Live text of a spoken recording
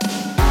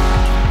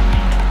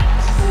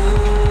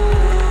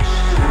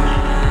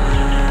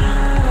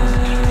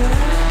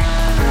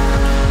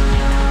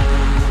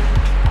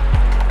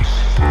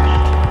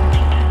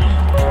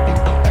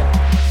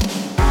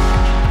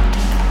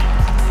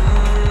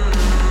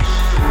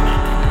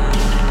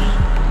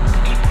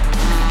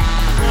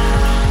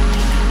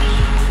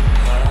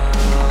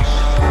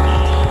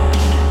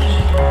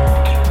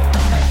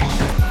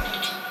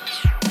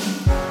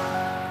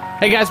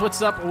Hey guys,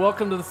 what's up?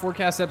 Welcome to the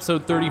Forecast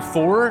episode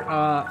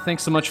 34.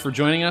 Thanks so much for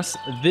joining us.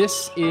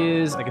 This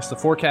is, I guess the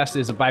Forecast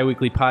is a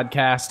bi-weekly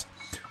podcast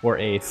or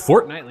a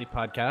fortnightly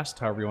podcast,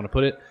 however you want to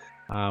put it.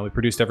 We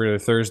produced every other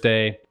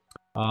Thursday.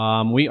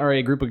 We are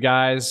a group of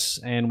guys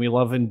and we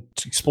love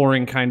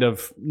exploring kind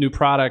of new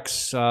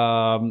products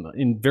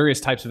in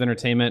various types of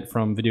entertainment,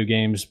 from video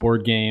games,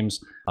 board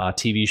games,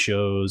 TV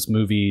shows,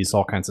 movies,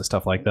 all kinds of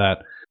stuff like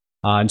that.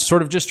 And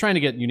sort of just trying to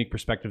get unique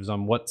perspectives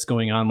on what's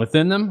going on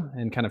within them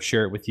and kind of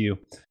share it with you.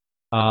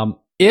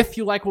 If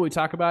you like what we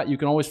talk about, you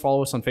can always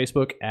follow us on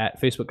Facebook at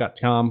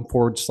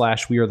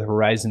facebook.com/We Are the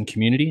Horizon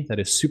Community.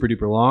 That is super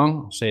duper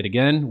long. I'll say it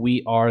again.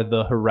 We Are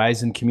the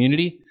Horizon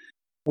Community.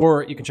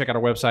 Or you can check out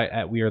our website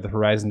at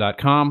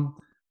wearethehorizon.com.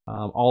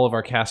 All of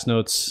our cast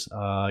notes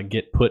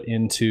get put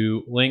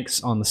into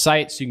links on the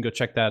site, so you can go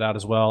check that out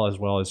as well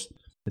as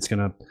it's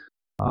going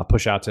to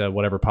push out to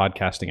whatever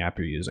podcasting app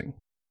you're using.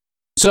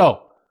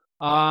 So,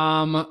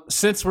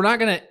 since we're not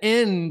going to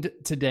end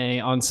today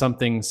on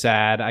something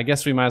sad, I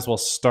guess we might as well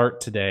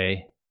start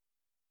today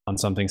on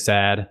something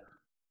sad.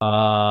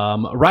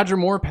 Roger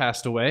Moore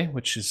passed away,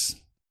 which is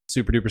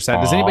super duper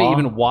sad. Does anybody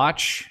even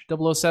watch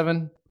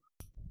 007?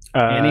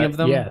 Any of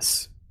them?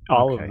 Yes,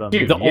 all of them.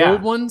 Dude, the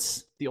old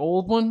ones? The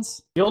old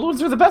ones? The old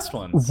ones are the best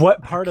ones.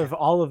 What part of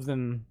all of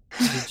them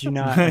did you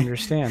not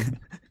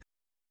understand?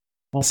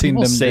 I've seen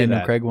them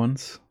Daniel Craig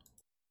ones.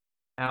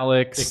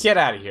 Alex. Get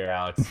out of here,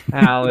 Alex.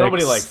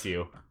 Nobody likes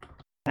you.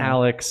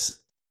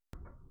 Alex.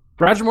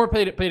 Roger Moore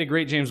played a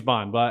great James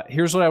Bond, but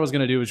here's what I was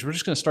going to do is we're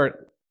just going to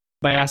start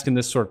by asking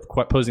this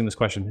posing this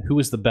question. Who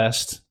was the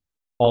best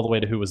all the way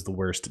to who was the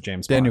worst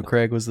James Bond? Daniel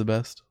Craig was the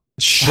best.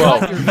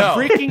 Shut your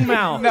freaking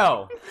mouth.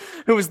 No.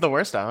 Who was the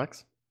worst,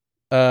 Alex?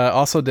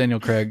 Also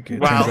Daniel Craig,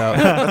 it turns out.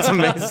 That's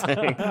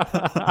amazing.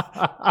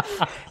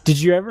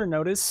 Did you ever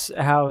notice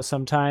how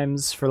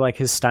sometimes for like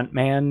his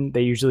stuntman,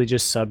 they usually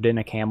just subbed in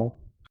a camel?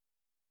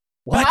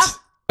 What?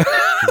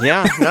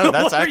 Yeah, no,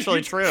 that's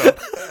actually true.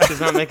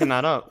 She's not making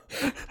that up.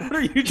 What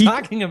are you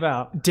talking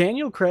about?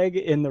 Daniel Craig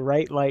in the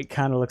right light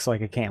kind of looks like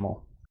a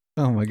camel.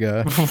 Oh my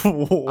god. I've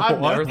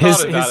never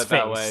thought about it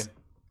that way.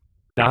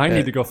 Now I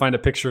need to go find a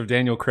picture of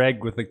Daniel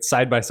Craig with like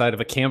side by side of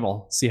a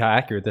camel. See how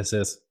accurate this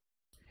is.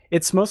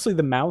 It's mostly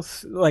the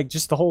mouth, like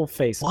just the whole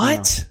face.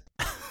 What?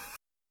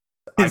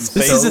 His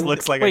face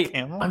looks like a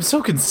camel. I'm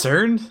so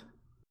concerned.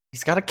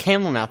 He's got a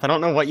camel mouth. I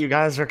don't know what you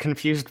guys are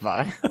confused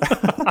by.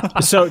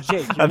 So,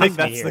 Jake, I think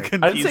that's the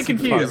confusing I didn't say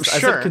confused. part. I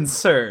Sure. said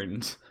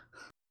concerned.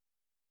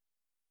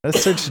 I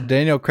searched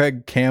Daniel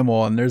Craig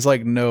camel, and there's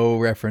like no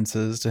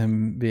references to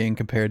him being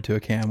compared to a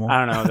camel.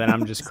 I don't know. Then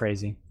I'm just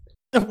crazy.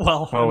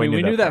 Well, I mean,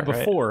 we knew that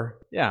before.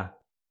 Right? Yeah.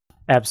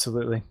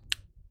 Absolutely.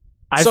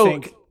 I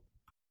think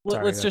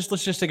let's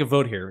just take a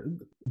vote here.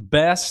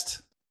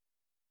 Best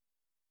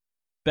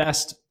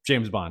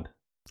James Bond.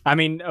 I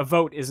mean, a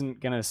vote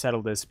isn't going to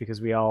settle this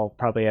because we all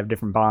probably have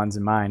different bonds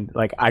in mind.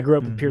 Like, I grew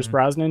up with Pierce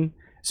Brosnan,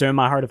 so in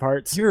my heart of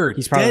hearts,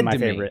 he's probably my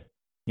favorite.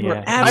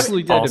 You're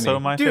absolutely dead to me. Also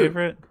my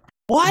favorite.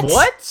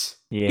 What?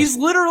 Yeah. He's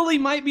literally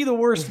might be the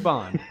worst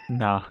Bond.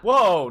 No.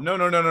 Whoa,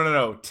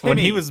 no. When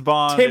he was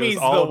Bond, Timmy's it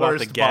was all the about the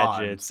worst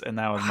gadgets, and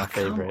that was my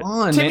favorite. Come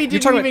on, Timmy man.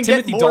 didn't talking even about get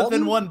Timothy more Dalton?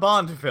 than one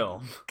Bond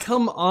film.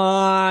 Come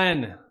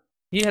on.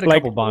 He had a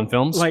Like- couple Bond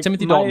films. like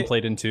Timothy Dalton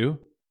played in 2.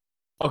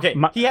 Okay,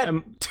 he had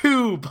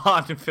 2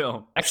 Bond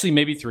films. Actually,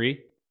 maybe 3.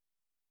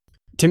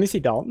 Timothy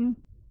Dalton?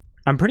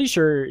 I'm pretty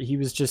sure he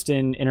was just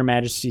in Her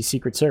Majesty's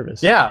Secret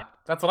Service. Yeah,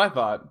 that's what I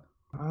thought.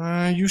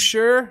 You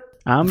sure?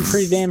 I'm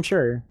pretty damn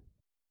sure.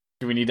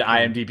 Do we need to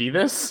IMDb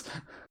this?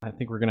 I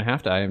think we're gonna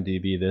have to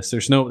IMDb this.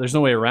 There's no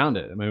way around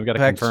it. I mean, we've got to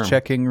confirm.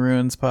 Checking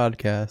Ruins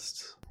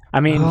podcast. I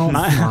mean,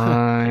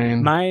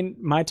 fine.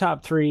 my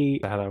top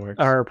 3 How that works.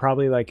 are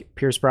probably like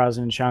Pierce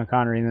Brosnan, Sean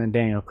Connery, and then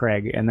Daniel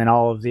Craig, and then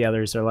all of the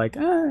others are like,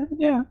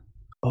 yeah.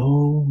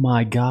 Oh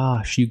my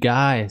gosh, you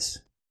guys.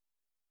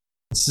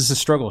 This is a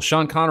struggle.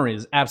 Sean Connery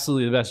is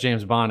absolutely the best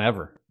James Bond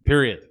ever.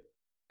 Period.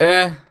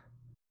 I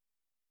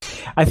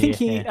think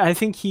he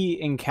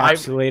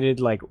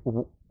encapsulated like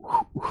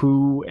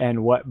who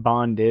and what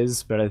Bond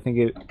is, but I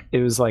think it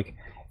was like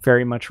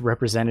very much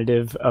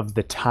representative of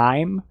the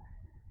time.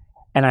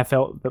 And I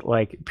felt that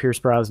like Pierce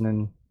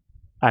Brosnan,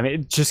 I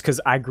mean, just because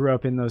I grew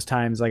up in those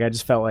times, like I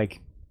just felt like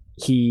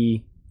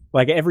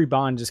every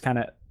Bond just kind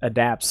of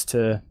adapts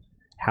to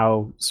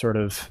how sort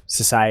of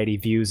society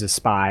views a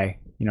spy.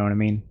 You know what I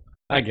mean?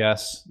 I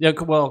guess. Yeah,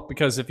 well,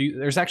 because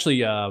there's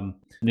actually an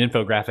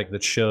infographic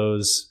that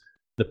shows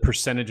the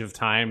percentage of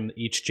time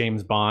each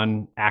James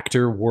Bond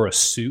actor wore a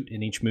suit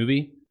in each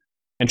movie.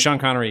 And Sean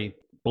Connery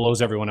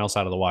blows everyone else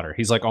out of the water.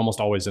 He's like almost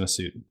always in a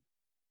suit.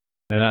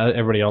 And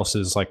everybody else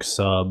is like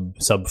sub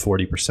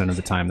 40% of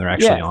the time they're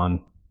actually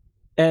on.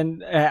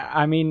 And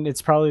I mean,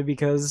 it's probably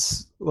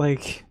because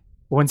like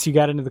once you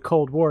got into the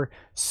Cold War,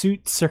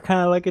 suits are kind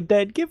of like a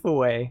dead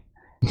giveaway.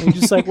 You're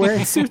just like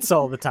wearing suits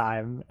all the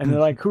time. And they're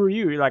like, who are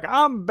you? You're like,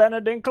 I'm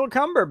Benedict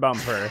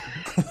Cumberbumper.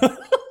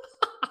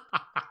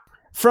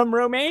 From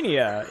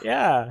Romania.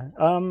 Yeah.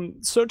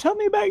 So tell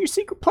me about your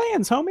secret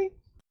plans, homie.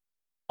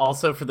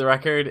 Also, for the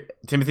record,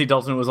 Timothy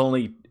Dalton was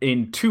only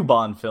in 2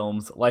 Bond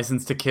films,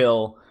 License to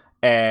Kill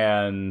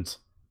and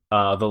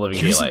The Living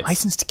He was in Daylights.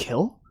 License to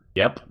Kill?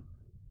 Yep.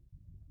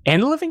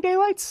 And The Living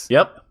Daylights?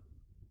 Yep.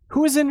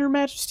 Who was in Her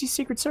Majesty's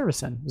Secret Service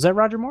then? Was that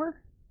Roger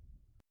Moore?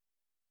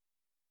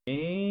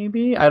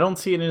 Maybe? I don't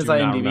see it in his Do not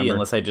IMDb remember.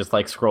 unless I just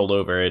scrolled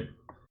over it.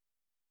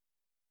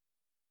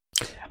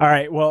 All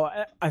right, well,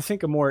 I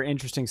think a more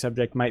interesting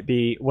subject might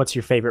be what's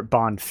your favorite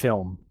Bond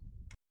film?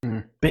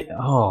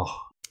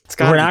 It's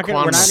gotta We're be not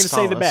gonna Quantum say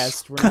the Solace.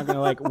 best. We're not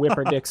gonna whip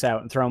our dicks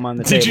out and throw them on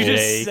the Did table. you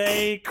just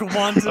say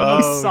Quantum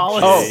Oh,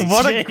 Solace? oh,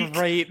 what a Jake?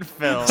 great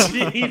film.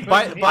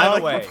 By I the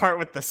like way, the part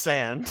with the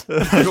sand.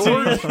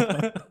 George,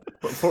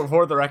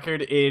 for the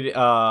record, it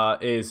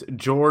is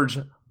George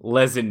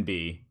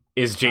Lazenby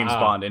is James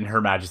Bond in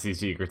Her Majesty's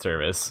Secret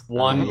Service.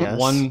 One Yes.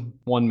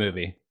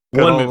 movie.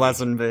 Good One old movie.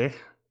 Lazenby.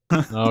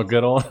 Oh,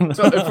 good old.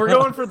 So if we're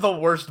going for the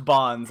worst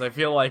Bonds, I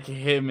feel like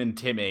him and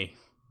Timmy.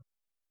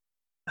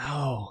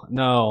 Oh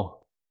no,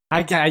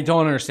 I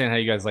don't understand how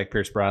you guys like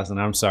Pierce Brosnan.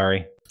 I'm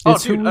sorry. Oh,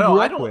 It's who dude, we no, grew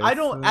I up don't. with. I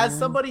don't. As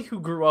somebody who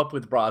grew up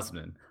with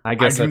Brosnan, I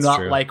guess do that's not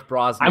true. like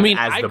Brosnan. I mean,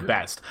 as I the gr-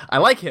 best. I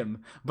like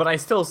him, but I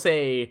still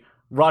say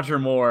Roger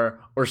Moore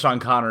or Sean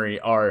Connery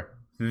are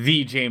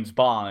the James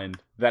Bond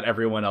that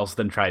everyone else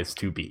then tries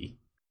to be.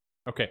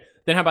 Okay,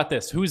 then how about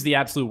this? Who's the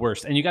absolute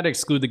worst? And you got to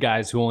exclude the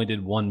guys who only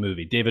did one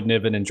movie: David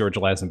Niven and George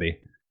Lazenby.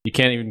 You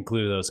can't even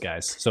include those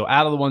guys. So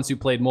out of the ones who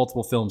played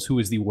multiple films, who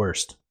is the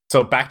worst?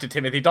 So back to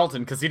Timothy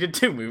Dalton because he did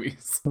 2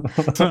 movies.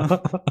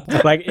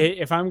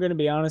 If I'm gonna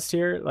be honest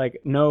here,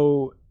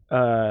 no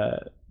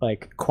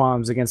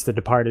qualms against The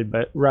Departed,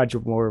 but Roger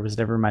Moore was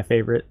never my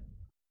favorite.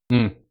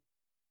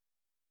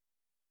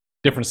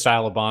 Different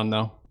style of Bond,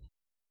 though.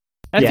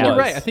 I think Yeah. you're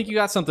right. I think you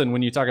got something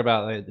when you talk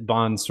about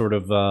Bond sort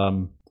of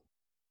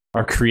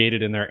are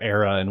created in their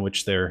era in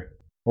which they're,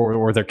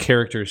 or their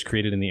characters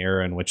created in the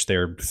era in which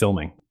they're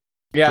filming.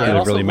 Yeah, They and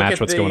also really match look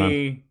at what's going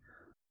on.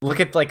 Look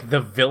at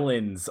the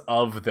villains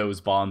of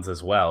those Bonds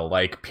as well.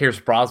 Like Pierce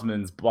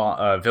Brosnan's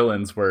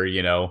villains were,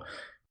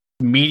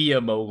 media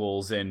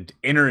moguls and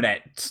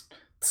internet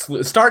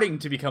starting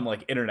to become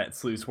internet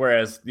sleuths,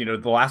 whereas the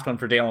last one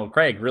for Daniel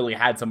Craig really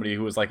had somebody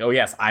who was like, oh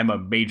yes, I'm a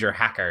major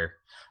hacker.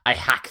 I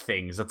hack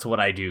things. That's what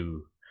I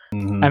do.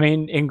 Mhm. I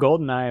mean, in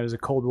GoldenEye, I was a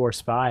Cold War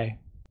spy.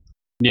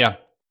 Yeah.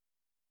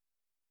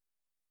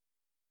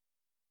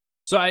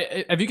 So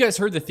have you guys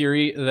heard the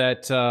theory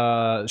that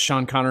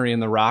Sean Connery in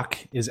The Rock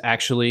is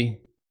actually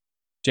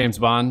James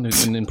Bond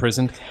who's been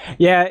imprisoned?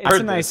 Yeah, it's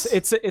Heard a nice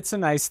this. it's a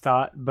nice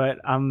thought, but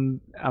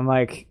I'm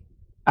like,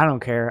 I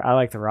don't care. I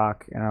like The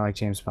Rock and I like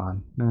James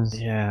Bond.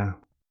 Yeah.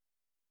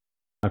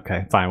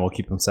 Okay, fine. We'll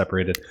keep them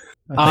separated.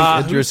 I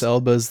think Idris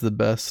Elba is the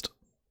best.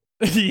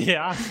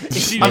 Yeah.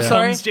 If he I'm becomes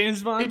sorry?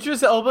 James Bond?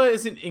 Idris Elba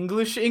isn't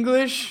English.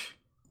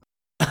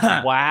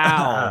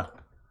 Wow.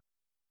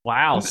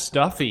 Wow,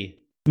 stuffy.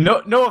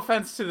 No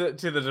offense to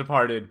the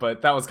Departed,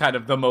 but that was kind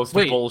of the most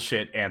Wait.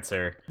 bullshit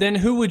answer. Then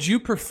who would you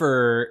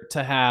prefer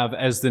to have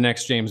as the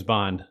next James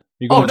Bond?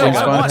 You Oh going no, James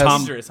I Bond want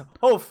has- Idris.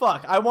 Oh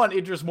fuck, I want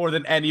Idris more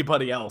than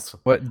anybody else.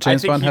 What,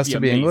 James think Bond he'd has be to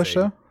be English,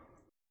 amazing. though?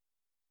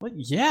 What?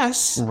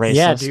 Yes. Racist.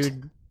 Yeah,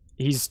 dude.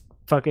 He's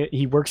fucking.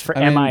 He works for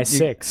I mean,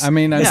 MI6. I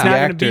mean, as He's the not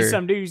gonna be actor.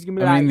 some dude who's gonna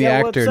be I like, mean, the "Yo,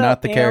 actor, what's up,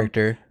 not the man?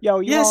 character. Yo,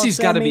 you Yes, wanna he's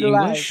got to send be me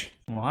live?" English.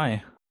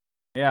 Why?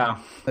 Yeah.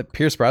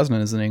 Pierce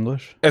Brosnan isn't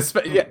English. Yeah, That's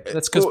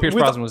because Pierce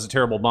with Brosnan was a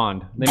terrible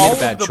Bond. They all made a of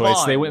bad the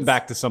choice. They Bonds, went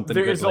back to something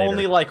There good is later.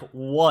 only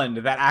one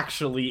that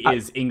actually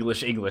is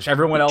English.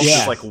 Everyone else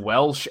Yeah. is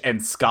Welsh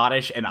and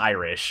Scottish and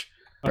Irish.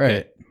 Okay.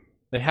 Right.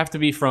 They have to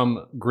be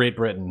from Great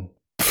Britain.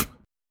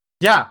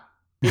 Yeah.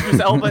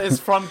 Idris Elba is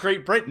from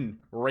Great Britain.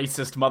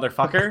 Racist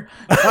motherfucker.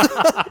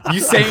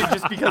 You say it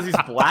just because he's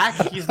black?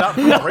 He's not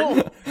from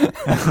Britain?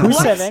 Who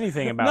What? said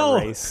anything about No.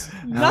 race?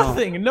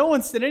 Nothing. No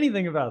one said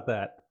anything about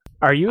that.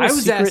 Are you a I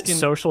was secret asking-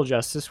 social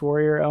justice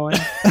warrior, Owen?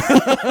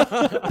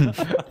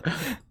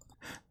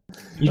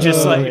 You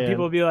just man.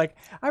 people will be like,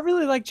 I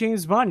really like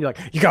James Bond. You're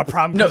like, you got a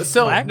problem? No, 'cause he's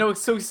so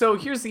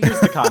black? here's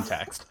the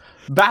context.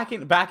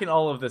 Backing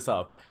all of this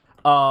up.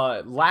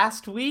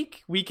 Last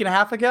week and a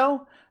half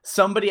ago,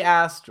 somebody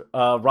asked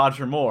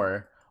Roger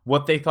Moore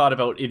what they thought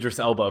about Idris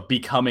Elba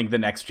becoming the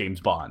next James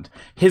Bond.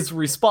 His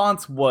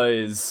response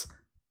was,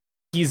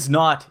 he's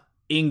not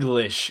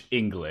English.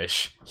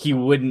 He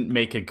wouldn't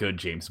make a good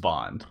James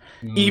Bond.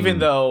 Even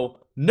though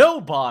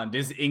no Bond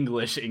is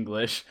English,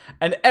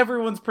 and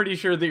everyone's pretty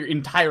sure the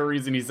entire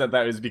reason he said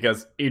that is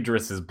because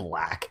Idris is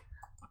black.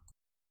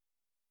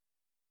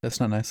 That's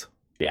not nice.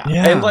 Yeah.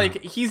 Yeah. And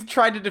he's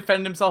tried to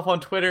defend himself on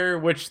Twitter,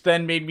 which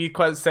then made me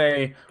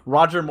say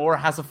Roger Moore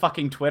has a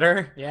fucking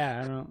Twitter.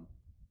 Yeah, I don't.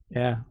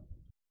 Yeah.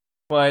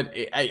 But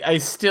I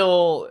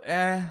still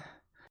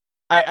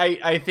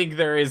I think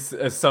there is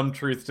some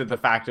truth to the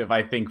fact of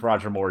I think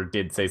Roger Moore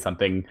did say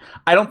something.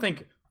 I don't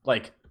think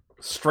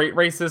straight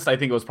racist. I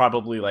think it was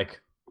probably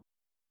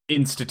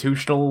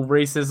institutional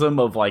racism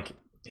of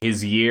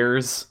his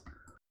years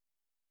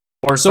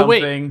or So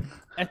wait. something.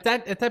 At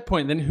that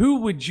point, then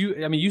who would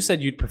you? I mean, you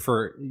said you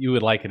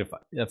would like it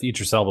if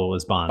Idris Elba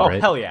was Bond, Oh right?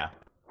 hell yeah.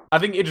 I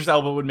think Idris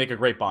Elba would make a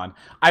great Bond.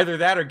 Either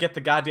that or get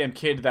the goddamn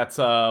kid that's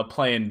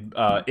playing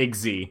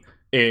Iggsy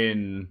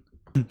in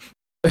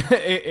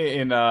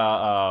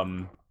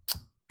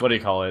what do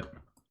you call it?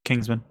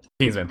 Kingsman.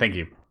 Kingsman. Thank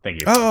you.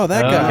 Oh,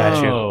 that guy.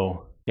 Got you.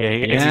 Oh. Yeah,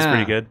 he's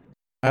pretty good.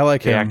 I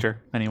like The him.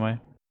 actor, anyway.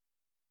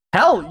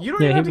 Hell, you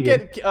don't even have to he'd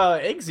get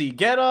Iggsy.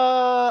 Get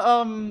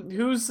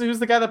who's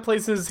the guy that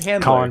plays his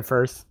handler? Colin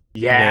Firth.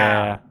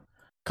 Yeah.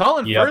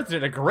 Colin Yep. Firth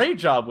did a great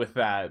job with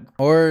that.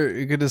 Or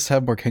you could just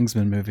have more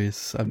Kingsman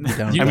movies. I'd be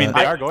down with I mean, that.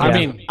 they are going. I to.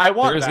 mean, I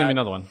want there's that. gonna be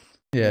another one.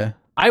 Yeah.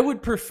 I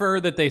would prefer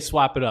that they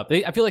swap it up.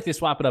 I feel like they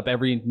swap it up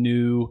every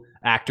new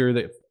actor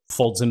that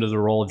folds into the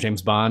role of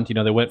James Bond. You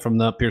know, they went from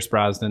the Pierce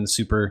Brosnan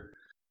super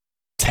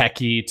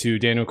techie to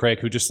Daniel Craig,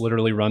 who just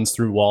literally runs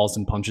through walls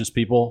and punches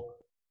people.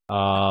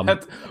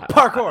 That's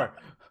parkour.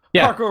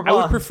 Yeah, Parkour I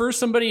would Bond. prefer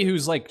somebody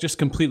who's like just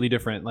completely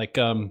different. Like,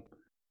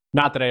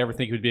 not that I ever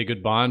think he would be a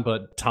good Bond,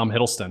 but Tom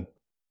Hiddleston.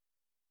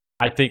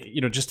 I think,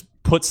 just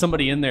put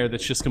somebody in there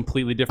that's just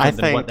completely I different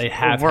than think what they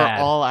have we're had.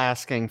 all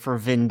asking for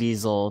Vin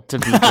Diesel to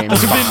be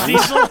James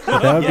Bond.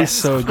 That would be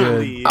so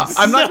good.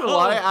 I'm not gonna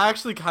lie. I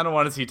actually kind of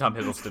want to see Tom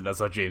Hiddleston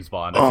as a James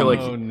Bond. I feel like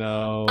Oh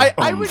no!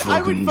 I would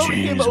vote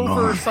him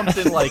over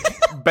something like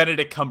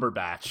Benedict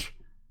Cumberbatch.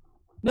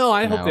 No,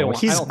 I hope they won't.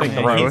 He's I don't think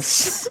they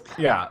gross.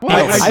 Yeah,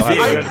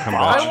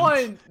 I I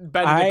want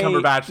Benedict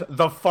Cumberbatch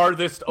the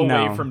farthest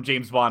away No. from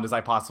James Bond as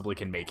I possibly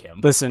can make him.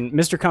 Listen,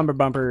 Mr.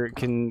 Cumberbumper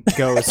can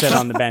go sit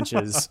on the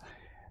benches.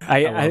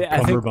 I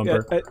think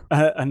Cumberbumper.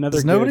 Another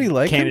Does nobody good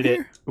like him candidate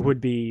here?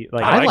 would be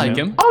like I like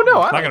him. Oh no,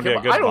 I Not like gonna be a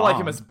him. good I don't like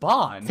him Bond. as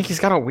Bond. I think he's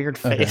got a weird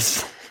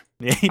face.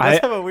 Yeah, he does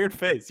have a weird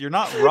face. You're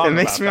not wrong. It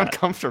makes about me that.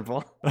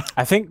 uncomfortable.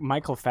 I think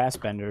Michael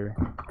Fassbender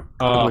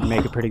Oh. would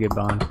make a pretty good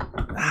Bond.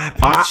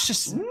 It's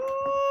just,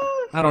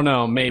 I don't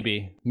know.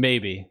 Maybe.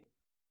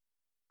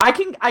 I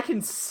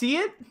can see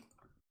it.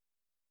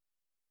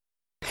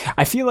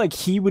 I feel like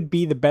he would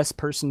be the best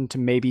person to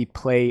maybe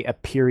play a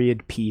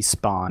period piece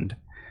Bond,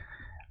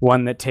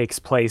 one that takes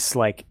place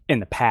like in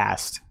the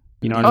past.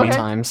 You know what I mean?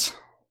 Times.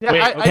 Yeah,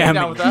 Wait, I okay. get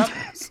down with that.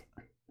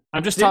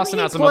 I'm just Didn't tossing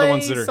he out some other play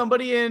ones that are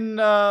somebody in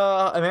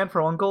A Man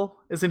for Uncle.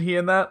 Isn't he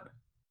in that?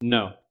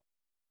 no.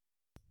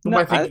 Who am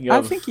I thinking I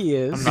of? think he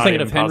is. I'm I'm not thinking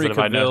even of Henry positive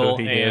I know Cavill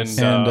who he and is.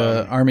 And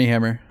Army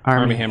Hammer.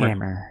 Army Hammer.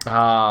 Hammer.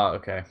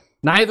 Okay.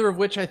 Neither of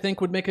which I think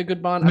would make a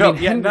good Bond. No, I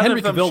mean, yeah, none Henry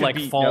of them Cavill should like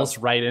be- falls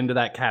right into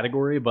that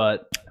category,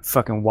 but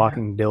Fucking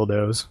walking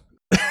dildos.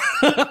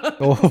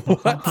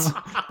 What?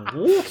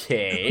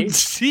 Okay.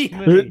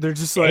 They're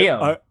just like,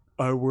 Damn.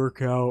 I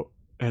work out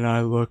and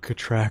I look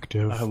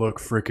attractive. I look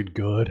freaking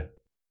good.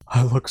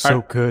 I look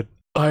so good.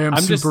 I am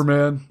I'm just-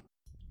 Superman.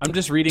 I'm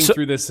just reading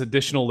through this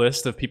additional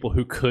list of people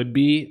who could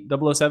be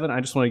 007. I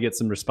just want to get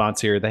some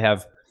response here. They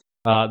have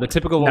the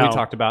typical one we No.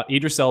 talked about: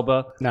 Idris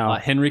Elba, No.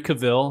 Henry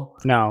Cavill.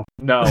 No.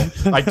 No,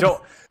 I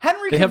don't.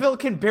 Henry They have- Cavill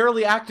can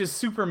barely act as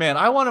Superman.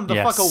 I want him to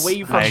Yes, fuck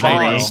away from I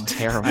Bond. agree. He's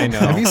terrible. I know.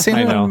 Have you seen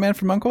I him know. in Man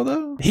from Uncle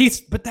though?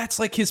 But that's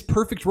like his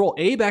perfect role.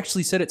 Abe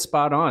actually said it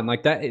spot on.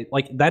 Like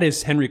that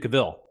is Henry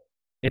Cavill.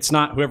 It's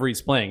not whoever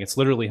he's playing. It's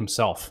literally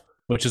himself,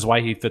 which is why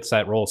he fits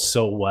that role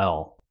so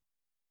well.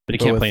 But he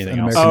But can't with play anything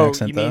an else. American Oh,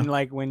 accent, you mean though.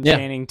 like when Yeah.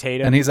 Channing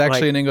Tatum? And he's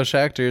actually like, an English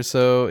actor,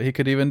 so he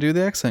could even do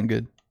the accent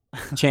good.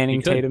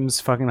 Channing He could.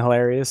 Tatum's fucking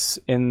hilarious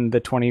in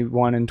the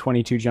 21 and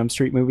 22 Jump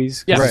Street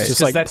movies. Yeah, Right. He's just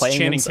 'cause like that's playing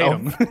Channing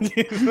himself.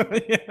 Tatum.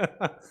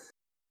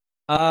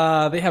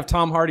 Yeah. They have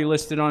Tom Hardy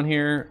listed on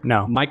here.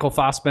 No. Michael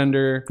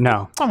Fassbender.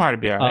 No. I'm hard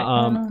to be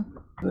alright.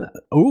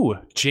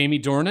 Jamie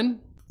Dornan.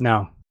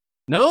 No.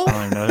 No, I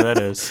don't even know who that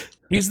is.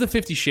 he's the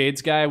 50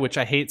 Shades guy, which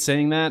I hate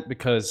saying that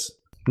because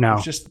No.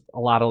 there's just a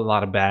lot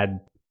of bad.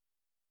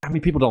 I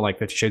mean, people don't like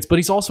 50 Shades, but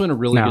he's also in a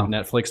really No. good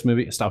Netflix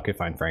movie. Okay,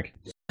 fine, Frank.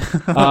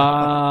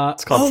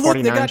 It's called look,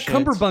 they 49 got Shades.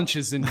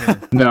 Cumberbunches in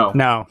here. No.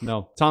 No.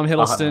 No, Tom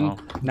Hiddleston,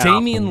 No.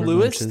 Damian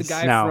Lewis, the Cumberbunches.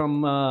 guy No.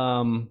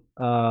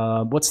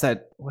 from what's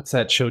that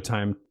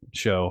Showtime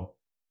show?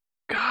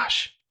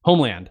 Gosh,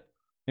 Homeland.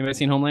 Anybody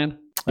seen Homeland?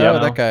 Oh, No?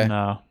 that guy.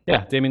 No.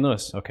 Yeah, Damian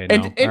Lewis. Okay, no.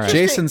 And- All and right. just-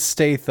 Jason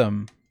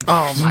Statham.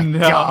 Oh my No.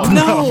 god.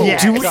 No!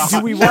 Yes. Do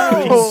we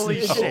want to?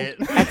 Holy shit.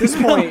 At this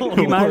point, No.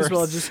 we might as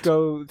well just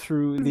go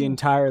through the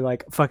entire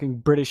like fucking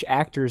British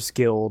Actors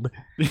Guild.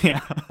 Yeah.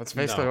 That's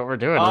basically No. what we're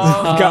doing. we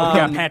got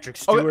Um, Patrick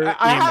Oh, Stewart,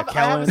 I Ian have a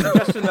McKellen.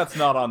 suggestion that's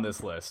not on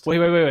this list.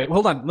 Wait.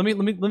 Hold on. Let me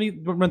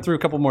run through a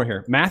couple more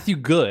here. Matthew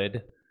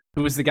Good,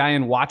 who was the guy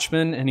in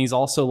Watchmen, and he's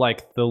also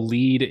like the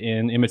lead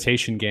in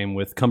Imitation Game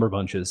with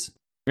Cumberbunches.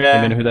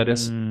 Yeah, You know who that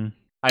is?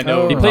 I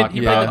know. Oh, He who played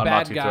you're talking the about. I'm not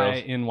bad too guy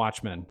thrilled. in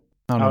Watchmen.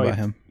 I don't know Oh, about yeah.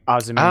 him. Oh,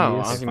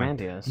 Ozymandias.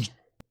 Ozymandias.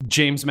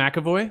 James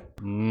McAvoy.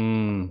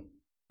 I'm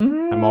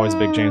always a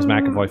big James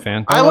McAvoy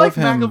fan. I I like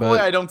love him, McAvoy.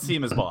 but- I don't see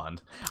him as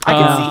Bond. I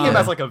can see him Uh,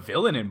 as like a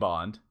villain in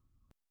Bond.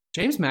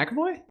 James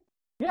McAvoy?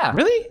 Yeah.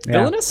 Really? Yeah.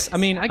 Villainous? I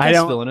mean, I I guess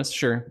don't- villainous,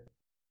 sure.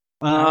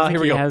 I don't think Here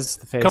we he go. Has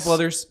the A face. couple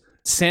others.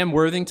 Sam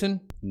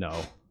Worthington? No.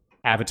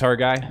 Avatar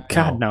guy?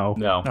 God no.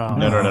 No. Oh.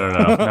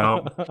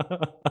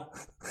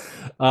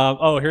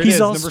 No. Here it He's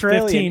is. Australian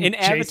Number 15. in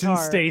Jason Avatar.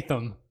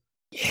 Statham.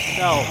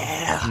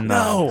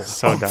 No.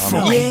 So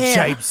dumb.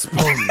 James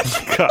Bond.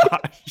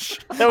 Gosh.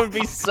 That would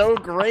be so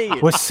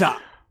great. What's up?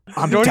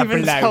 I'm Don't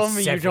even tell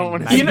me you don't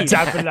want to You know- see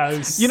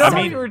that. You know I how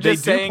mean, you were they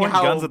just do saying point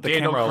how guns at the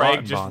Daniel camera a lot Craig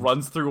in just Bond.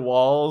 runs through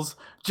walls?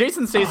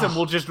 Jason Statham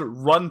will just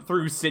run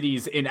through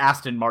cities in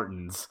Aston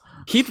Martins.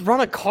 He'd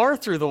run a car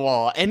through the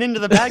wall and into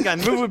the bad guy.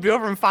 The movie would be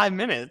over in 5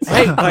 minutes.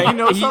 Hey, you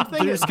know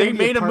something? there's They gonna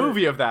be a made a part-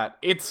 movie of that.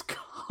 It's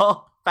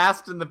called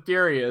Fast and the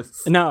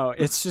Furious. No,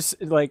 it's just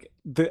like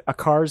a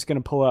car's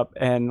gonna pull up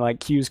and like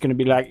Q's gonna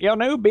be like, "Your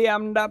new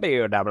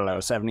BMW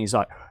 007." He's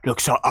like,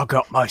 "Looks like I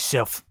got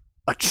myself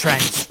a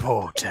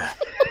transporter."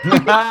 He's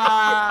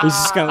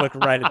just gonna look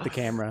right at the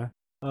camera.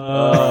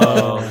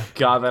 Oh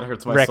God, that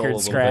hurts my soul a Record little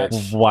scratch.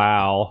 bit.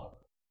 Wow.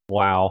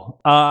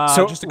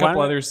 So just a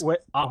couple others.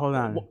 Hold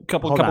on.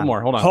 Couple Hold on.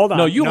 more. Hold on. Hold on.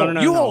 No, you No, hold.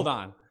 no, You no. hold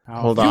on.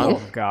 Hold on.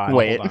 Oh God.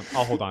 Wait. Hold on.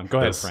 I'll hold on. Go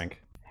ahead, Yes.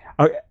 Frank.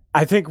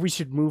 I think we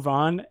should move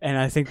on, and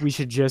I think we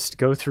should just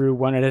go through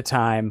one at a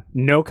time.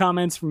 No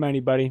comments from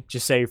anybody.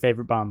 Just say your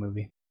favorite Bond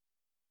movie.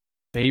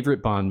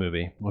 Favorite Bond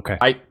movie. Okay.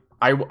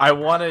 I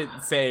want to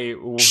say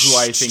who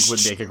I think would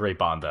make a great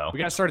Bond, though. We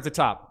gotta start at the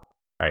top.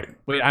 All right.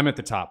 Wait, I'm at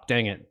the top.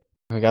 Dang it.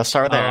 We gotta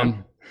start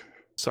there.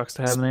 Sucks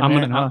to have an I'm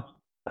man, gonna.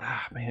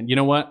 Man, you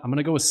know what? I'm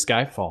gonna go with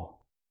Skyfall.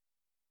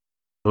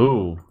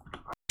 Ooh.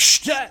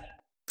 Shit.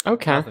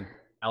 Okay. Nothing.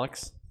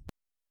 Alex.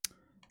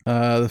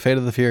 The Fate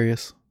of the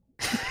Furious.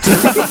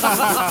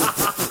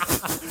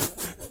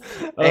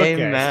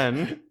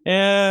 Amen.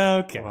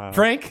 Yeah. Okay. Wow.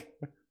 Frank.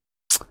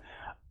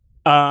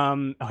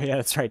 Oh yeah,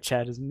 that's right.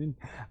 Chad isn't in.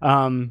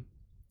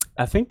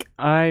 I think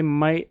I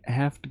might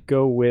have to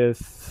go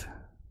with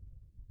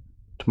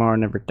Tomorrow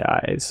Never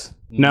Dies.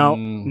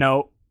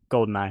 No,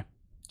 Goldeneye,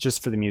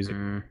 just for the music.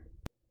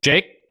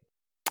 Jake.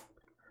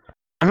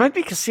 I might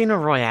be Casino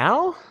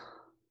Royale.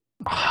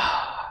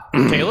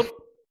 Caleb.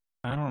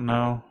 I don't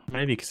know.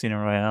 Maybe Casino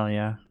Royale,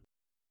 yeah.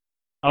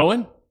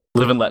 Owen.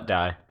 Live and Let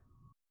Die.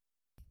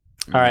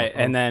 All right,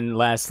 and then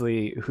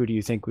lastly, who do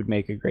you think would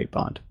make a great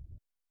Bond?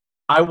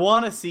 I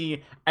want to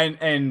see,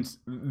 and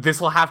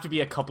this will have to be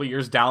a couple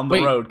years down the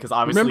Wait, road because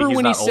obviously Remember he's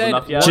when he not old said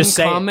enough yet. one Just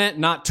say it. comment,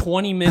 not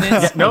 20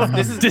 minutes? No,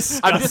 this is.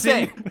 I'm just Disgusting.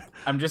 saying.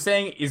 I'm just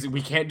saying. Is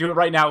we can't do it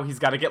right now. He's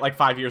got to get like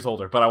 5 years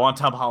older. But I want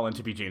Tom Holland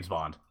to be James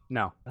Bond.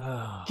 No.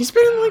 He's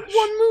been in like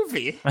one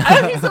movie.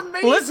 And he's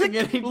amazing.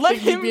 and he'd Let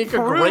think he'd him make a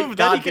prove great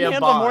that he can goddamn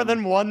handle Bond. more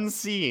than one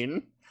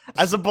scene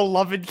as a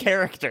beloved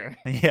character.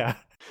 Yeah.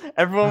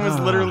 Everyone was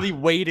literally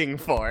waiting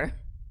for.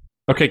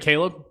 Okay,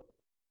 Caleb.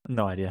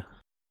 No idea.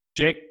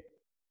 Jake.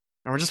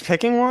 And we're just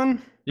picking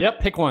one?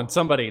 Yep, pick one.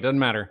 Somebody. Doesn't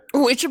matter.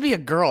 Oh, it should be a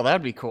girl.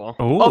 That'd be cool.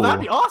 Oh, that'd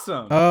be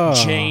awesome. Oh,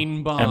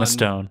 Jane Bond. Emma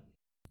Stone.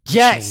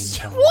 Yes!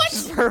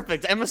 What?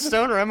 Perfect. Emma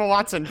Stone or Emma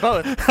Watson?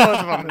 Both. Both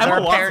of them. They're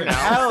Emma a pair Watson.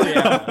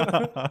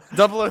 now.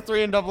 Hell yeah.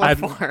 003 and I'd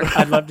 004.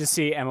 I'd love to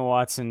see Emma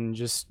Watson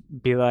just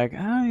be like,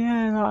 "Oh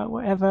yeah, no,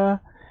 whatever,"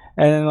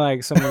 and then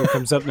like someone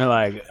comes up and they're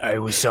like, "Hey,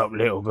 what's up,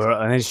 little girl?"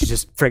 And then she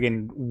just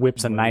friggin'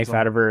 whips a knife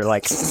out of her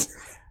like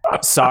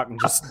sock and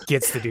just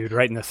gets the dude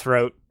right in the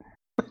throat.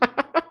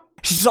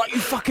 She's like,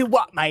 "You fucking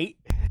what, mate?"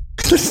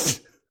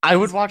 I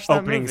would watch that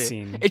Opening movie.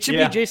 scene. It should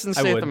Yeah, be Jason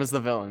I would. Statham as the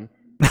villain.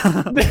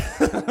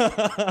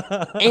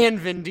 And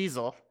Vin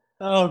Diesel.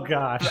 Oh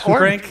gosh. Or-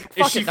 Frank.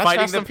 Is Fuck she it, that's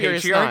fighting Fast the and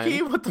Furious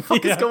patriarchy? 9. What the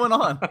fuck Yeah. is going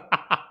on?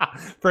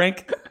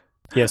 Frank.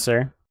 Yes,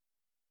 sir.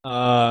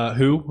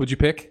 Who would you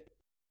pick?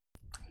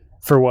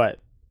 For what?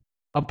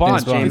 A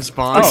Bond. James Bond. James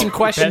Bond. Listen,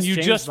 question best you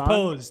James just Bond?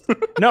 posed.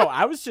 No,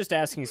 I was just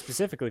asking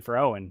specifically for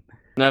Owen.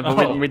 No,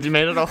 but Oh. we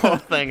made it a whole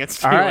thing. It's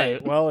too All right.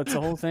 late. Well, it's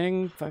a whole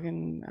thing.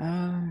 Fucking.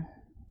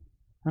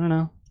 I don't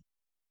know.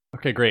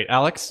 Okay, great.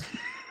 Alex.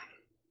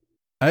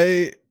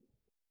 I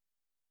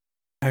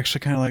actually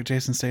kind of like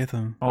Jason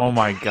Statham. Oh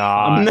my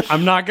god.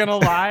 I'm not gonna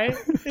lie.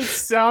 It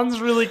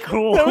sounds really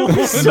cool. That would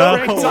be so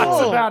Frank cool.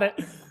 talks about it.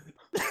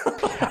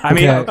 I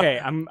mean, Okay. okay,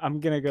 I'm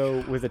gonna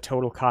go with a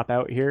total cop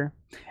out here,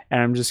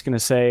 and I'm just gonna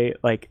say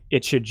like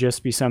it should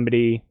just be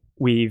somebody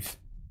we've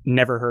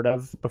never heard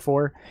of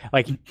before.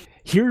 Like,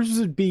 here's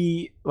would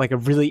be like a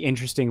really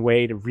interesting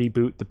way to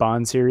reboot the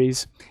Bond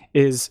series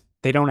is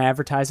they don't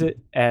advertise it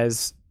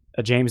as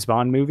a James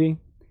Bond movie,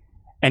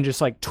 and just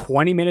like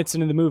 20 minutes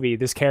into the movie,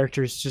 this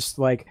character is just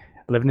like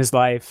living his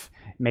life.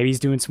 Maybe he's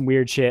doing some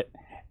weird shit,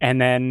 and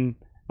then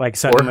like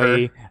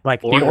suddenly,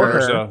 like Or or her.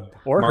 her,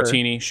 or her.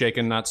 Martini,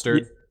 shaken, not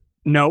stirred.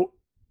 No,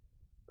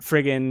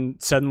 friggin'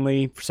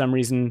 suddenly for some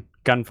reason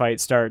gunfight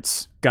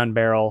starts, gun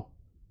barrel,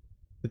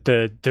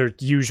 the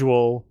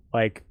usual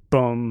like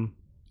boom,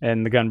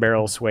 and the gun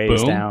barrel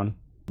sways Boom? down.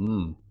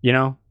 Mm. You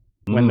know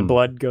when the Mm.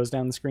 blood goes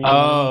down the screen.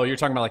 Oh, you're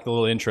talking about like the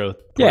little intro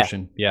Yeah.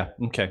 portion. Yeah.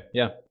 Okay.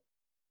 Yeah.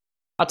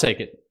 I'll take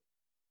it.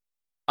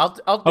 I'll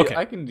Okay.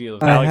 I can deal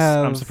with I that. Alex,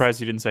 have- I'm surprised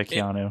you didn't say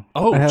Keanu.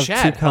 Oh, I have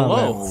Chad. two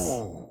Hello.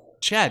 comments.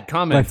 Chad, My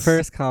comments.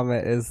 first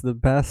comment is the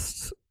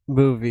best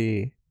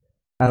movie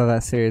out of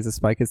that series is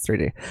Spy Kids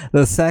 3D.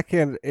 The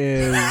second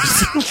is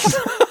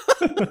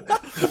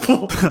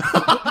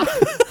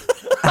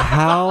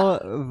How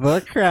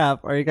the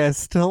crap are you guys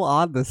still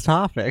on this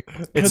topic?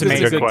 It's a It's a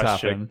major good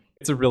question. topic.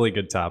 It's a really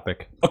good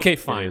topic. Okay,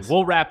 fine.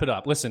 We'll wrap it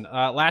up. Listen,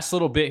 last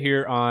little bit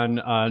here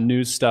on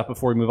news stuff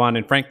before we move on.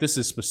 And Frank, this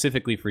is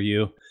specifically for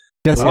you.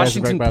 Yes, The you guys are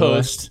Washington back, by the way.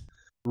 Post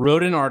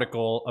wrote an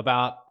article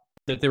about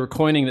that they were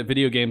coining that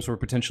video games were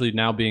potentially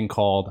now being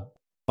called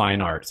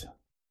fine art.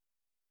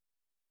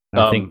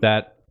 And I think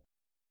that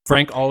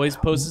Frank always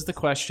poses the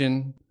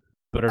question,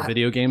 but are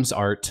video games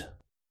art?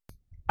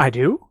 I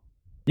do.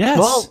 Yes.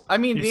 Well, I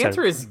mean, You the said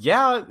answer is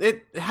yeah.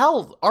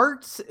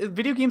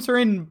 Video games are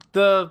in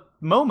the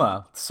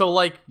MoMA, so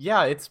like,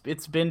 yeah, it's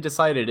been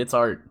decided it's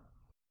art.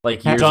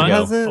 Like years done,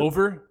 ago. Has it?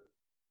 over.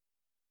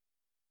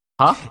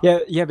 Huh?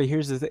 Yeah, but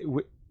here's the thing.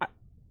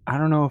 I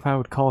don't know if I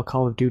would call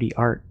Call of Duty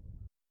art.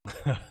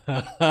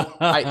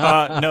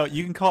 No,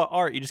 you can call it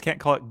art. You just can't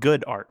call it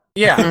good art.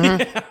 Yeah.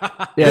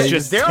 Yeah, It's you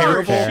just there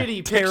terrible, are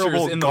shitty terrible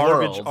pictures in the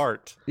garbage world.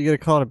 art. You gotta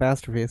call it a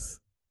masterpiece.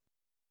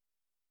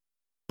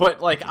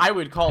 But like, I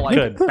would call like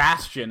Good.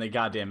 Bastion a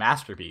goddamn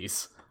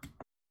masterpiece.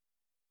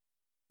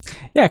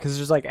 Yeah, because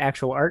there's like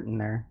actual art in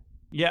there.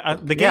 Yeah,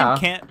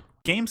 Yeah.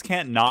 games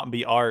can't not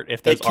be art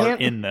if there's art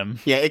can't- in them.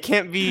 Yeah, it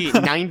can't be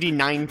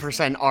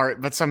 99%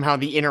 art, but somehow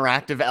the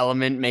interactive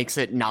element makes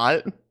it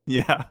not.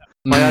 Yeah.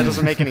 Like, that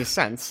doesn't make any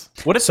sense.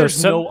 What if So there's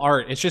some- no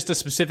art? It's just a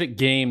specific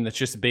game that's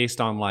just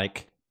based on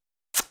like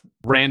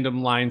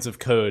random lines of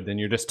code, and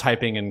you're just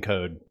typing in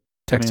code.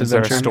 Text Is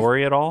there a adventure.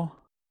 story at all?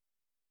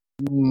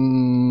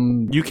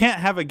 You can't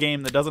have a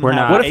game that doesn't We're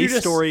have not- What if a you're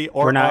just- story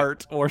or we're not-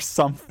 art or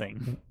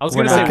something. I was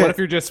We're going to say, not- what if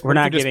you're just we're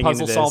not puzzle getting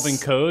into solving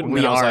this. code? And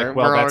We then I was are. like,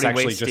 well, We're that's already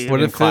actually just wasted. What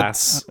in if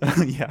class.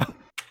 Yeah.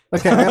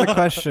 Okay, I got a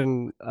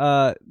question.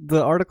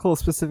 The article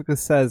specifically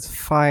says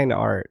fine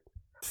art.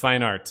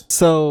 Fine art.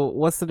 So,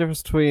 what's the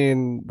difference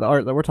between the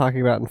art that we're talking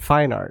about and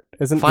fine art?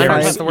 Isn't Fine ever art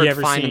fine, has the you word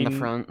ever fine in the seen-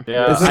 front.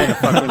 Yeah. Is it- A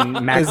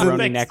fucking macaroni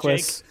Thanks,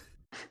 necklace.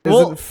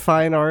 isn't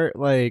fine art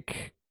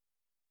like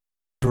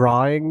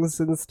drawings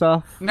and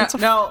stuff?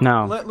 Now,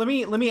 No. let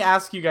me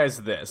ask you guys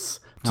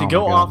this to Oh my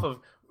go God. off of.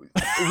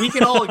 We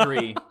can all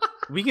agree.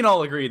 We can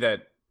all agree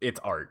that it's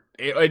art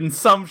in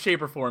some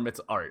shape or form.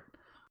 It's art.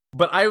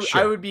 But I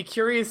Sure. would be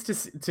curious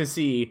to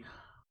see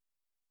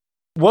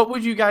what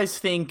would you guys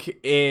think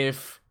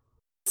if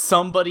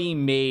somebody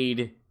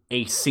made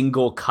a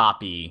single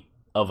copy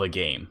of a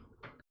game.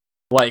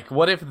 Like,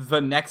 what if the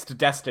next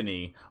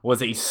Destiny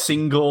was a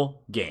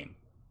single game?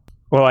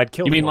 Well, I'd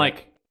kill. You mean for it.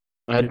 like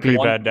I'd Pretty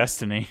be, bad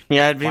Destiny.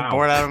 yeah, I'd be Wow.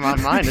 bored out of my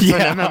mind. It's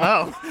Yeah. an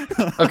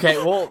MMO. Okay,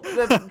 well,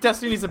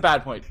 Destiny's a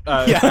bad point,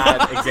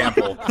 bad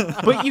example.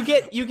 But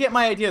you get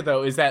my idea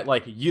though. Is that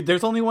like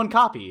there's only one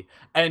copy,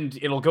 and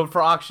it'll go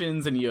for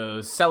auctions, and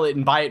you sell it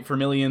and buy it for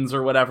millions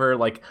or whatever.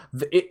 Like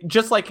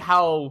just like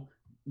how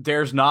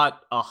there's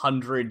not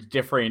 100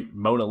 different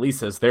Mona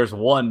Lisas, there's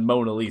one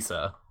Mona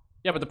Lisa.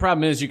 yeah, but the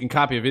problem is you can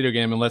copy a video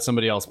game and let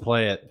somebody else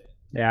play it.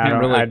 Yeah, You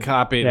can't really I'd-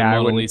 copy yeah, I the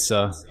Mona wouldn't-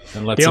 Lisa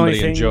and let the only somebody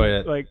thing, enjoy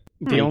it. Like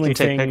the You only can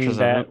take thing pictures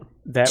of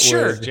that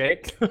Sure, would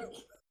Jake.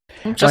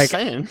 I'm just Like-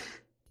 saying.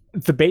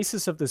 the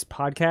basis of this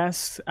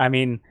podcast, I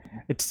mean,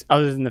 it's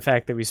other than the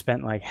fact that we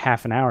spent like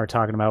half an hour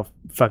talking about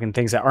fucking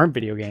things that aren't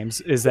video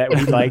games, is that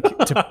we like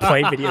to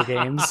play video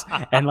games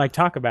and like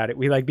talk about it.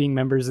 We like being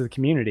members of the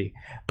community.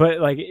 But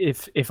like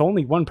if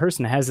only one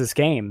person has this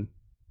game,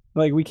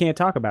 like we can't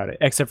talk about it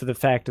except for the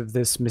fact of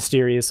this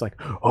mysterious like,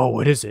 oh,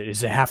 what is it?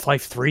 Is it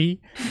Half-Life 3?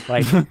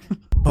 Like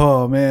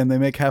Oh man, they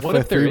make What Half-Life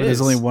if there 3, but there's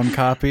is? only one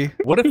copy,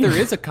 What if there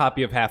is a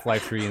copy of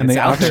Half-Life 3 and and it's they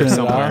out there auction it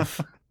somewhere?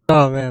 off,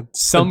 Oh man.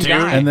 Some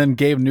guy. and then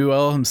Gabe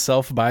Newell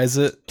himself buys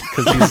it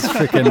because he's a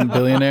freaking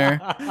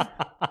billionaire.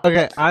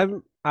 Okay,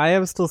 I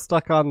am still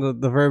stuck on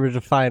the verbiage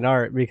of fine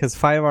art because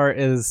fine art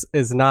is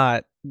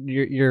not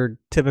your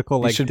typical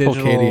You like should pull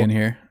digital Katie in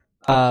here.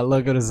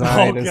 logo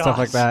design Oh, and stuff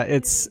like gosh. that.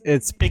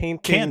 It's painting,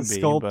 can be,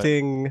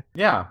 sculpting.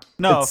 Yeah.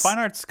 No, It's- fine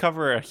arts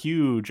cover a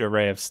huge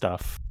array of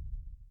stuff,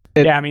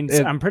 yeah, I mean,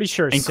 it- I'm pretty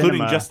sure including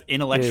cinema just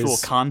intellectual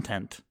is-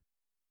 content.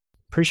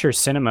 pretty sure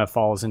cinema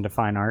falls into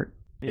fine art.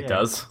 It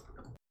does.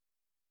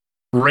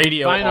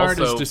 Radio Fine art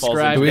also is falls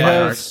described into Do we fine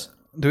have art.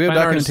 do we have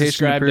Fine art is documentation to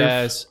described prove?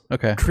 as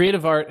Okay.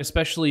 creative art,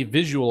 especially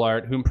visual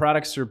art,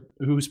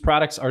 whose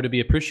products are to be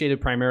appreciated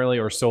primarily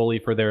or solely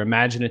for their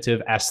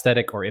imaginative,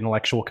 aesthetic, or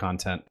intellectual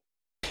content.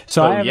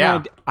 So Oh, I have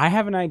yeah. I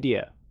have an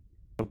idea.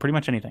 So pretty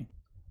much anything.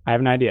 I have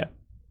an idea.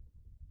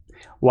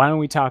 Why don't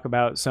we talk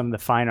about some of the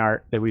fine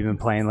art that we've been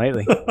playing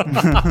lately?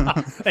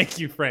 Thank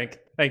you, Frank.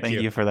 Thank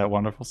Thank you for that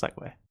wonderful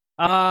segue.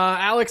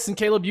 Alex and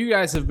Caleb, you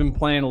guys have been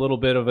playing a little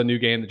bit of a new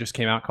game that just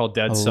came out called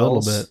Dead A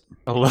Cells. little bit.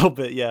 A little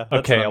bit, yeah.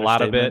 That's Okay, an a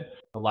lot of understatement. it.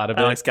 A lot of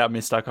it. Alex got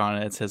me stuck on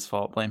it. It's his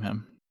fault. Blame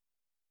him.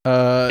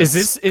 Is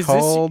this- it's is this-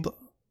 called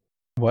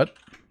what?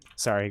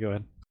 Sorry, go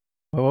ahead.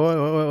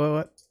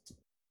 What?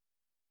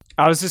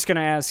 I was just gonna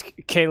ask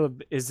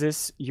Caleb, is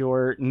this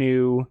your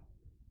new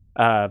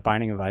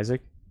Binding of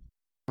Isaac?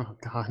 Oh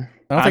god.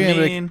 I don't think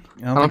anybody. I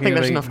don't think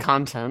there's anybody- enough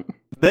content.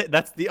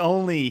 That's the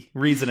only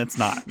reason it's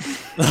not.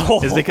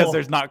 Is because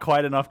there's not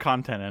quite enough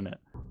content in it.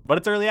 But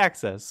it's early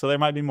access, so there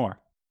might be more.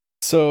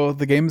 So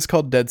the game is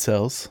called Dead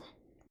Cells.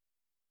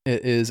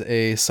 It is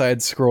a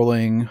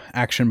side-scrolling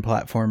action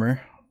platformer.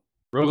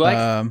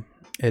 Roguelike?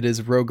 It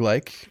is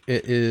roguelike.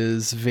 It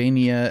is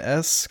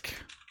Vania-esque.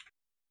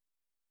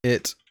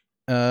 It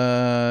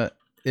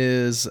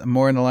is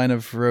more in the line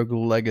of Rogue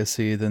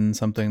Legacy than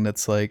something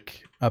that's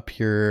like a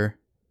pure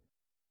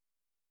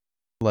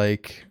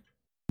like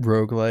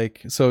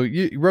roguelike. So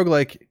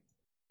roguelike,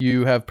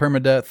 you have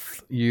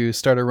permadeath, you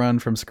start a run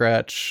from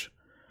scratch,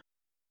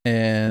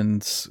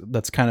 and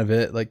that's kind of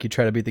it. Like you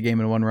try to beat the game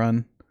in one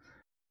run.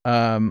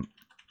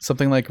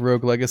 Something like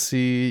Rogue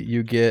Legacy,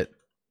 you get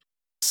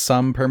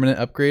some permanent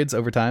upgrades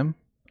over time.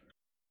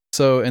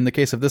 So in the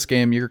case of this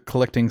game, you're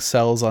collecting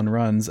cells on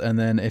runs, and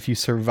then if you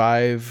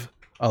survive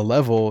a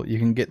level, you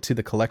can get to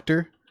the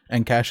collector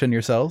and cash in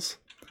your cells.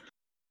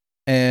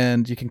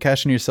 And you can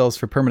cash in your cells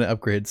for permanent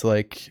upgrades,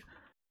 like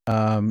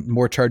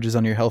more charges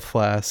on your health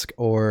flask,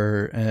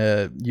 or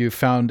you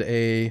found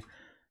a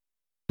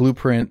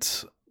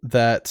blueprint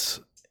that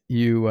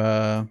you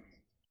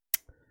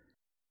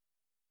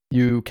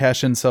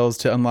cash in cells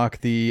to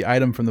unlock the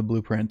item from the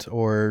blueprint,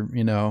 or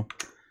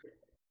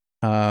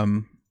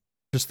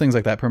just things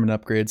like that,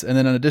 permanent upgrades. And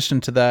then in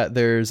addition to that,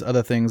 there's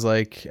other things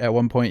like at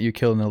one point you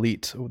kill an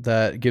elite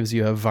that gives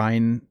you a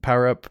vine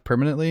power up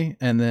permanently,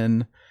 and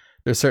then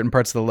there's certain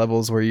parts of the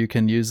levels where you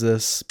can use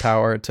this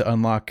power to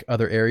unlock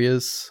other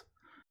areas.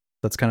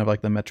 That's kind of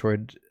like the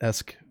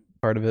Metroid-esque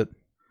part of it.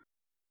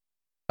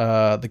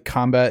 The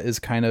combat is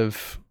kind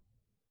of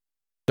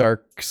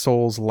Dark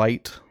Souls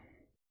light.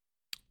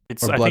 Or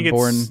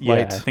Bloodborne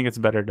light. I think it's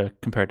better to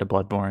compare it to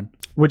Bloodborne.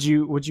 Would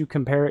you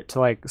compare it to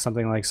like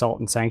something like Salt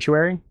and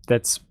Sanctuary?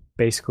 That's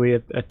basically a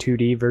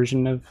 2D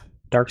version of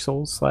Dark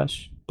Souls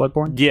 /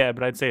 Bloodborne. Yeah,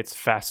 but I'd say it's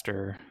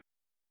faster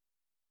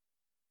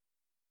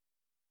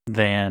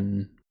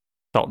than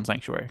Salt and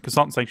Sanctuary, because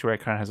Salt and Sanctuary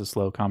kind of has a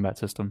slow combat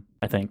system,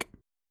 I think.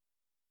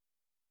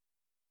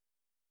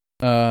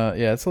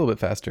 Yeah, it's a little bit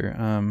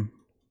faster.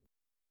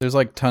 There's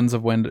like tons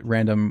of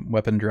random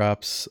weapon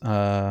drops.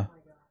 That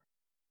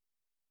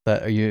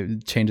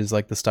changes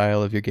like the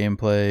style of your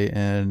gameplay,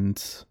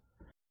 and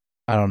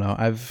I don't know.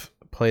 I've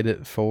played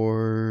it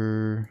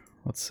for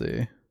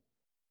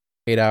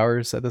 8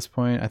 hours at this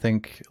point. I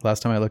think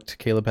last time I looked,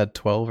 Caleb had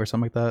 12 or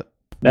something like that.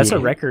 That's a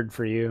record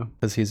for you.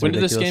 Because he's when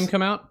ridiculous. did this game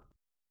come out?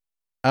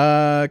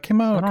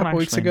 Came out a couple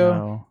weeks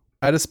ago.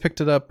 I just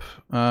picked it up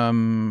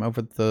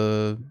over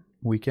the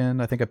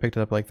weekend. I think I picked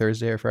it up like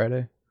Thursday or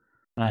Friday.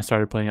 And I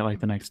started playing it like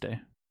the next day.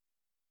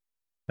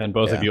 And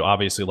both of you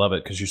obviously love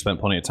it because you spent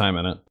plenty of time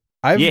in it.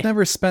 I've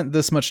never spent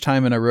this much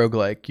time in a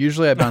roguelike.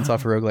 Usually I bounce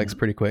off of roguelikes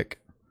pretty quick.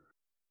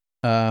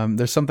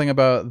 There's something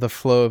about the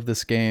flow of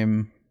this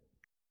game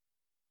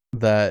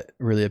that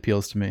really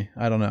appeals to me.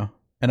 I don't know.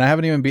 And I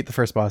haven't even beat the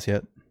first boss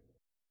yet.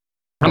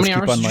 How many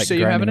hours did you say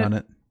you have in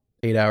it?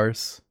 8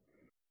 hours.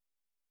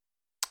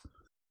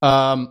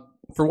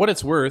 For what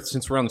it's worth,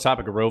 since we're on the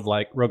topic of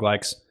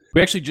roguelikes,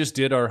 we actually just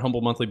did our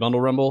Humble Monthly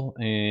Bundle Rumble,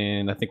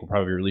 and I think we'll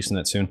probably be releasing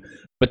that soon.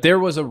 But there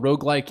was a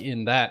roguelike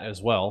in that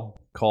as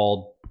well,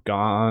 called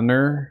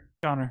Goner.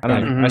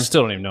 I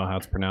still don't even know how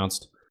it's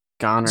pronounced.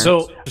 Goner.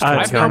 So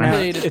I've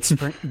played. It's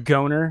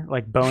Goner,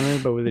 like boner,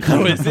 but with a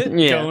Oh, is it?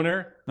 Yeah.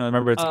 Goner. No,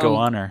 remember, it's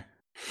Goner.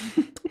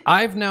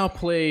 I've now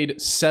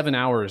played 7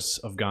 hours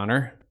of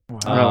Goner. Wow.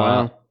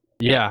 Wow.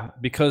 Yeah,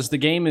 because the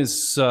game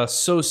is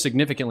so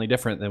significantly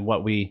different than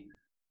what we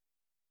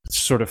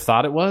sort of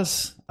thought it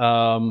was.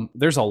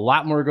 There's a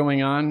lot more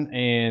going on,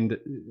 and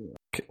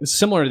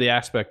similar to the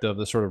aspect of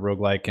the sort of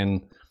roguelike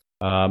and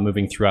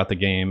moving throughout the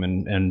game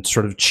and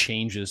sort of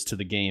changes to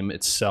the game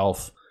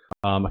itself.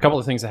 A couple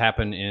of things that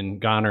happen in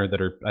Goner that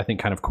are, I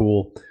think, kind of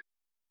cool.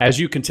 As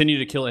you continue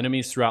to kill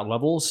enemies throughout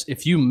levels,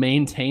 if you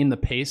maintain the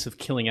pace of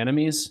killing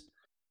enemies,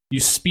 you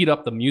speed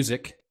up the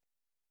music.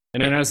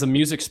 And then as the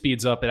music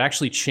speeds up, it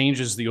actually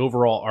changes the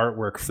overall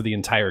artwork for the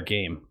entire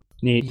game.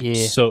 Neat.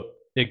 Yeah. So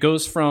it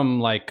goes from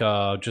like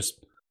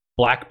just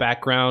black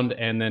background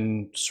and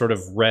then sort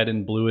of red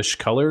and bluish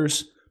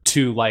colors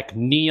to like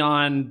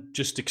neon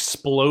just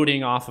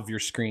exploding off of your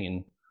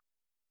screen.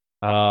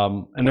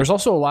 And there's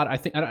also a lot. I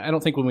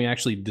don't think when we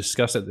actually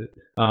discussed it,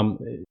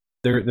 we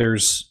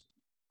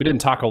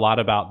didn't talk a lot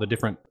about the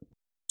different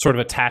sort of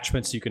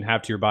attachments you can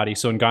have to your body.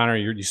 So in Goner,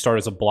 you start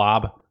as a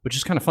blob, which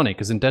is kind of funny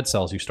because in Dead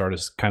Cells you start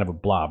as kind of a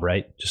blob,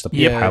 right? Just a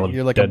pile of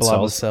you're like dead a blob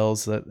cells. of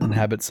cells that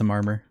inhabit some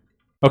armor.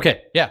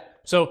 Okay, yeah.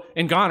 So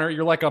in Goner,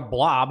 you're like a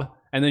blob,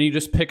 and then you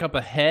just pick up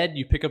a head,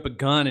 you pick up a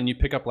gun, and you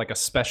pick up like a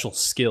special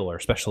skill or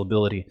special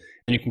ability,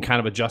 and you can kind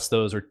of adjust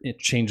those or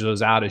change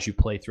those out as you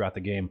play throughout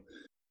the game.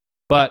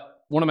 But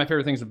one of my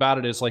favorite things about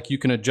it is like you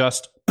can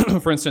adjust.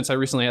 For instance, I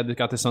recently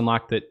got this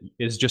unlocked that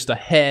is just a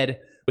head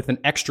with an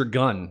extra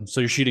gun, so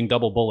you're shooting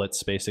double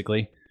bullets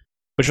basically,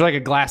 but you're like a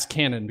glass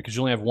cannon because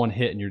you only have one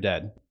hit and you're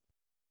dead.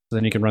 So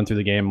then you can run through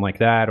the game like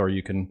that, or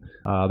you can.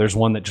 There's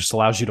one that just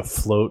allows you to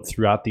float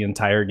throughout the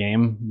entire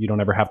game. You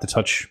don't ever have to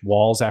touch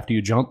walls after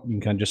you jump. You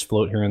can kind of just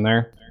float here and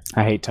there.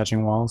 I hate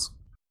touching walls.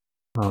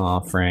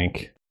 Oh,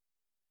 Frank.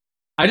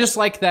 I just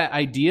like that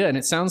idea, and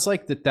it sounds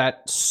like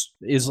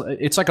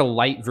it's like a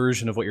light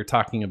version of what you're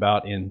talking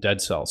about in Dead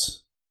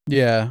Cells.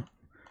 Yeah.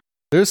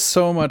 There's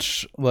so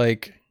much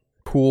like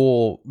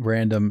cool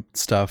random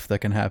stuff that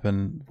can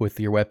happen with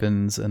your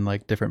weapons and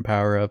like different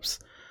power-ups.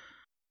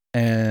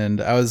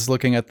 And I was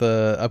looking at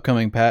the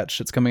upcoming patch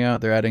that's coming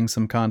out. They're adding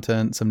some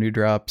content, some new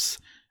drops,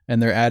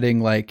 and they're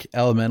adding like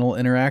elemental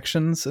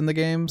interactions in the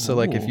game. So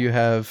like if you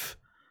have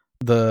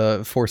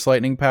the force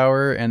lightning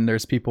power and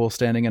there's people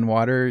standing in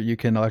water, you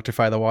can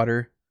electrify the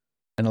water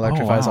and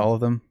electrifies all of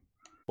them.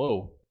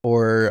 Whoa.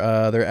 Or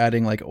they're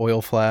adding like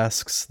oil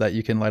flasks that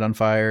you can light on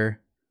fire.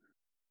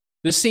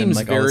 This seems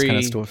like very all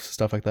this kind of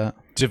stuff like that.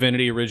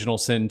 Divinity Original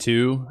Sin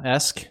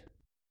 2-esque.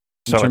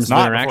 So it's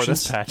not before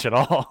this patch at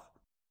all.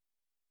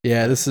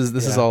 Yeah, this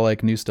is all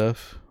like new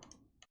stuff.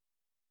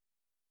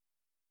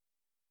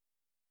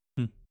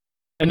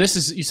 And this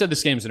is, you said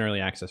this game's in early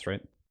access,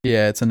 right?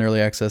 Yeah, it's in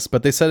early access,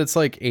 but they said it's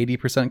like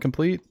 80%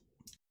 complete.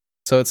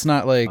 So it's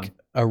not like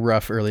a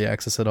rough early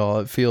access at all.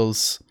 It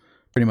feels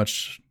pretty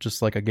much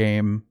just like a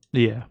game.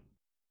 Yeah.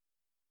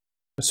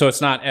 So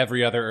it's not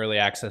every other early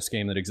access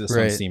game that exists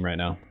on Steam right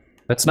now.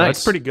 That's nice.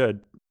 That's pretty good.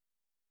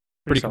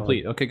 Pretty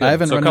complete. Okay, good. I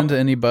haven't run into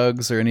any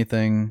bugs or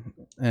anything,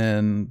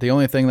 and the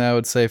only thing that I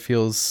would say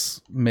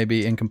feels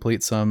maybe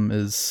incomplete some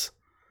is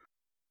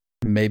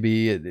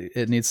maybe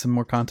it needs some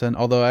more content.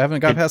 Although I haven't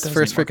got past the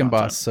first freaking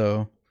boss,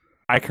 so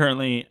I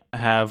currently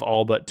have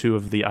all but 2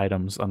 of the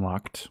items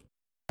unlocked.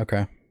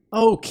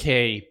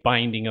 Okay,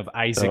 Binding of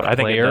Isaac. So I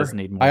think it does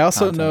need more I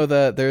also content. know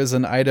that there's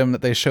an item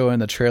that they show in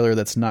the trailer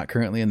that's not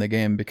currently in the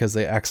game because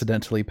they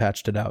accidentally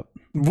patched it out.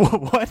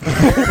 What?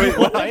 Wait,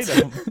 what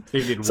item?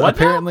 They did So what?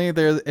 apparently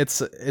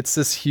it's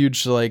this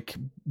huge like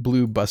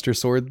blue Buster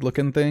Sword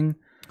looking thing.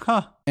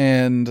 Huh.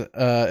 And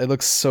it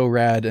looks so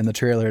rad in the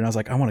trailer, and I was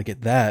like, I want to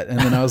get that. And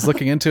then I was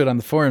looking into it on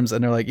the forums,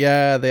 and they're like,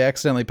 yeah, they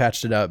accidentally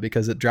patched it out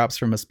because it drops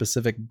from a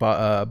specific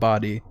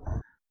body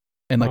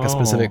in like a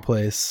specific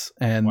place,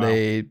 and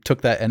they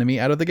took that enemy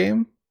out of the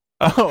game.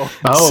 So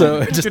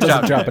it just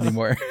doesn't drop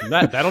anymore.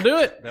 That'll do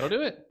it. That'll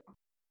do it.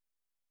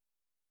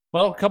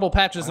 Well, a couple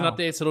patches and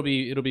updates. It'll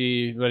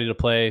be ready to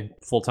play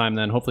full time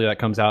then. Hopefully that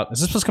comes out. Is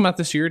this supposed to come out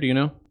this year? Do you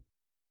know?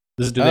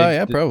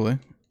 Yeah, probably.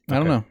 I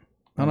don't know.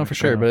 I don't know for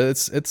sure, but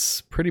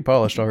it's pretty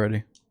polished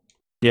already.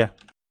 Yeah.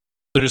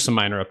 So just some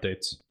minor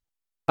updates.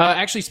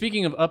 Actually,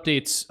 speaking of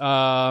updates,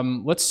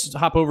 let's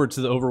hop over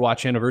to the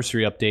Overwatch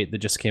anniversary update that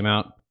just came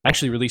out.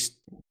 Actually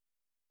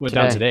went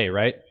down today,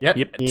 right? Yep.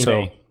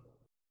 So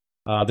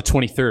the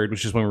 23rd,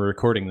 which is when we're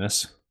recording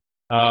this.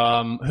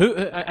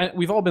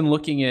 We've all been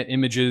looking at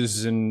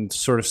images and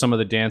sort of some of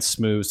the dance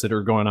moves that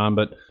are going on,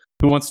 but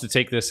who wants to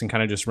take this and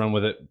kind of just run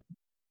with it,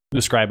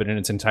 describe it in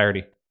its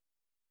entirety?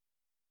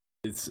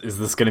 Is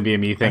this going to be a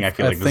me thing? I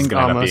feel like this is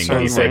going to end up being a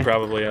me I'd say thing.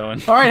 probably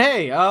Owen. All right,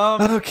 hey.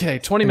 Okay,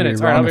 20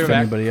 minutes. All right, I'll I'll be if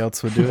back. anybody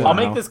else would do it. I'll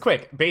make this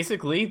quick.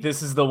 Basically,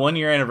 this is the 1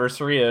 year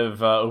anniversary of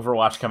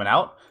Overwatch coming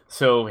out.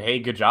 So, hey,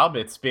 good job.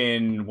 It's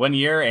been 1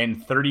 year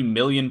and 30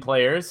 million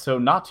players, so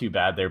not too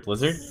bad there,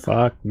 Blizzard.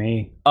 Fuck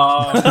me.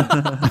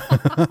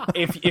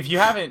 If you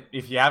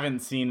haven't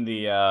seen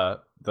the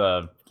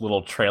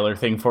little trailer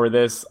thing for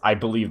this, I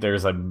believe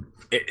there's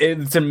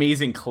it's an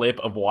amazing clip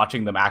of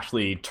watching them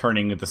actually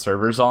turning the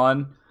servers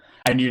on,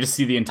 and you just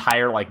see the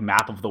entire like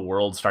map of the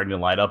world starting to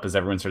light up as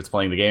everyone starts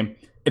playing the game.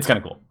 It's kind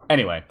of cool.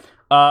 Anyway,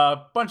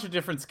 bunch of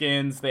different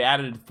skins. They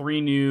added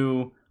 3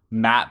 new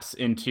maps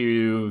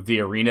into the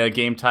arena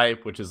game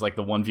type, which is like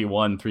the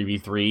 1v1,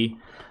 3v3.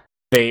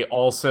 They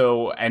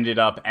also ended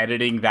up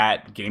editing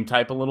that game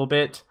type a little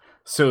bit,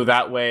 so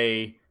that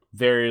way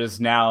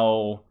there's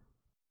now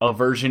a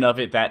version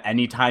of it that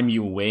anytime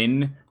you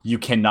win, you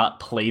cannot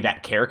play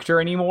that character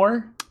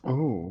anymore.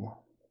 Ooh.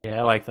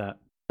 Yeah, I like that.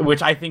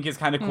 Which I think is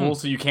kind of cool,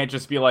 so you can't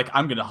just be like,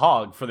 I'm gonna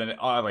hog for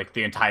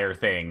the entire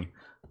thing.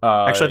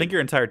 Actually, I think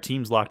your entire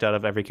team's locked out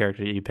of every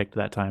character that you picked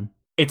that time.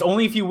 It's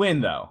only if you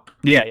win, though.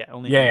 Yeah,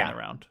 only in that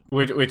round.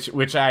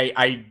 Which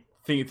I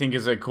think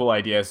is a cool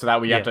idea, so that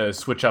way you have to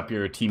switch up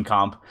your team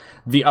comp.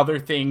 The other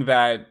thing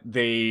that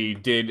they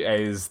did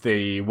is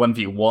the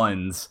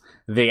 1v1s,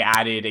 they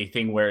added a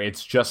thing where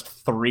it's just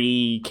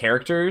 3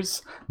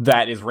 characters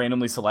that is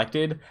randomly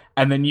selected,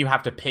 and then you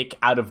have to pick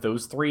out of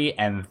those 3,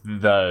 and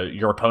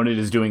your opponent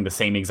is doing the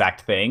same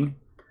exact thing.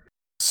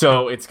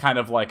 So it's kind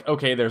of like,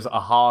 okay, there's a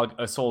hog,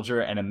 a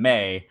soldier, and a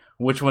Mei.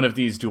 Which one of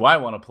these do I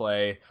want to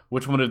play?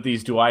 Which one of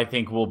these do I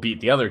think will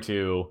beat the other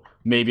 2?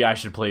 Maybe I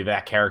should play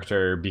that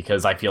character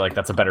because I feel like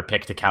that's a better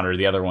pick to counter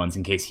the other ones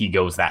in case he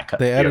goes that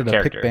They added a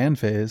character. pick ban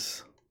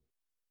phase.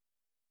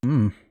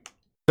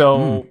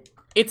 So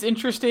it's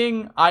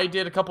interesting. I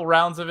did a couple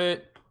rounds of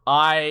it.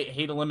 I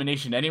hate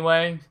elimination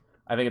anyway.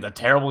 I think it's a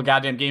terrible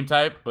goddamn game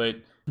type, but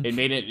it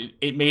made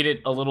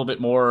it a little bit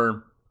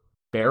more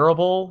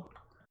bearable.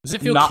 Does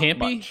it feel Not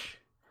campy? much.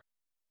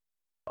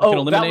 That was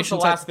the elimination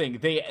last thing.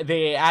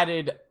 They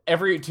added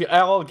to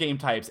all game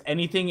types.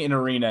 Anything in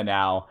arena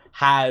now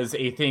has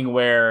a thing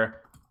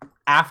where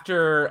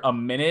after a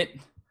minute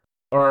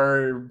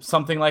or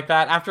something like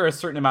that, after a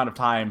certain amount of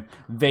time,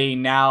 they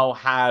now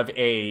have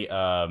a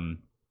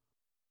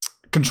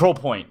control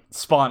point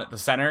spawn at the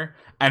center,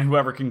 and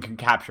whoever can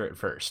capture it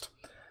first.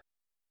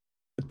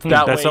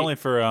 That's only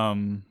for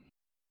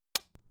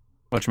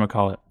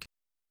whatchamacallit.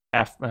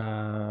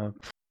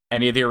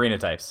 Any of the arena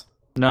types.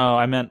 No,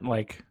 I meant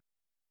like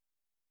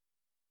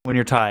when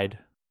you're tied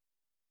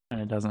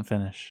and it doesn't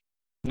finish.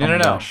 No.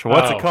 Gosh,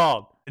 what's it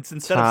called? It's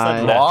instead of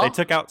sudden Tied. death. They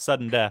took out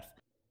sudden death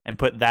and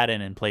put that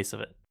in place of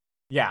it.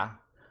 Yeah.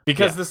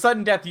 Because the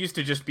sudden death used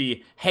to just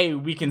be, hey,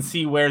 we can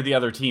see where the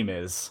other team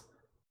is.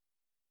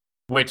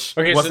 Which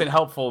wasn't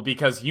helpful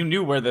because you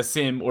knew where the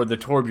Sim or the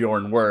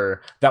Torbjorn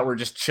were that were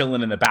just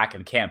chilling in the back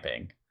and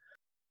camping.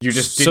 You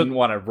just didn't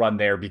want to run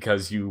there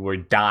because you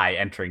would die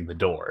entering the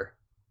door.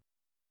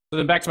 So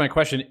then back to my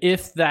question.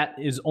 If that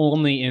is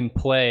only in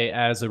play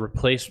as a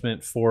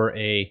replacement for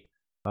a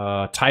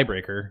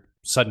tiebreaker,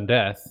 sudden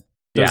death,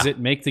 does it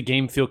make the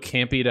game feel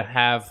campy to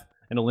have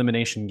an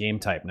elimination game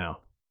type now?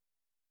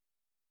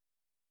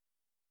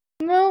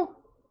 No.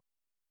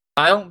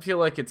 I don't feel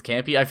like it's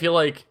campy. I feel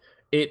like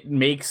it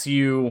makes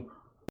you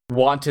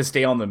want to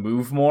stay on the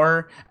move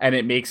more, and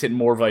it makes it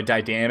more of a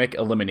dynamic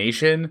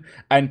elimination.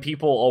 And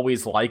people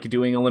always like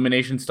doing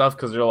elimination stuff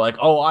because they're like,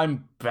 oh,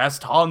 I'm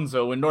best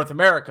Hanzo in North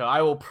America.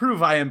 I will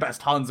prove I am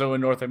best Hanzo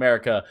in North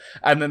America.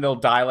 And then they'll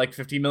die like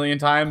 50 million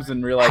times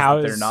and realize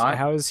that they're not.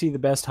 How is he the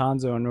best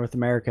Hanzo in North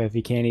America if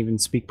he can't even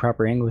speak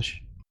proper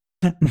English?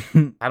 I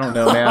don't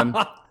know, man.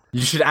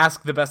 You should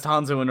ask the best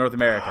Hanzo in North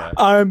America.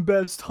 I'm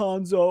best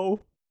Hanzo.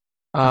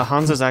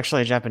 Hanzo's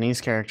actually a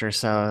Japanese character,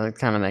 so it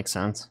kind of makes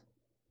sense.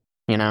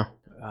 You know?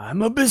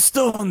 I'm a best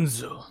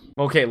Hanzo.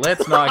 Okay,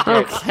 let's not get...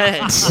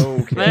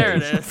 Okay. There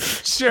it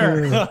is.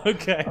 Sure.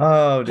 Okay.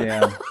 Oh,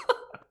 damn.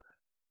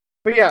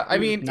 But yeah, I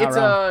mean, Not it's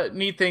wrong. a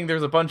neat thing.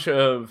 There's a bunch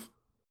of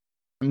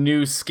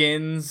new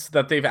skins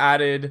that they've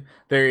added.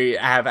 They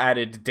have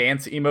added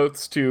dance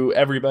emotes to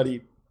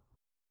everybody.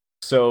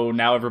 So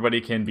now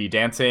everybody can be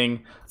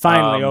dancing.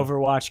 Finally,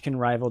 Overwatch can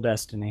rival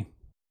Destiny.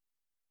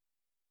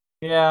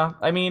 Yeah,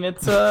 I mean,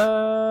 it's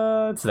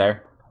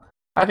there.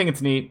 I think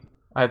it's neat.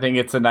 I think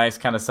it's a nice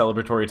kind of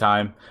celebratory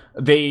time.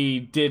 They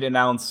did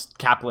announce,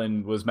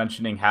 Kaplan was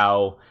mentioning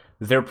how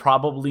they're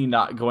probably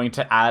not going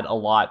to add a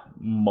lot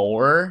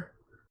more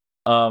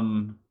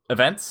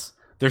events.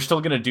 They're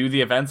still going to do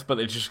the events, but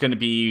it's just going to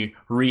be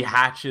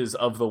rehatches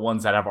of the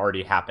ones that have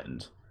already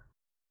happened.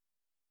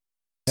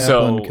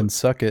 Kaplan So can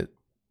suck it.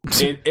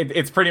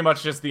 it's pretty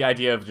much just the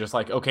idea of just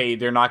like, okay,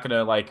 they're not going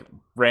to like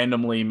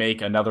randomly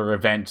make another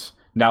event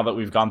now that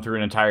we've gone through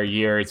an entire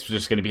year. It's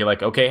just going to be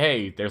like, okay,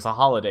 hey, there's a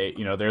holiday,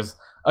 there's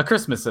a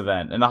Christmas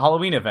event and a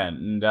Halloween event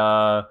and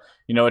a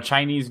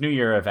Chinese New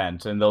Year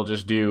event, and they'll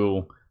just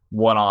do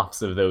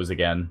one-offs of those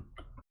again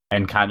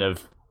and kind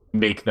of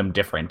make them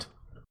different.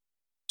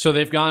 So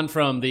they've gone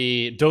from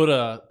the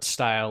Dota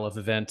style of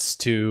events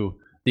to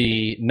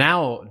the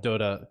now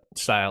Dota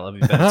style of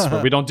events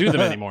where we don't do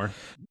them anymore.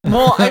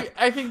 Well,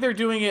 I think they're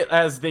doing it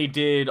as they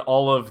did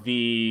all of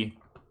the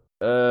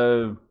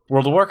World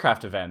of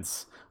Warcraft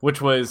events,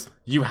 which was,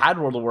 you had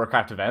World of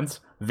Warcraft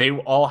events. They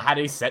all had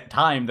a set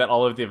time that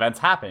all of the events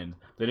happened.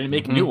 They didn't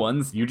make new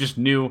ones. You just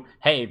knew,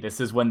 hey, this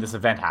is when this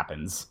event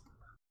happens.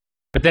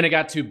 But then it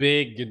got too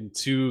big and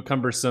too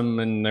cumbersome,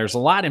 and there's a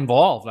lot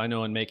involved, I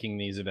know, in making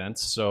these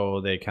events.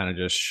 So they kind of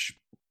just So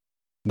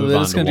move they're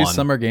on just to going to do one.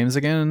 summer games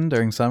again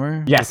during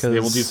summer? Yes, they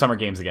will do summer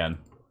games again.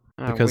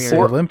 Because Weird.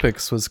 the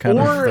Olympics was kind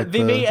of Or like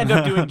they may end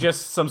up doing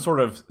just some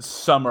sort of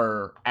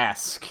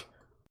summer-esque,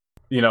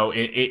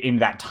 in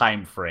that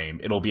time frame.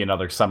 It'll be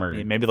another summer.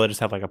 Maybe they'll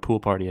just have like a pool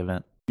party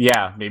event.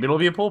 Yeah, maybe it'll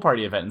be a pool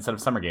party event instead of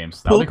summer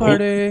games. That'll be cool. Beach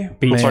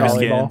Man.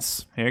 volleyball.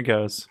 Skins. Here it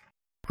goes.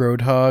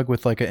 Roadhog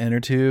with like an inner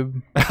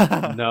tube.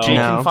 No. Jake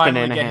No, can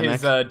finally banana get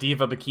his hammock.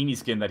 Diva bikini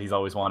skin that he's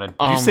always wanted.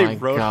 Oh Did you say my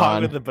Roadhog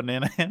God. with the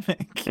banana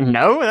hammock?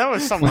 No, that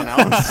was someone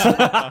else.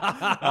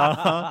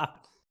 Uh-huh.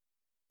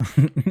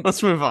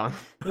 Let's move on.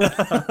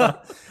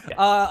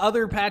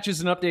 Other patches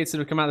and updates that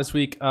have come out this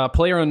week.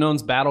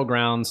 PlayerUnknown's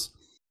Battlegrounds,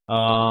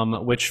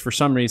 which for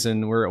some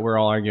reason we're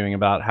all arguing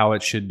about how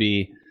it should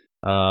be.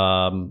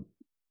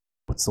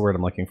 What's the word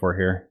I'm looking for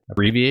here?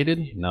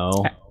 Abbreviated? No.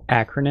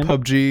 Acronym.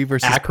 PUBG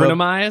versus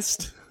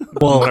Acronymized?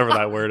 Well, Whatever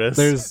that word is.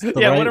 there's the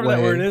Yeah, right whatever that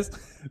way. word is.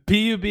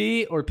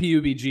 PUB or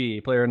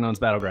PUBG, PlayerUnknown's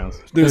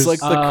Battlegrounds. There's like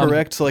the Um,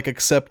 correct, like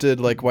accepted,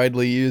 like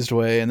widely used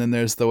way, and then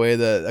there's the way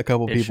that a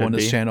couple It people on should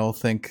this be. channel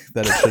think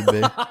that it should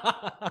be.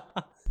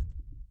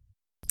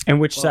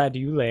 And which side do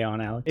you lay on,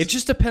 Alex? It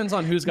just depends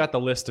on who's got the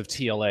list of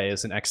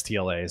TLAs and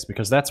XTLAs,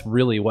 because that's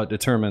really what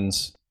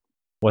determines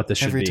what this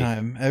should Every be.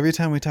 time we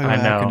talk I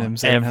about know.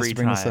 acronyms, everyone has Every to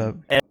bring this up.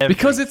 time.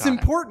 Because Every it's time.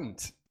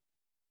 important.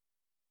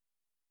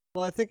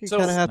 Well, I think you So-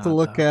 kind of have It's to not,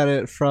 look though. at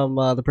it from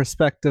the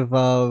perspective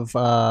of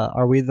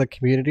are we the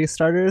community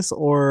starters,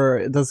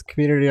 or does the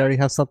community already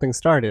have something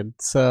started?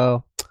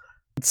 So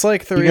It's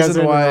like the You guys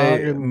reason are why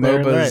wrong and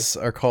they're MOBAs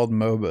are called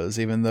MOBAs,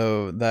 even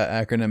though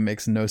that acronym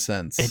makes no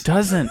sense. It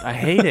doesn't. I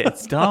hate it.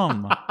 It's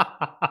dumb.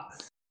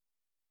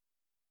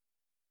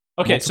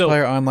 Okay, so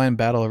Multiplayer online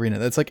battle arena.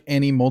 That's like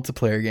any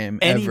multiplayer game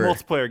Any ever.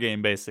 multiplayer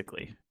game,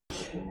 basically.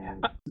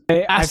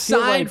 I feel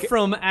aside like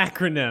from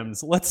acronyms,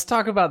 let's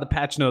talk about the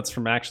patch notes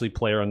from actually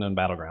PlayerUnknown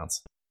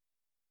Battlegrounds.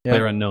 Yeah.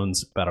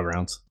 PlayerUnknown's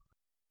Battlegrounds.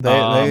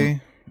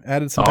 They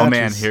added some Oh patches.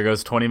 man, here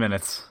goes 20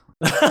 minutes.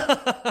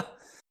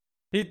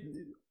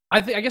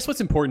 I guess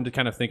what's important to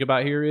kind of think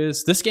about here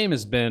is this game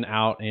has been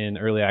out in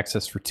early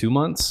access for 2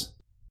 months. Is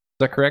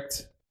that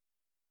correct?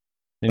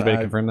 Anybody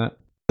confirm that?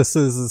 This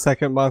is the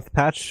 2nd month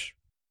patch.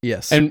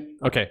 Yes. And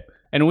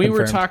we were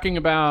Confirmed. talking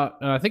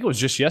about, I think it was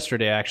just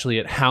yesterday actually,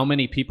 at how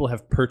many people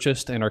have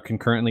purchased and are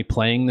concurrently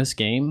playing this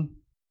game.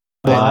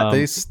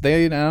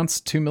 They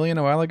announced 2 million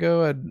a while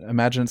ago. I'd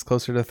imagine it's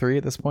closer to 3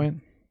 at this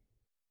point.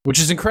 Which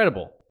is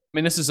incredible. I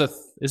mean, is it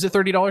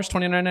 $30,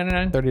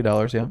 $29.99?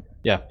 $30, yeah.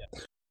 Yeah.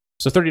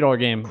 It's a $30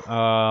 game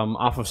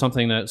off of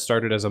something that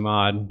started as a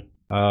mod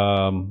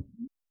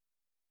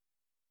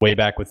way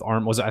back with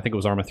I think it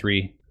was Arma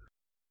 3.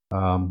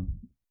 But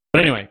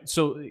anyway,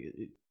 so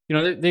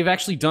they've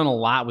actually done a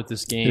lot with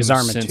this game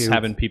since 2.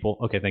 having people.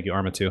 Okay, thank you,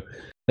 Arma 2.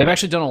 They've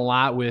actually done a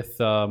lot with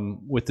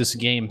this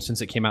game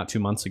since it came out 2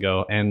 months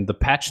ago, and the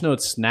patch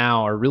notes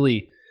now are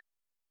really.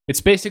 It's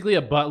basically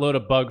a buttload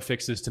of bug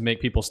fixes to make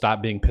people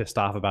stop being pissed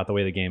off about the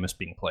way the game is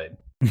being played.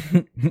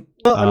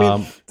 Well, I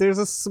mean, there's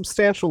a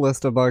substantial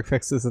list of bug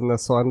fixes in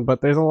this one,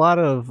 but there's a lot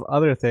of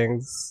other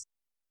things.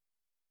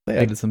 They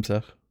added some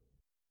stuff.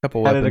 A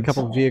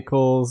couple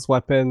vehicles,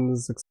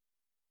 weapons,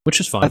 which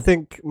is fun. I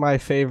think my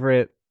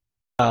favorite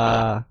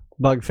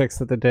bug fix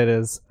that they did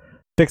is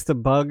fixed a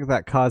bug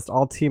that caused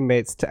all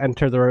teammates to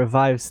enter the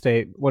revive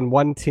state when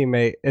one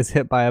teammate is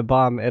hit by a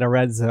bomb in a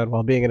red zone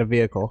while being in a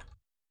vehicle.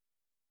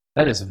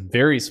 That is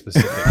very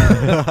specific.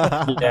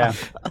 Yeah.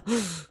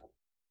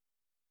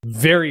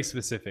 Very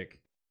specific.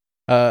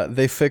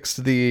 They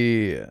fixed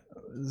the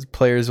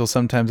players will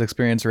sometimes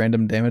experience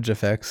random damage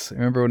effects.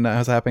 Remember when that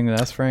was happening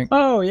to us, Frank?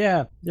 Oh,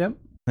 yeah. Yep.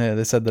 Yeah,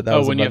 they said that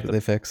was a bug that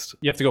they fixed.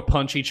 You have to go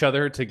punch each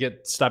other to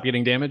stop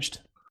getting damaged?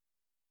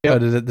 Oh,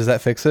 does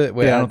that fix it?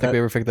 Wait, Yeah, I don't think we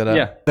ever fixed that up.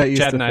 Yeah, That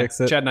used Chad to fix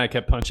it. and I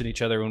kept punching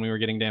each other when we were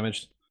getting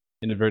damaged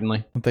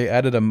inadvertently. They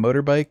added a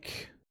motorbike.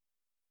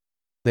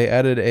 They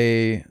added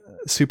a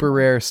super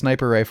rare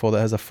sniper rifle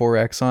that has a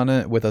 4X on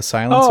it with a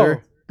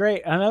silencer. Oh,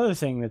 great. Another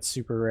thing that's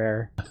super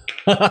rare.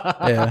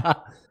 Yeah.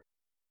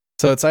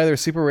 So it's either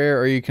super rare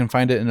or you can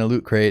find it in a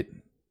loot crate.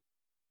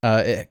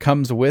 It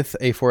comes with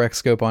a 4X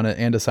scope on it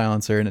and a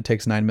silencer, and it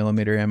takes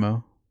 9mm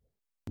ammo.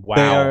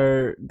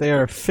 Wow. They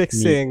are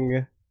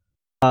fixing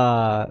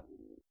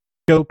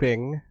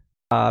scoping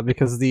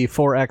because the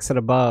 4X and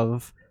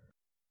above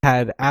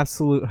had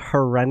absolute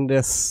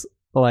horrendous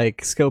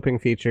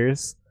scoping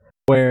features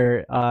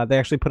where they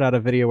actually put out a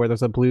video where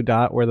there's a blue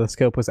dot where the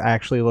scope was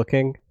actually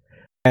looking,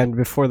 and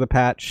before the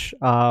patch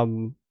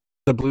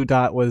the blue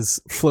dot was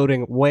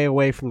floating way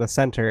away from the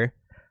center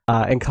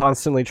and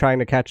constantly trying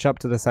to catch up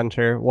to the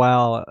center,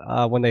 while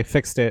when they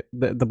fixed it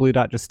the blue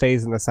dot just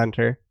stays in the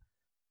center.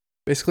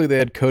 Basically, they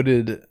had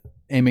coded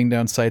aiming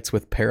down sights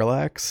with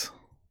parallax.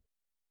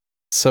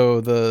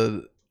 So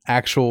the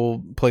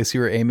actual place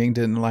you were aiming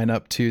didn't line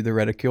up to the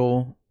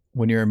reticule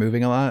when you were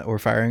moving a lot or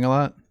firing a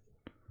lot.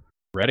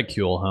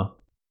 Reticule, huh?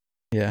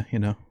 Yeah, you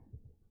know.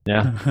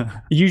 Yeah.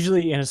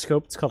 Usually in a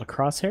scope, it's called a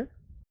crosshair.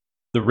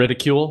 The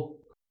reticule?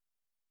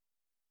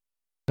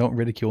 Don't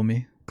ridicule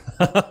me.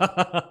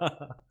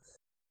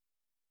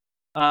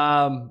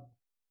 To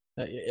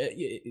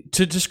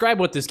describe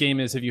what this game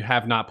is, if you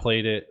have not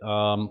played it,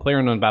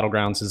 PlayerUnknown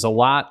Battlegrounds is a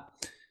lot.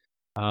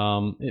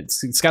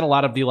 It's got a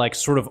lot of the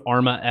sort of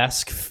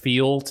Arma-esque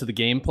feel to the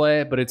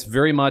gameplay, but it's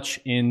very much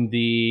in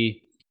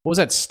the what was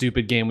that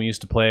stupid game we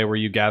used to play where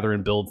you gather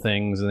and build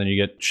things and then you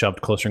get shoved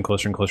closer and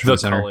closer and closer to the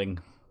center? Culling.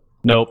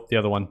 Nope, the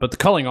other one. But the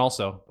culling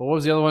also. But what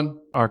was the other one?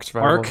 Ark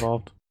Survival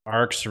Evolved.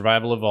 Ark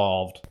Survival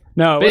Evolved.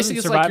 No, it Basically,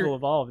 wasn't Survival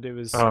Evolved. It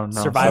was Survival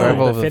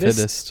Survival of the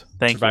Fittest.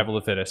 Thank Survival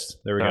of the Fittest.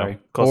 There we Sorry. go.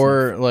 Close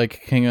Or enough.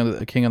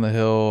 King on the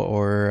Hill,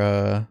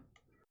 or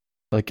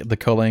the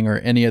culling, or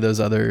any of those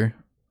other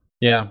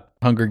Yeah.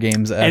 Hunger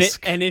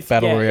Games-esque,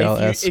 Battle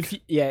Royale-esque.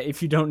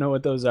 If you don't know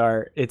what those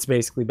are, it's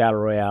basically Battle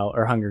Royale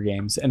or Hunger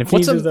Games. And if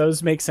What's either of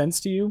those make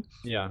sense to you,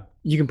 Yeah.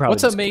 you can probably.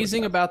 What's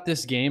amazing about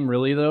this game,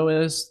 really, though,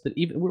 is that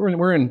even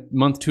we're in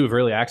month 2 of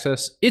early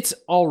access. It's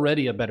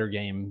already a better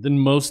game than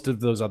most of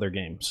those other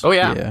games. Oh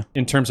yeah.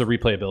 In terms of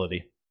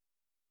replayability.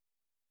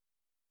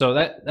 So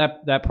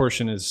that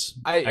portion is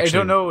I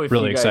don't know if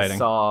really you guys exciting.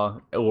 saw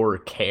or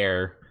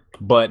care,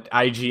 but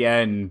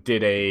IGN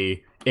did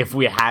if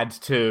we had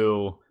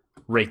to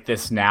rate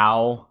this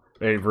now,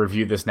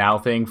 review this now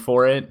thing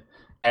for it,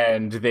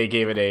 and they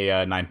gave it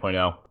a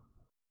 9.0.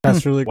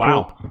 That's really cool.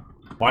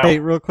 Wow. Hey,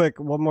 real quick,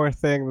 one more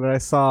thing that I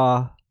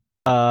saw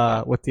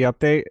with the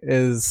update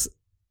is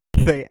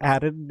they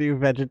added new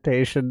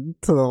vegetation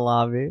to the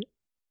lobby.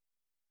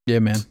 Yeah,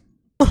 man.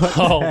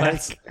 Oh,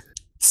 that's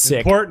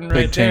sick. important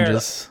right Big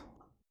changes.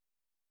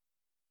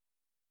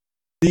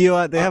 The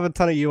UI, they have a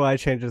ton of UI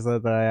changes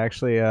that I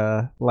actually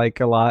like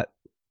a lot.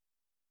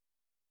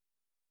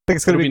 I think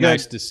it's It'll gonna be good.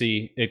 nice to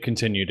see it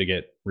continue to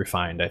get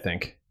refined, I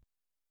think.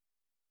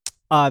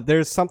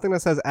 There's something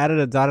that says added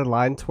a dotted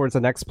line towards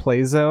the next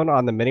play zone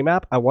on the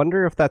minimap. I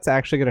wonder if that's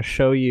actually going to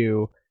show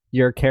you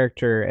your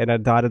character in a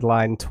dotted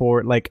line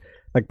toward, like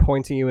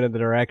pointing you in the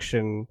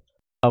direction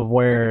of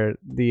where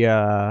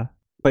the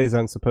play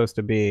zone's supposed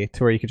to be,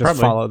 to where you could just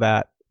Probably. follow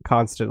that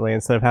constantly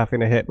instead of having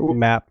to hit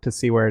map to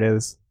see where it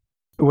is.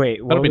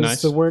 Wait, what That'll be was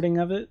nice. the wording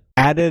of it?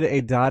 Added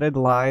a dotted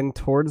line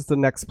towards the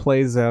next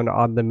play zone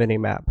on the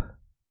minimap.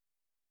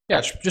 Yeah,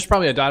 it's just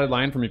probably a dotted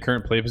line from your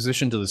current play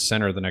position to the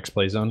center of the next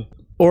play zone.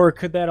 Or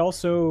could that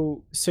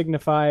also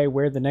signify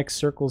where the next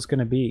circle is going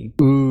to be?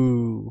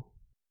 Ooh.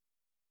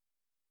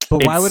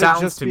 But why would it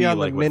sounds just to be me on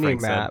like the what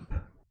Frank said.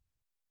 minimap?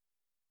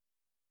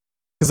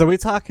 Because are we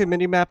talking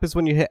minimap is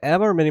when you hit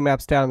M, or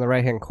minimap's down in the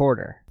right-hand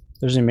corner?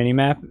 There's a mini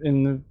map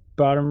in the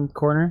bottom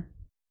corner.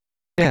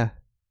 Yeah.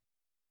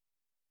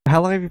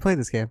 How long have you played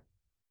this game?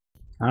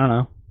 I don't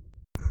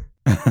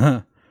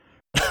know.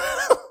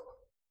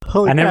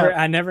 Holy crap.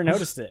 I never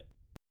noticed it.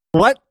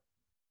 What?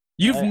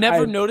 You've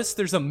never noticed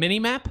there's a mini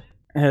map?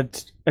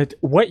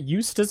 What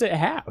use does it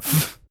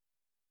have?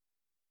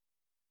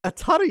 A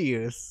ton of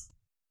use.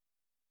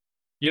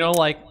 You know,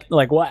 like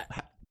what?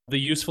 the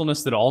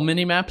usefulness that all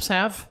mini maps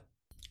have.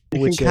 You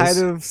Which can kind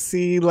is- of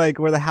see like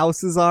where the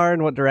houses are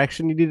and what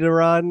direction you need to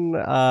run.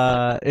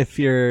 If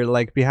you're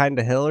like behind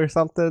a hill or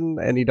something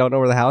and you don't know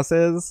where the house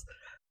is,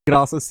 you can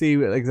also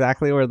see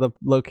exactly where the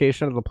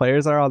location of the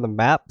players are on the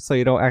map, so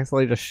you don't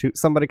accidentally just shoot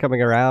somebody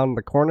coming around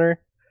the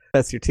corner.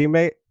 That's your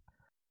teammate.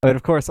 But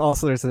of course,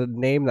 also there's a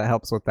name that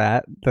helps with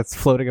that. That's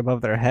floating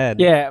above their head.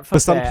 Yeah,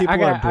 But some that. people I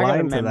got, are blind I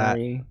got to that.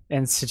 memory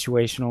and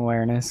situational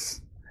awareness.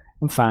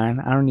 I'm fine.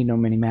 I don't need no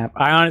mini map.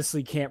 I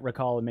honestly can't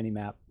recall a mini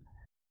map.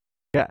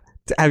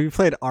 Have you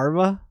played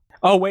Arma?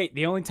 Oh wait,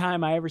 the only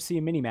time I ever see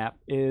a mini map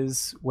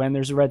is when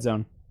there's a red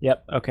zone.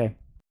 Yep. Okay.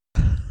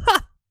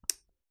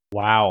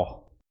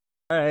 Wow.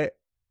 All right.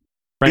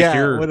 Frank,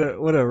 yeah.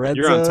 What a red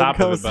you're zone on top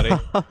of it, comes buddy.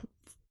 up.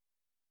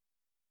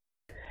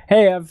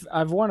 Hey,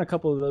 I've won a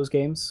couple of those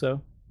games,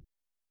 so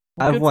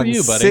I've good for won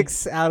you, buddy.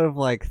 6 out of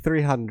like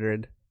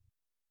 300.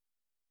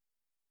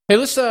 Hey,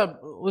 let's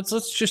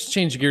just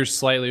change gears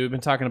slightly. We've been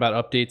talking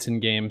about updates in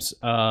games.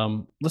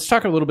 Let's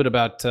talk a little bit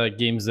about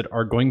games that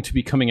are going to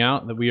be coming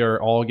out that we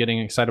are all getting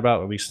excited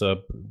about. At least a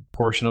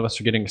portion of us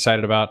are getting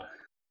excited about.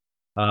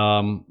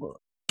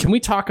 Can we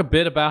talk a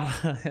bit about?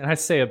 And I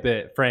say a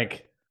bit,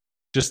 Frank.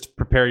 Just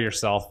prepare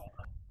yourself.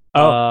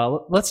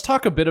 Let's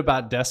talk a bit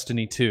about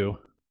Destiny 2.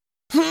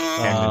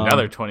 And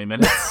another 20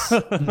 minutes.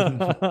 Can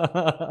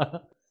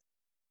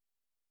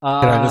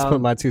I just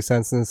put my 2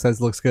 cents in and says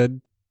looks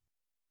good?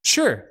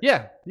 Sure.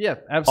 Yeah,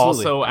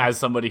 absolutely. Also, as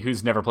somebody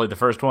who's never played the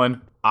first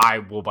one, I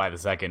will buy the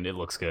second. It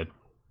looks good.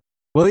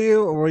 Will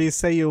you? Or will you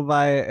say you'll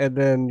buy it and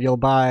then you'll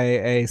buy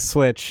a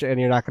Switch and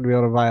you're not going to be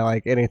able to buy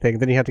like anything?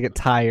 Then you have to get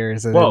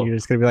tires and then you're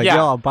just going to be like, Yeah.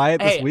 yo, I'll buy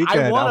it this Hey,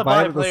 weekend. I want I'll to buy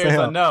buy it at the Players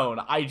sale. Unknown.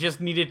 I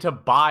just needed to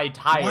buy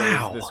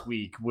tires this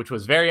week, which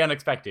was very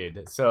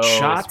unexpected. So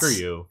Shots screw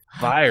you.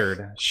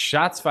 fired.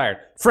 Shots fired.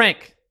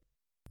 Frank,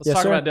 let's Yes,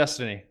 talk sir? about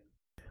Destiny.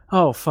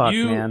 oh fuck,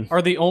 You man.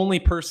 are the only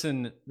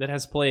person that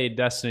has played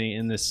Destiny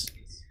in this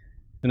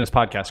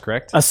podcast,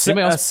 correct? A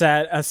Anybody else?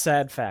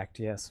 sad fact.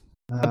 Yes.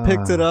 I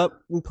picked it up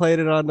and played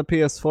it on the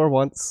PS4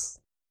 once.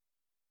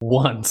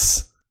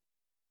 Once.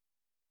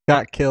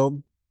 Got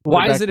killed.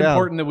 Why Put is back it down.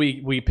 important that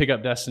we pick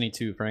up Destiny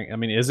 2, Frank? I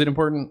mean, is it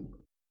important?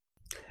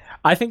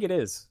 I think it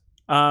is.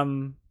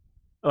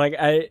 Like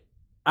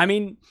I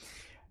mean,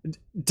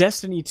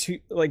 Destiny 2,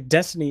 like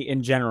Destiny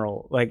in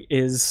general, like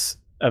is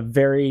a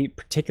very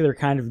particular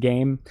kind of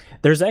game.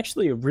 There's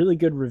actually a really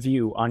good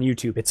review on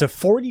YouTube. It's a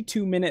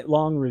 42-minute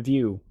long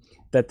review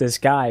that this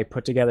guy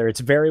put together.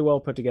 It's very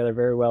well put together,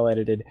 very well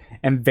edited,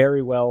 and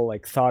very well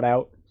like thought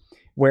out.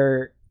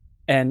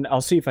 And I'll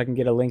see if I can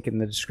get a link in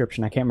the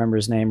description. I can't remember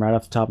his name right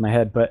off the top of my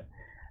head, but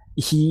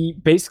he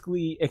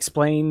basically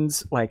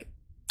explains like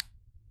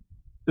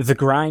the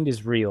grind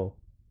is real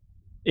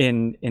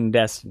in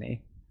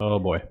Destiny. Oh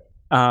boy.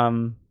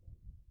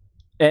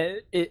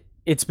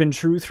 It's been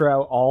true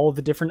throughout all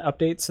the different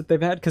updates that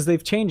they've had, because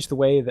they've changed the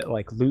way that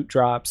like loot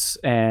drops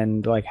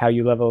and like how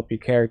you level up your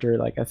character,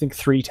 like I think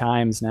 3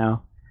 times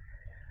now.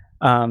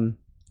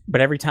 But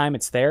every time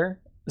it's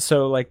there.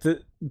 So like the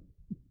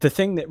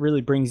thing that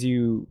really brings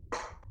you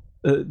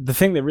the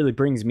thing that really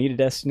brings me to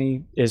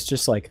Destiny is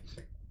just like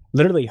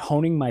literally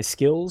honing my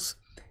skills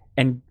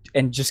and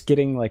just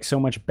getting like so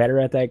much better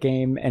at that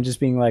game, and just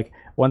being like,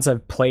 once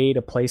I've played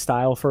a play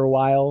style for a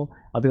while,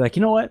 I'll be like,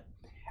 you know what?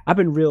 I've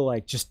been real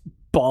like just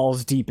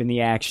balls deep in the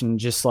action,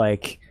 just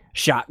like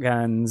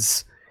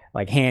shotguns,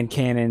 like hand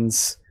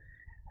cannons,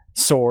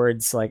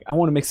 swords. Like I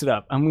want to mix it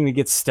up. I'm going to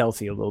get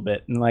stealthy a little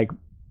bit and like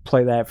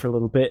play that for a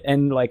little bit.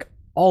 And like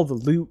all the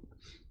loot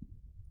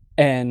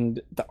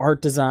and the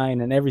art design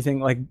and everything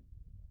like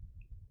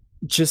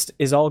just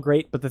is all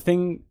great. But the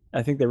thing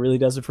I think that really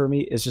does it for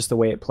me is just the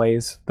way it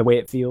plays, the way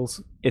it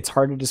feels. It's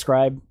hard to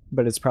describe,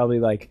 but it's probably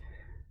like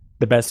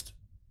the best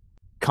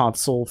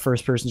console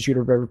first-person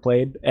shooter I've ever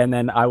played. And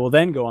then I will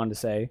then go on to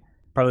say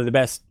probably the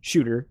best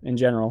shooter in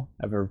general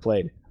I've ever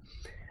played.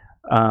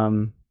 Like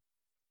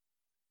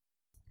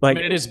I mean,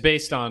 it is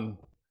based on,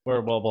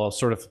 well,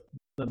 sort of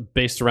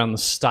based around the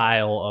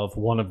style of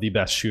one of the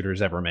best shooters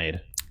ever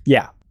made.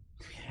 yeah.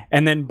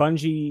 And then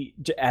Bungie,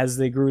 as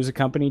they grew as a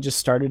company, just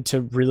started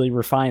to really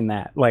refine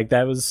that. Like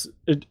that was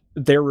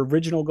their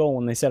original goal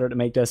when they set out to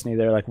make Destiny.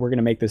 They're like, we're going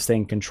to make this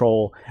thing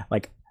control.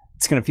 Like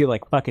it's going to feel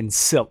like fucking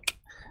silk.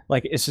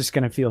 Like it's just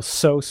going to feel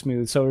so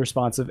smooth, so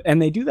responsive.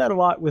 And they do that a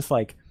lot with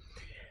like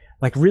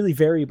really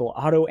variable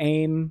auto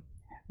aim,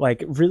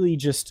 like really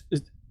just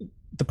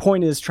the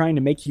point is trying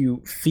to make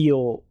you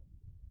feel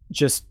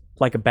just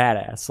like a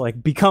badass.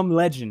 Like become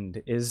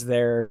legend is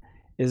their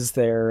what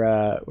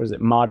is it,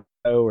 motto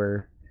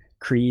or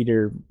creed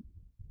or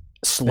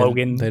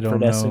slogan they don't for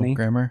Destiny. know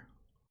grammar.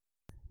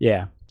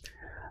 Yeah.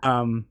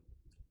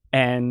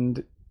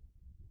 And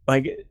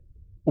like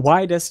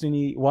why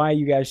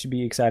you guys should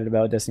be excited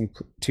about Destiny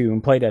 2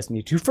 and play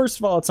Destiny 2. First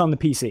of all, it's on the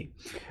PC.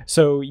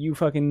 So you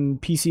fucking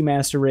PC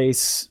Master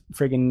Race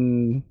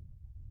friggin'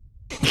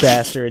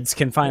 bastards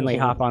can finally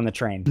hop on the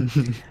train.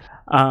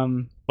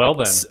 Well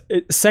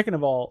then. Second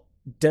of all,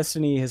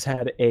 Destiny has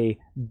had a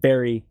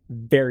very,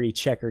 very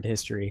checkered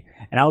history.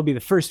 And I'll be the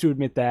first to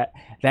admit that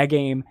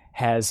game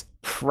has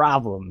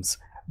problems.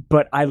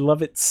 But I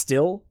love it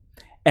still.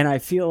 And I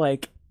feel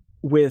like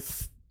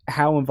with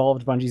how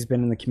involved Bungie's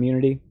been in the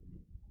community,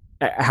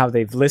 how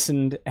they've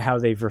listened, how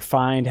they've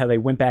refined, how they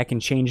went back and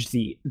changed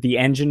the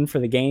engine for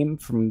the game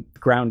from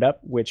ground up,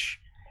 which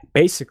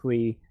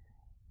basically,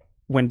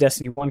 when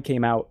Destiny 1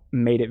 came out,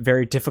 made it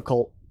very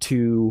difficult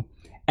to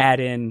add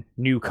in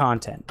new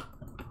content.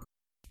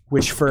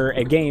 Which for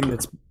a game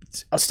that's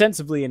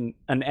ostensibly an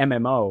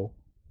MMO,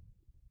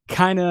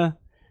 kind of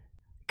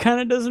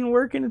doesn't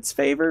work in its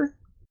favor.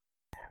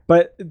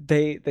 But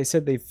they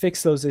said they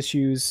fixed those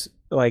issues,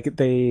 like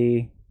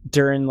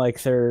during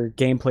like their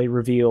gameplay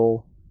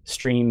reveal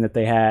stream that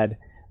they had,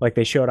 like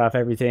they showed off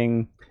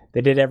everything,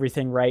 they did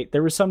everything right.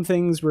 There were some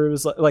things where it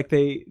was like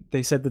they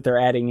said that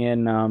they're adding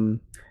in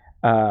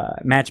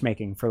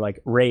matchmaking for like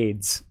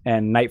raids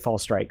and nightfall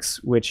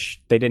strikes,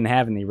 which they didn't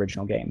have in the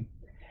original game,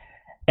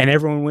 and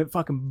everyone went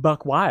fucking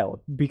buck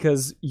wild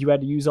because you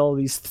had to use all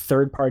these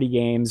third-party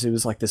games. It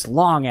was like this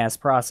long ass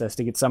process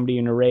to get somebody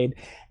in a raid,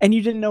 and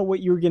you didn't know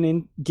what you were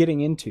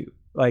getting into.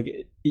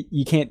 Like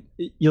you can't,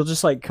 you'll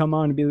just like come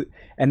on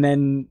and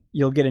then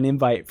you'll get an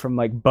invite from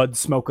like Bud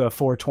Smoka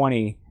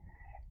 420,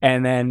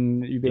 and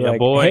then you'd be like,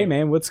 boy, hey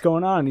man, what's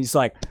going on? And he's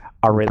like,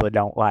 I really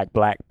don't like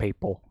black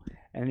people.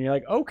 And you're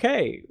like,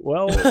 okay,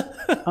 well,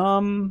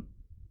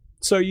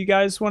 so you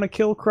guys want to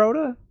kill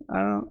Crota? I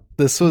don't.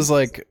 This was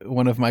like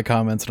one of my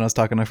comments when I was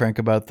talking to Frank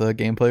about the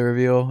gameplay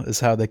reveal, is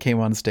how they came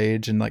on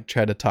stage and like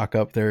tried to talk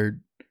up they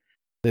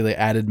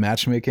added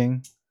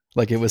matchmaking.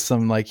 Like it was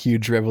some like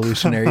huge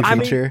revolutionary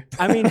feature.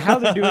 I mean, how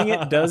they're doing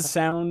it does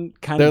sound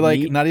kind of They're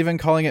like neat. not even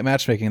calling it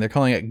matchmaking. They're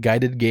calling it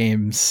guided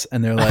games.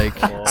 And they're like,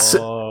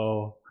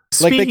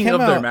 speaking of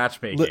their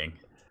matchmaking.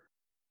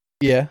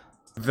 Yeah.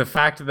 The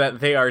fact that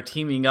they are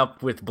teaming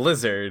up with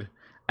Blizzard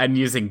and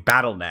using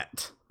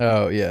Battle.net.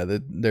 Oh yeah,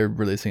 they're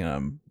releasing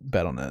on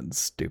Battle.net. It's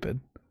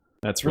stupid.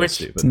 That's really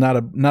stupid. It's not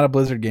a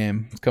Blizzard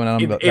game. It's coming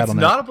out on Battle.net. It's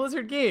not a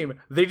Blizzard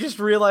game. They just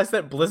realized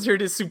that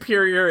Blizzard is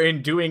superior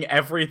in doing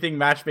everything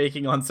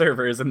matchmaking on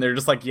servers, and they're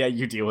just like, yeah,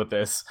 you deal with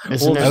this.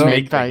 Isn't it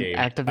made by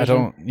Activision? I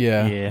don't.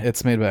 Yeah,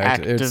 it's made by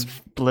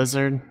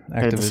Blizzard.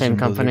 They're the Activision same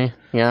company.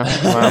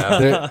 Blizzard.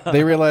 Yeah. Wow.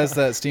 They realized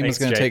that Steam was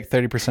going to take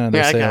 30% of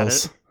their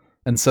sales,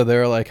 and so they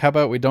were like, "How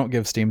about we don't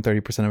give Steam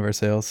 30% of our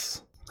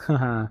sales?"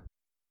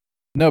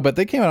 No, but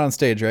they came out on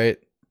stage, right?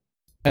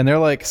 And they're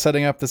like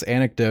setting up this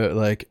anecdote,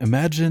 like,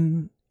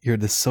 imagine you're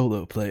the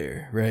solo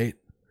player, right?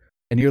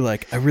 And you're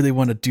like, I really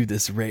want to do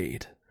this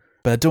raid,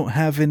 but I don't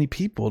have any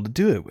people to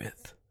do it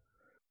with.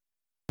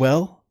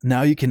 Well,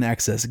 now you can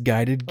access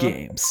guided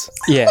games.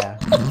 Yeah.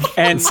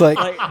 And it's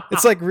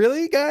like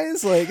really,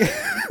 guys? Like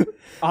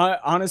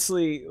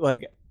honestly,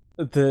 like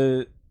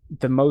the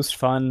most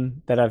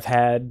fun that I've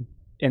had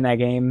in that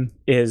game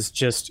is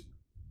just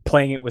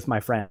playing it with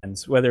my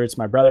friends, whether it's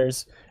my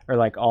brothers or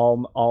like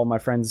all my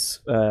friends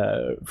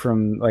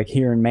from like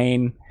here in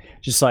Maine,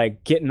 just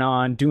like getting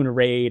on, doing a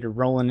raid or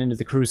rolling into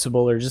the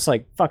Crucible or just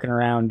like fucking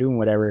around, doing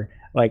whatever.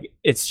 Like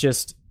it's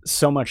just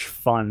so much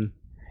fun.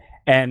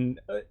 And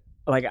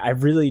like I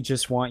really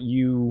just want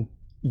you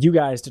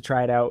guys to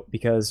try it out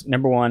because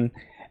number one,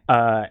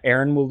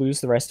 Aaron will lose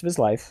the rest of his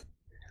life.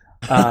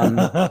 And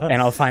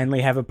I'll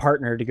finally have a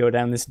partner to go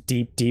down this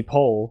deep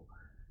hole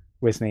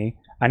with me.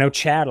 I know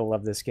Chad will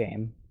love this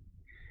game.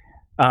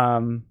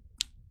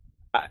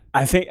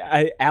 I think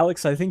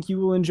Alex, I think you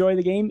will enjoy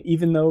the game,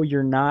 even though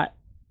you're not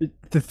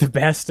the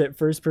best at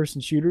first-person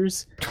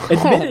shooters.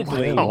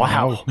 Admittedly,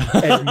 wow.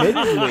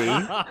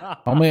 Admittedly,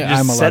 only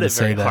I'm allowed to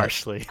say that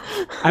harshly.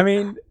 I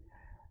mean,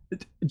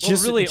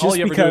 just really, just all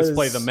you ever because, do is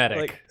play the medic.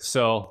 like,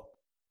 so,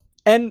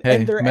 and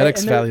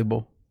medic's they're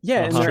valuable.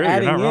 Yeah, and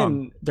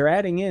they're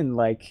adding in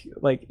like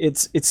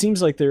it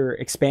seems like they're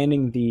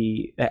expanding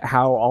the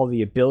how all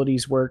the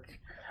abilities work.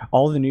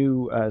 All the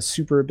new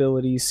super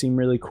abilities seem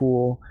really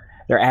cool.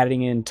 They're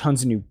adding in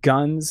tons of new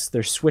guns.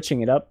 They're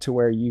switching it up to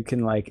where you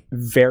can like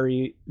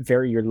vary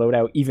your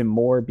loadout even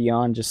more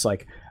beyond just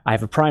like I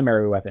have a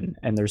primary weapon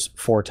and there's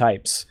 4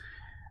 types.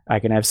 I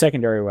can have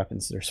secondary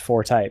weapons. There's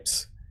 4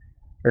 types.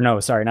 Or no,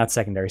 sorry, not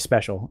secondary,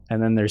 special.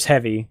 And then there's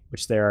heavy,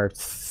 which there are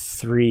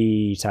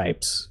 3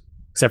 types,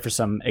 except for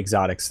some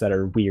exotics that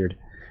are weird.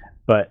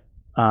 But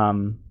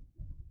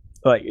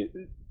like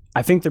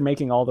I think they're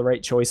making all the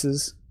right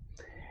choices.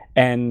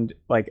 And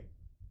like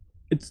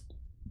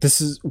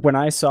this is when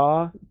I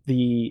saw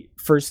the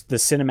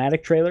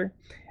cinematic trailer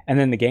and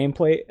then the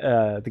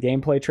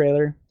gameplay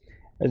trailer.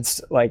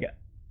 It's like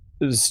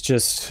it was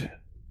just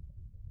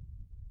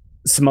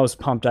it's the most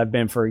pumped I've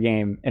been for a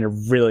game in a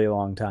really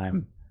long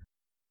time.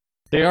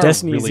 They are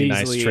Destiny's really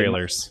nice easily-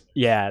 trailers.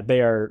 Yeah,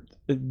 they are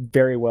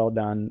very well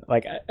done.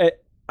 Like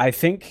I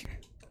think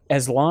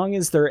as long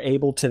as they're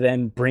able to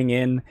then bring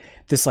in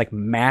this like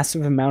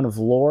massive amount of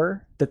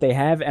lore that they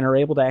have and are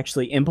able to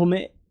actually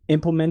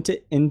implement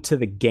it into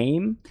the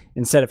game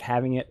instead of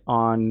having it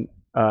on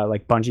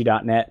like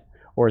Bungie.net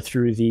or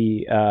through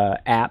the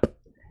app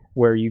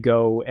where you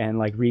go and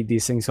like read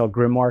these things called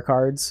grimoire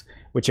cards,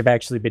 which I've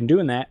actually been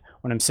doing that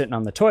when I'm sitting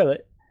on the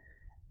toilet,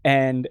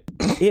 and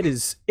it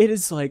is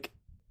like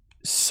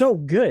so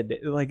good.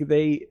 Like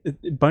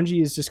Bungie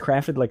has just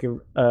crafted like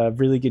a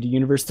really good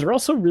universe. They're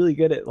also really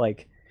good at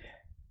like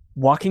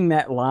walking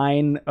that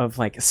line of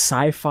like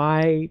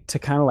sci-fi to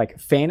kind of like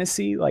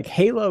fantasy. Like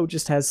Halo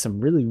just has some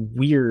really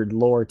weird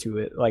lore to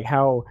it, like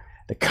how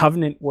the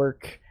Covenant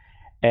work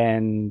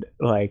and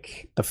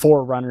like the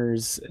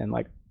Forerunners and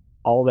like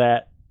all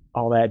that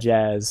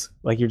jazz.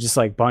 Like you're just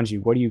like,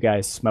 Bungie, what are you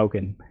guys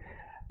smoking?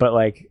 But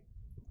like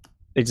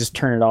they just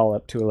turn it all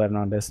up to 11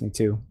 on Destiny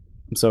 2.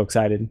 I'm so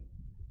excited.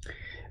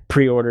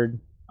 Pre-ordered.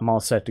 I'm all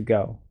set to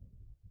go.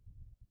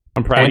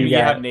 I'm proud. And you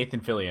have Nathan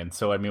Fillion,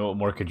 so I mean, what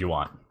more could you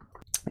want?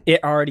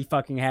 It already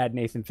fucking had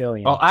Nathan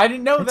Fillion. Oh, I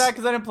didn't know that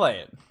because I didn't play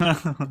it.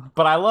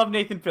 But I love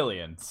Nathan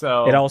Fillion,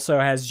 so... It also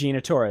has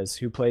Gina Torres,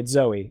 who played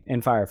Zoe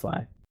in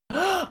Firefly.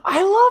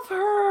 I love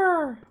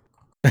her!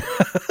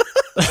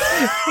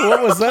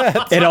 What was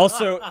that?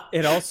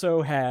 It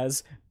also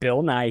has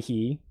Bill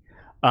Nighy,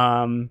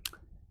 the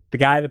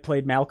guy that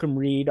played Malcolm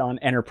Reed on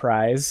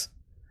Enterprise.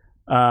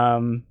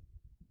 Fucking,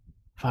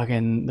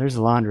 there's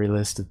a laundry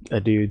list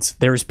of dudes.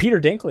 There was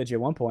Peter Dinklage at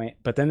one point,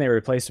 but then they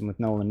replaced him with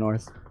Nolan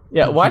North.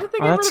 Yeah, why did they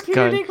get rid that's of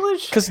Peter good.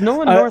 Dinklage? Because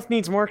Nolan North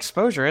needs more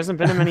exposure. Hasn't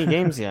been in many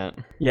games yet.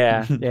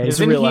 Yeah, he's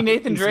Isn't a real he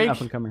Nathan Drake? up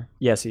and comer.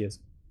 Yes, he is.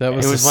 That It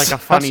was like a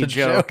such funny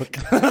joke.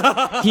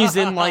 He's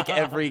in like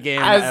every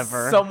game As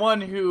ever.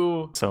 someone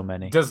who So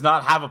many. does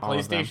not have a All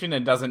of them. PlayStation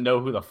and doesn't know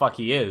who the fuck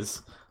he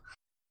is.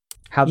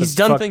 How the He's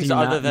done fuck things do you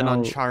other not than know-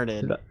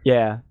 Uncharted,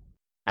 Yeah,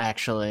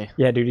 actually.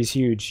 yeah, dude, he's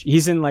huge.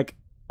 He's in like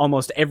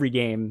almost every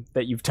game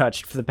that you've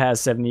touched for the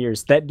past 7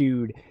 years. That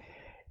dude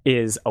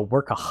is a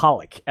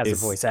workaholic as a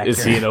voice actor.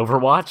 Is he in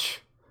Overwatch?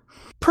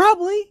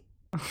 Probably.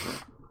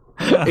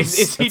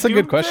 Is he That's a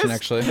good Doomfist? question,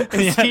 actually.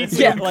 Is he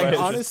Yeah, Doomfist? like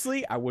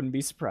honestly, I wouldn't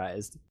be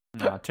surprised.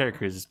 No, Terry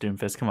Crews is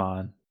Doomfist. Come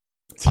on.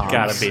 It's Tom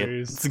gotta be.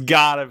 Cruise. It's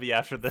gotta be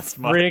after this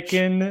much.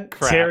 Freaking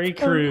crap. Terry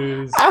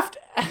Crews.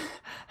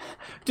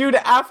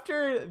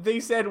 After they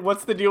said,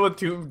 "What's the deal with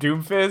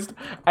Doomfist?"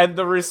 and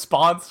the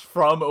response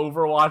from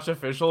Overwatch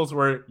officials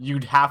were,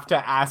 "You'd have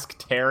to ask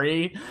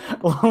Terry."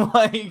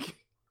 Like,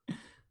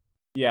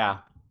 yeah,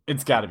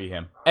 it's got to be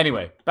him.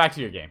 Anyway, back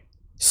to your game.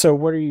 So,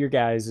 what are your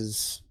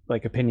guys'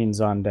 like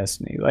opinions on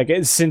Destiny? Like,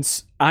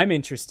 since I'm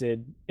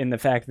interested in the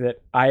fact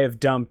that I have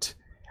dumped,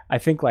 I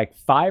think like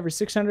 500 or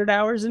 600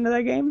 hours into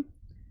that game.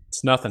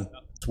 It's nothing.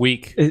 It's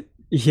weak.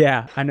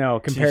 Yeah, I know.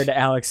 Compared to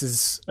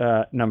Alex's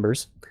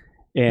numbers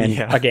in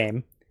Yeah. a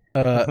game,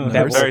 That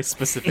was- Very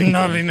specific.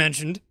 be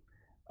mentioned.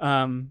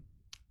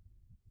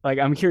 Like,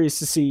 I'm curious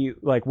to see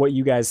like what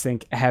you guys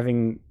think,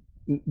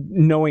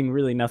 knowing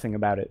really nothing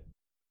about it.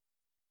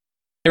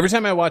 Every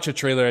time I watch a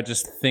trailer, I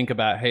just think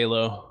about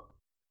Halo.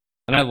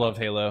 And I love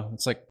Halo.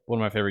 It's like one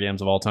of my favorite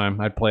games of all time.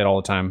 I'd play it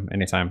all the time,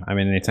 anytime. I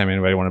mean, anytime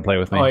anybody want to play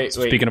with me. Oh, wait,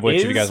 So speaking of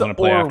which, if you guys is want to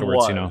play or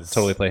afterwards, was?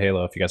 totally play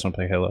Halo if you guys want to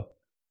play Halo.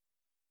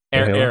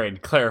 Halo? Aaron,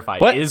 clarify.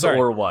 What? Is Sorry.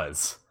 or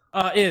was?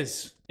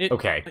 Is.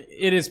 Okay.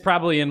 It is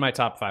probably in my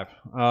top 5.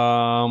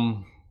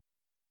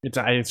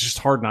 It's just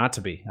hard not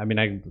to be. I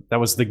mean, that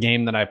was the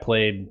game that I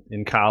played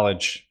in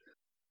college.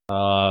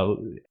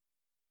 And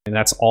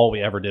that's all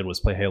we ever did was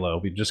play Halo.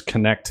 We'd just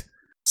connect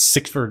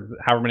 6 or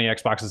however many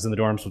Xboxes in the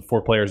dorms with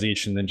 4 players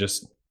each and then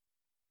just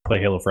play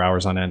Halo for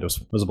hours on end. It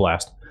was a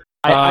blast.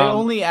 I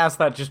only asked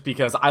that just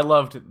because I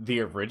loved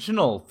the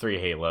original 3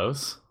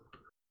 Halos.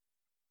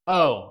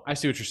 Oh, I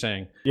see what you're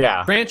saying.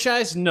 Yeah.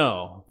 Franchise,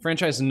 no.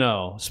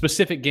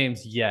 Specific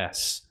games,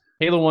 yes.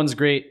 Halo 1's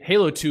great.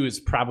 Halo 2 is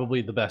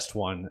probably the best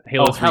one.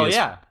 Halo 3 hell is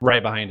yeah.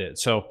 right behind it.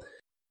 So,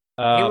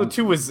 Halo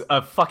 2 was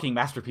a fucking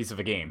masterpiece of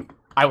a game.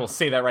 I will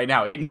say that right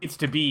now. It needs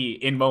to be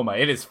in MoMA.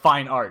 It is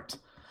fine art.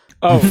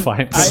 Oh,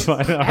 fine.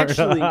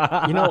 actually,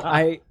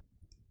 I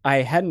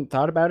hadn't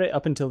thought about it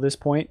up until this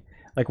point.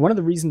 Like, one of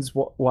the reasons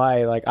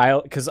why, like,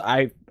 because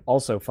I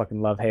also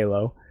fucking love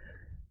Halo,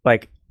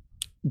 like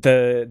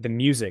the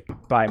music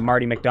by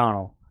Marty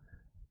McDonald,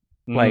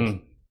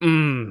 like,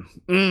 and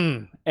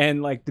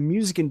like the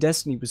music in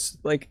Destiny was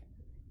like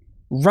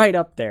right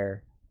up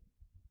there,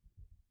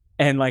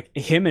 and like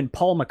him and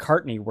Paul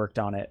McCartney worked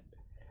on it.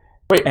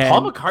 Wait, And-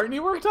 Paul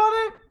McCartney worked on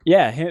it?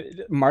 Yeah,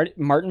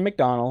 Martin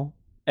McDonald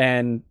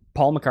and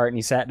Paul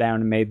McCartney sat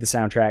down and made the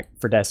soundtrack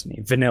for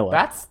Destiny.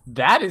 Vanilla.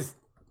 That is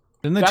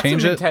Didn't they that's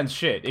change some it? intense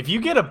shit. If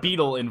you get a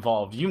Beatle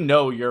involved, you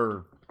know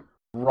you're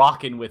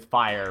rocking with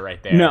fire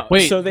right there. No,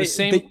 Wait, so the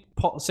same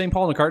Paul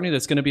McCartney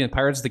that's going to be in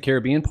Pirates of the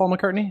Caribbean, Paul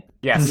McCartney?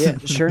 Yes. Yeah,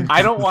 sure.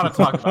 I don't want to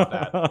talk about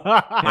that.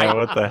 Yeah,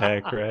 what the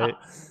heck, right?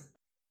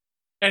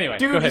 Anyway,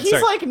 Dude, go ahead. he's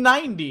Sorry. like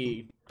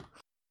 90.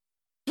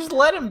 Just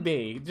let him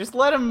be. Just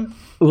let him.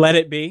 Let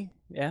it be.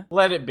 Yeah.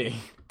 Let it be.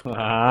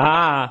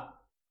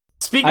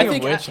 Speaking I of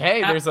think which,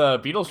 hey, there's a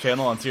Beatles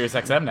channel on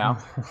SiriusXM now.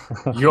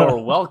 You're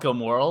welcome,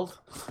 world.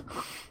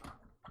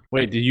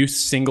 Wait, did you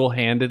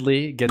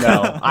single-handedly get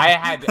No, that? I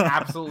had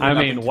absolutely. I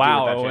nothing mean, to do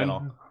wow, with that Owen.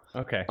 channel.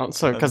 Okay.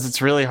 So, because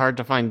it's really hard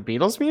to find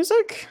Beatles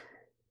music?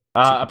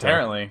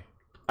 Apparently,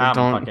 I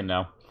don't fucking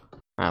know.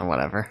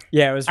 Whatever.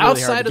 Yeah, it was really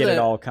Outside hard to of get it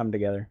the- all come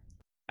together.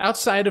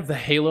 Outside of the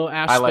Halo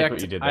aspect, like what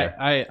you did there.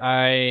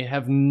 I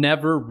have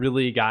never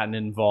really gotten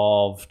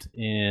involved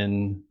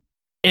in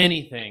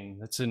anything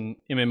that's an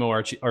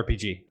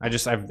MMORPG.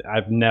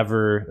 I've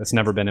never, that's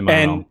never been in my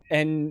realm.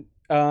 And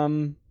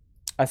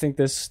I think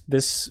this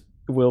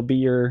will be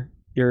your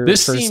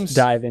This first seems-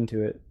 dive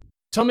into it.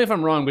 Tell me if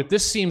I'm wrong, but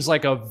this seems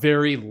like a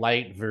very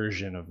light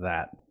version of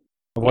that.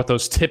 Of what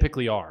those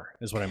typically are,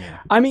 is what I mean.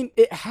 I mean,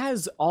 it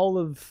has all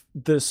of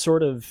the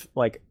sort of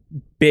like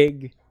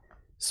big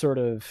sort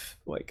of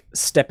like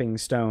stepping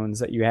stones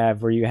that you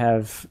have, where you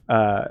have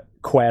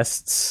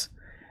quests,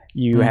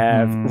 you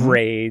have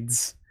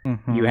raids,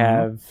 you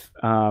have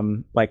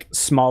like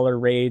smaller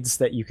raids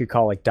that you could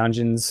call like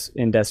dungeons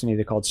in Destiny.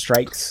 They're called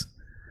strikes.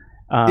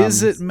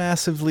 Is it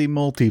massively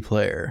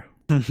multiplayer?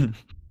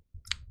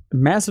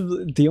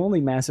 The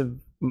only massive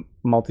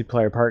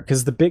multiplayer part,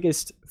 because the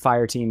biggest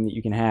fire team that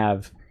you can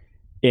have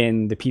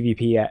in the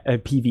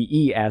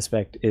PvE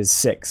aspect is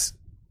 6.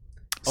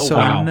 Oh, so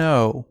wow.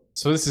 no.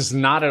 So this is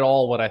not at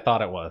all what I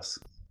thought it was.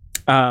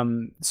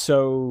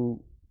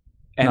 So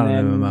and Not an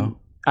then MMO.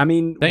 I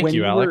mean, Thank when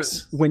you, were-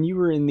 Alex. when you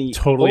were in the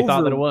Totally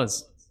thought that it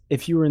was.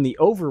 If you were in the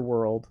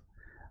overworld,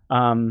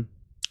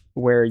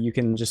 where you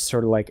can just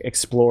sort of like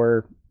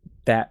explore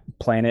that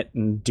planet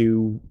and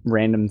do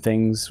random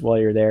things while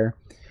you're there,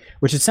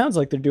 which it sounds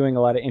like they're doing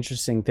a lot of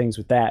interesting things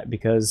with that,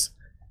 because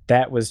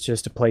that was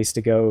just a place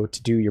to go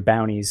to do your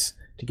bounties,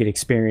 to get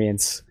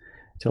experience,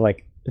 to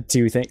like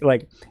do things.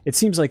 Like, it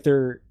seems like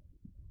they're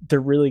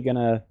really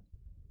gonna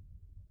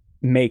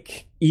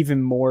make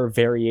even more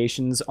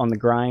variations on the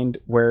grind,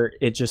 where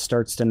it just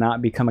starts to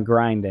not become a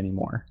grind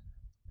anymore,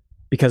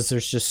 because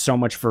there's just so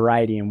much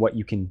variety in what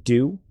you can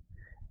do,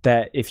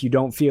 that if you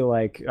don't feel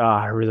like,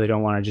 I really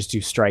don't want to just do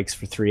strikes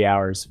for 3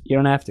 hours, you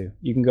don't have to.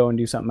 You can go and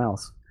do something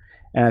else.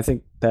 And I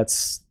think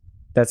that's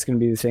going to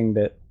be the thing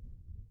that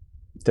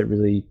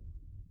really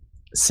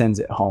sends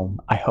it home.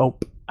 I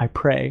hope. I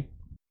pray.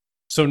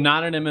 So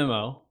not an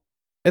MMO.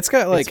 It's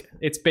got like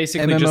It's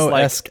basically just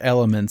like, MMO-esque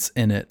elements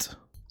in it.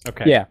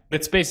 okay. Yeah.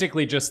 It's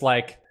basically just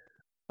like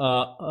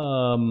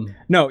No,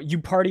 you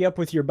party up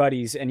with your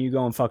buddies and you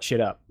go and fuck shit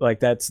up.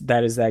 Like that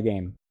is that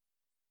game.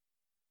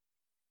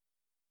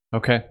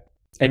 okay.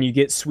 And you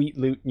get sweet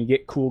loot and you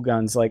get cool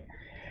guns, like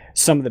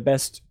some of the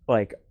best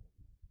like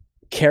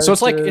character So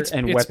it's like and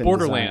it's weapon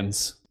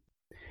Borderlands.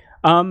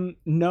 designs.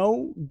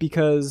 No,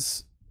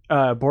 because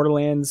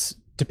Borderlands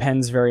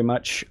depends very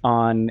much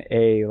on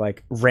a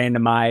like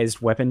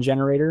randomized weapon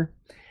generator,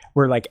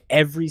 where like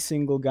every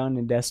single gun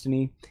in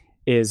Destiny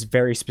is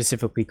very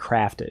specifically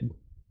crafted,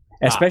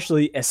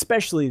 especially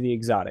the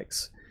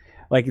exotics.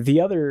 Like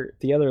the other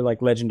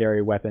like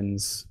legendary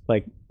weapons,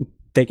 like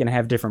they can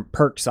have different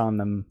perks on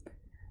them.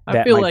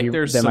 I feel like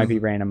there's that some might be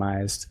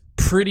randomized.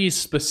 pretty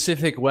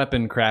specific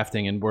weapon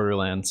crafting in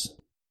Borderlands.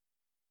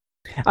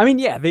 I mean,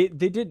 yeah, they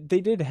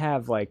did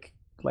have like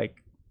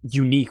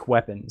unique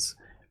weapons,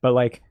 but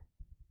like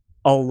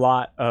a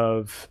lot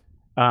of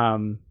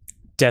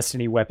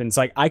Destiny weapons.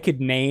 Like I could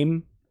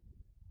name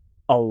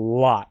a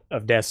lot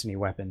of Destiny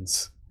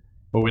weapons,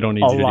 But we don't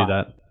need A you to lot. do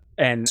that.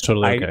 and It's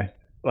totally okay.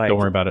 Like, Don't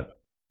worry about it.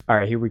 all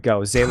right, here we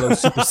go. Zalo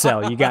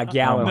Supercell. You got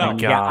Galloway. my you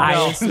got God.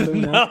 Iris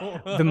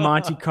Luna, the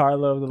Monte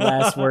Carlo, the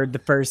last word, the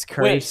first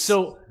curse. Wait,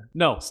 so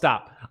no,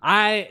 stop.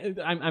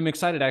 I'm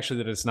excited actually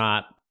that it's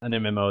not an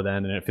MMO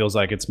then, and it feels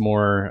like it's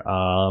more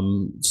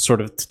sort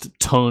of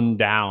toned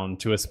down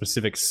to a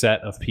specific set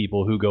of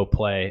people who go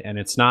play, and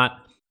it's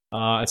not a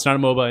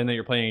MOBA in that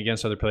you're playing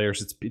against other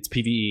players. It's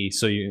PvE,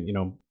 so you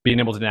know being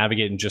able to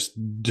navigate and just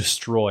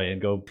destroy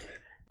and go.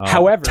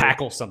 However,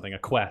 tackle something, a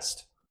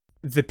quest.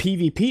 the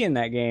PvP in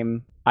that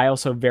game, I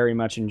also very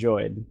much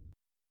enjoyed,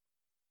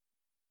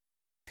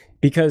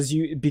 because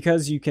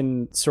you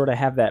can sort of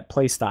have that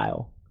play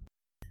style.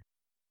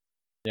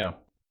 Yeah.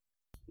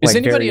 Is Like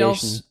anybody variation.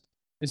 else?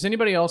 Is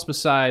anybody else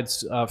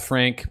besides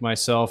Frank,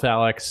 myself,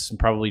 Alex, and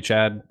probably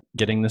Chad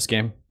getting this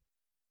game?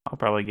 I'll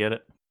probably get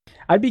it.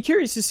 I'd be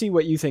curious to see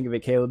what you think of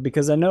it, Caleb,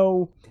 because I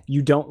know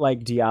you don't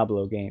like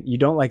Diablo game. You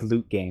don't like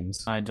loot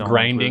games. I don't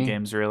Grinding. like loot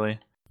games really.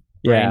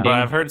 Yeah. But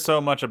I've heard so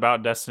much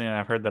about Destiny, and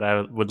I've heard that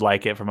I would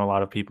like it from a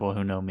lot of people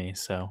who know me.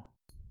 So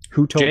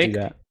Who told Jake? you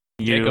that?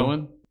 Jake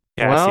Owen?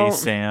 Cassie, Well,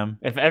 Sam.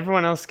 If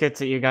everyone else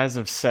gets it, you guys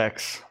have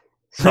 6.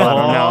 So I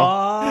don't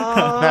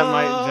know. That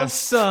might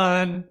just-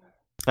 son.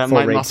 That Full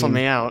might rating. muscle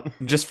me out.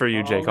 Just for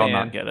you, Jake. I'll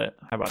not get it.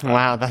 How about that?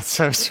 Wow, that's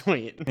so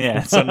sweet. Yeah,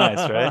 it's so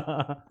nice,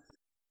 right?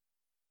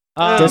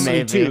 Destiny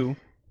Maybe. 2,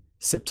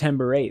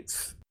 September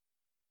 8th.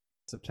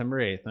 September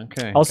 8th.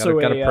 Okay. Also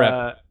gotta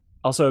prep.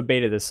 also a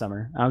beta this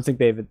summer. I don't think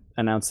they've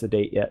announced the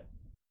date yet.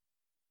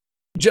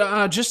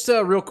 Just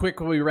real quick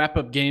when we wrap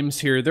up games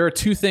here, there are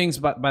two things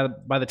by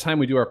the time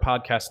we do our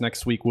podcast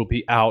next week will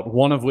be out.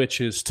 One of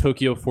which is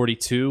Tokyo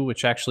 42,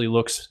 which actually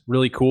looks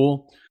really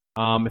cool.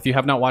 If you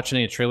have not watched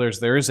any trailers,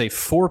 there is a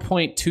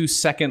 4.2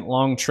 second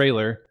long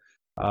trailer.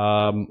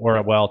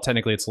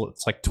 Technically it's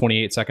like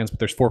 28 seconds, but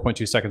there's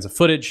 4.2 seconds of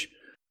footage.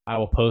 I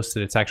will post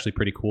it. It's actually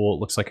pretty cool. It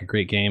looks like a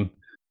great game.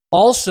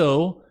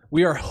 Also,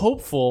 we are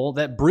hopeful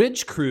that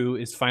Bridge Crew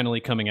is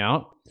finally coming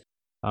out.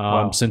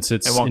 Since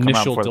its it won't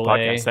initial come out before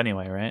delay. the podcast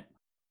anyway, right?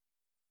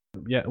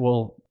 Yeah,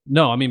 well,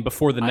 no, I mean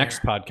before the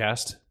next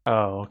podcast.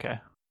 Oh, okay.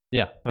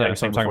 Yeah,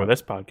 That's what I'm talking about.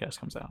 This podcast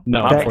comes out.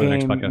 No, That before the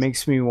next game podcast.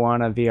 makes me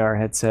want a VR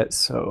headset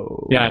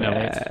so Yeah, I know.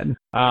 bad.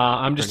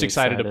 I'm just Pretty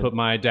excited to excited. put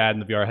my dad in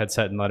the VR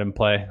headset and let him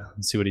play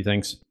and see what he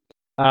thinks.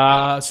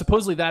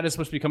 Supposedly that is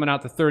supposed to be coming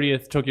out the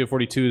 30th. Tokyo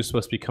 42 is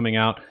supposed to be coming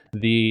out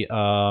the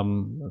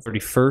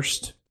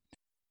 31st.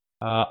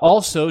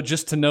 Also,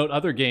 just to note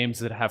other games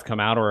that have come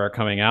out or are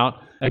coming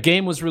out, a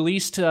game was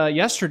released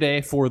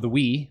yesterday for the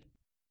Wii.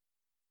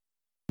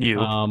 For the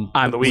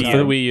Wii For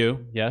the U. Wii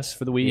U, yes,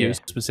 for the Wii U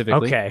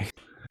specifically. Okay.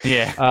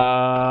 Yeah.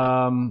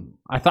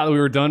 I thought that we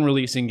were done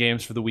releasing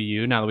games for the Wii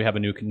U now that we have a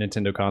new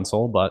Nintendo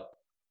console, but So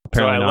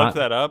apparently I not. looked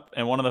that up,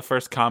 and one of the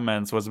first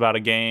comments was about a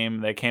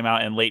game that came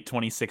out in late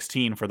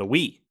 2016 for the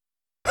Wii.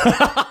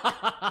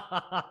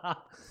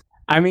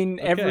 I mean,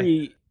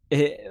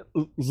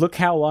 look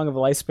how long of a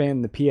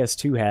lifespan the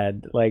PS2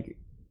 had. Like,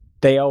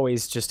 they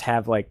always just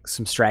have like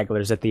some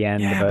stragglers at the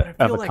end Yeah, but I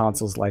of feel a like-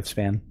 console's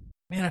lifespan.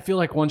 Man, I feel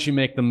like once you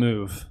make the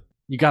move,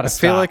 you got to I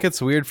stop. feel like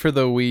it's weird for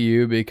the Wii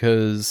U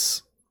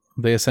because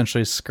they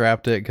essentially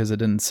scrapped it because it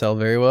didn't sell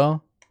very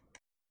well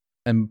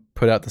and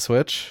put out the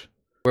Switch.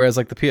 Whereas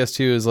like the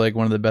PS2 is like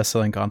one of the best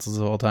selling consoles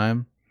of all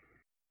time.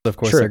 So of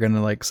course Sure. they're going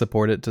to like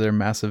support it to their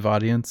massive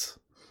audience.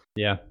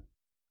 Yeah.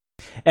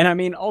 And I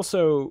mean,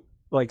 also,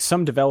 like,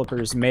 some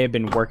developers may have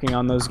been working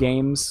on those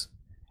games,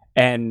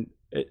 and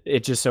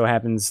it just so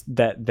happens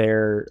that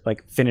their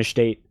like finish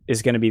date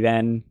is going to be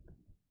then,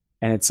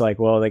 and it's like,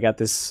 well, they got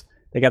this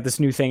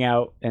new thing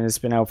out, and it's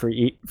been out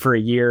for a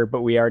year,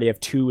 but we already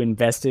have 2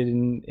 invested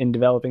in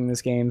developing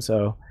this game,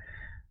 so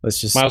let's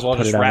just Might as well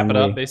put just out wrap on it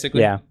up, Wii.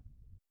 basically. Yeah.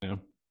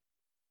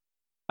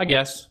 I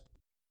guess.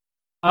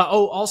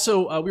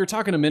 Also, we were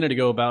talking a minute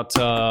ago about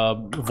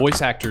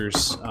voice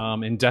actors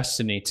in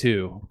Destiny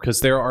 2, because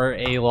there are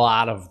a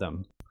lot of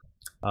them.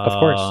 Of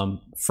course.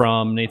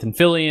 From Nathan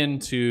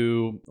Fillion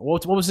to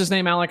what was his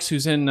name, Alex?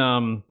 Who's in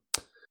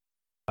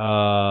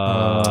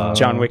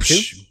John Wick 2?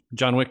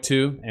 John Wick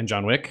 2 and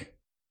John Wick.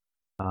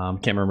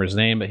 Can't remember his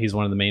name, but he's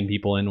one of the main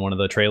people in one of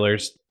the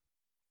trailers.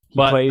 He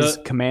plays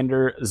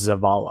Commander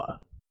Zavala.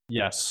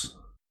 Yes.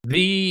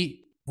 The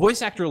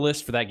voice actor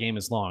list for that game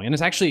is long, and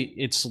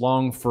it's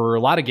long for a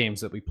lot of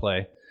games that we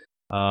play.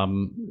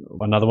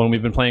 Another one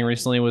we've been playing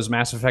recently was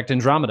Mass Effect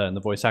Andromeda, and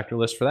the voice actor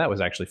list for that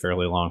was actually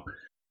fairly long.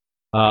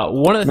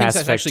 One of the Mass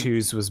things Effect that's actually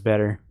 2's was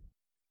better.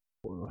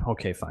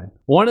 okay, fine.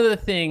 One of the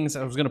things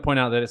I was going to point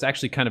out that it's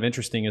actually kind of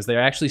interesting is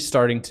they're actually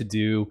starting to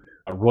do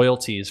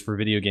royalties for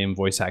video game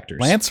voice actors.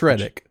 Lance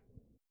Reddick.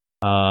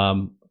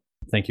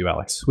 Thank you,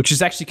 Alex. Which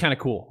is actually kind of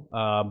cool.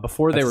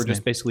 Before they That's were his just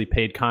name. basically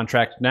paid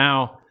contract.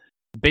 Now,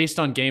 based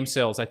on game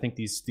sales, I think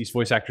these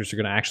voice actors are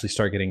going to actually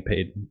start getting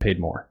paid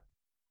more,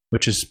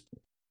 which is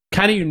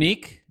kind of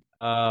unique.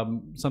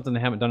 Something they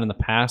haven't done in the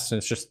past,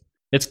 and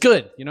it's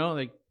good. You know,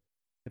 like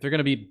if they're going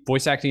to be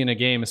voice acting in a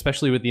game,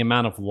 especially with the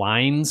amount of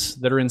lines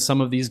that are in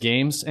some of these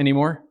games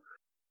anymore.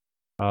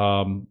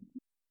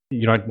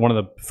 You know, one of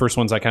the first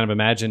ones I kind of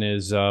imagine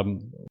is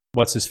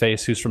what's his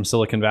face, who's from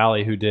Silicon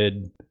Valley, who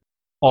did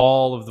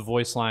all of the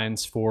voice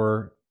lines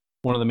for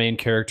one of the main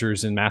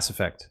characters in Mass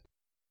Effect.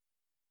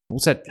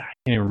 What's that? I can't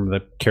even remember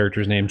the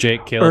character's name.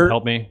 Jake, Caleb,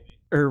 help me.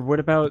 Or what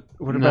about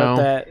No.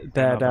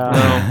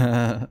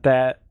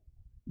 that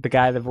the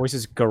guy that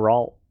voices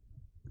Geralt?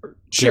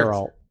 Sure.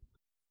 Geralt.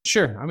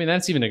 Sure. I mean,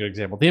 that's even a good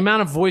example. The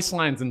amount of voice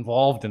lines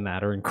involved in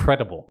that are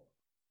incredible.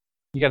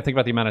 You got to think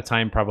about the amount of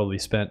time probably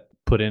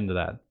put into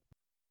that.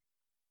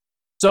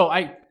 So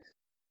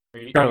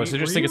regardless, I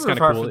just think it's kind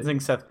of cool.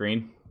 Referencing Seth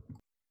Green,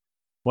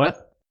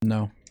 What?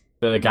 No.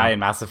 the guy in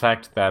Mass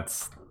Effect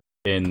that's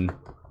in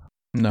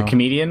No. the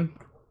comedian.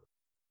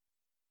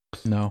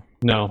 No.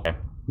 No. Okay.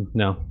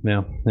 No.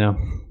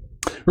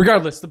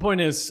 Regardless, the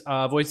point is,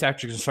 voice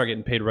actors can start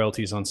getting paid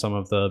royalties on some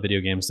of the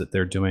video games that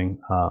they're doing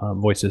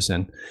voices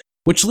in.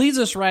 Which leads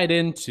us right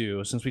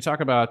into, since we talk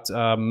about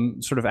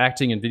sort of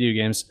acting in video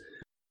games,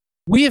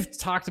 we have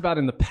talked about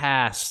in the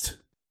past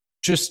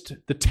just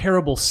the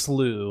terrible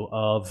slew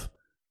of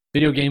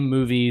video game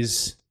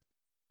movies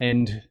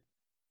and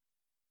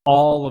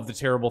all of the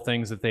terrible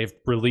things that they've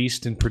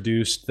released and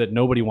produced that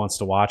nobody wants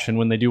to watch. And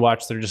when they do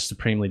watch, they're just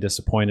supremely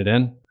disappointed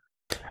in.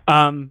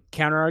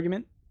 Counter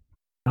argument.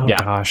 Oh, Yeah.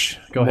 gosh.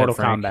 Go Mortal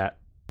ahead, Frank. Kombat.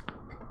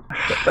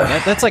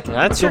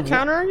 That's your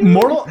counter argument?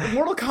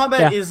 Mortal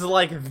Kombat is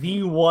like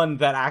the one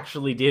that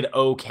actually did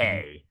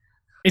okay.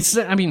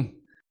 I mean,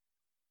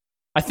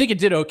 I think it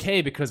did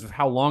okay because of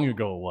how long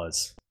ago it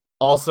was.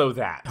 Also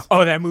that.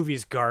 Oh, that movie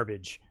is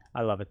garbage.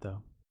 I love it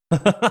though.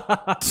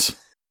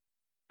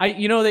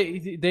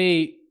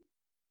 They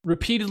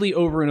repeatedly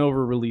over and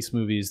over release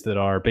movies that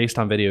are based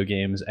on video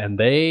games, and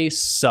they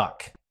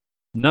suck.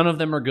 None of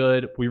them are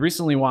good.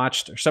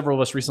 Several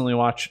of us recently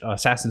watched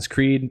Assassin's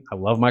Creed. I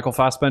love Michael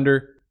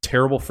Fassbender.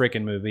 Terrible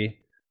freaking movie.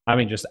 I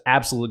mean, just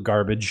absolute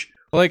garbage.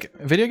 Like,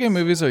 video game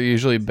movies are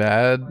usually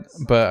bad,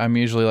 but I'm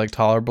usually like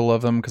tolerable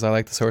of them because I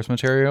like the source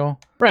material.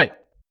 Right.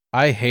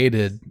 I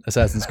hated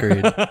Assassin's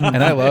Creed,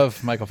 and I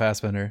love Michael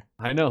Fassbender.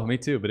 I know, me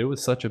too, but it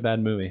was such a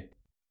bad movie.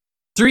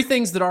 3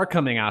 things that are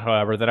coming out,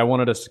 however, that I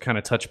wanted us to kind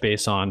of touch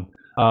base on.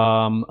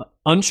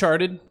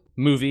 Uncharted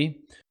movie.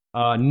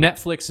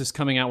 Netflix is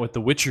coming out with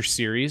the Witcher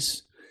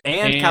series.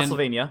 And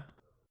Castlevania.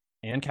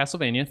 And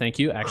Castlevania, thank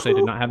you. Actually, I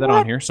did not have that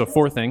on here, so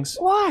 4 things.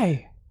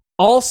 Why?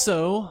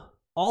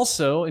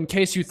 Also, in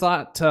case you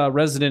thought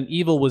Resident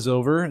Evil was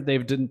over,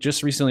 they've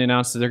just recently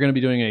announced that they're going to be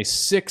doing a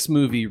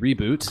 6-movie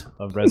reboot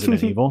of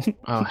Resident Evil.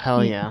 Oh,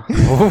 hell yeah.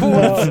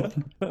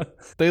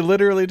 They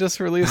literally just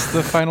released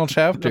the final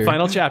chapter. The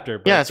final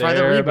chapter. Yeah, that's why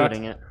they're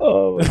rebooting it.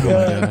 Oh my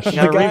gosh. You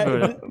gotta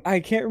reboot it. I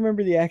can't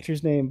remember the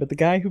actor's name, but the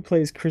guy who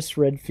plays Chris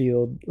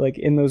Redfield, like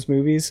in those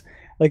movies,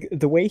 like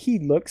the way he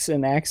looks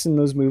and acts in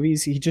those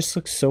movies, he just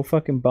looks so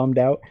fucking bummed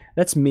out.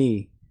 That's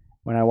me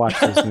when I watch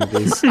those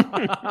movies.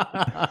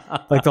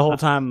 Like the whole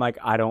time, like,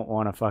 I don't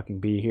want to fucking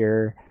be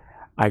here.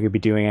 I could be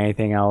doing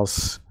anything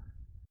else.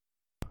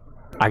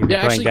 I could be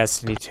playing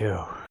Destiny 2.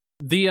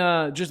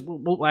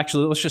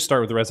 Let's just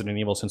start with the Resident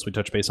Evil since we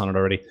touched base on it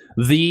already.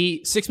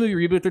 The 6-movie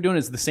reboot they're doing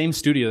is the same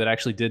studio that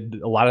actually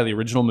did a lot of the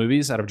original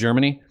movies out of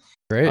Germany.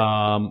 Great.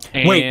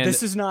 Wait,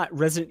 this is not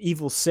Resident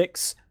Evil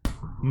 6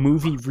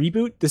 movie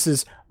reboot? This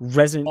is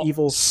Resident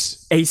Evil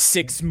a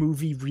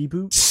 6-movie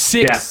reboot?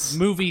 6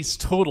 movies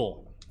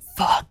total.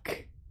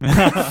 Fuck.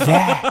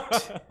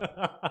 That.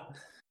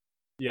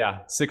 Yeah,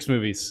 6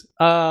 movies.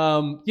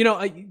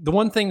 The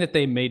one thing that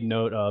they made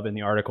note of in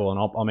the article, and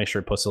I'll make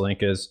sure to post the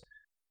link, is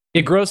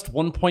it grossed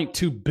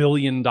 $1.2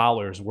 billion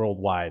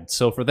worldwide.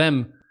 So for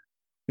them,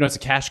 it's a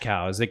cash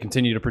cow. As they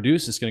continue to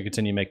produce, it's going to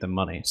continue to make them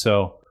money.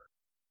 So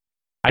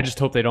I just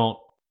hope they don't.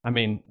 I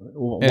mean,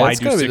 why it's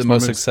do going to be 6 the more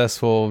most movies?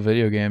 successful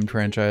video game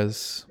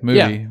franchise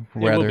movie,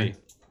 rather. It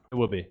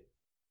will be.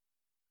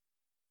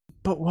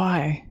 But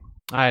why?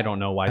 I don't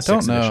know why I 6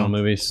 don't know. additional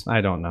movies.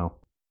 I don't know.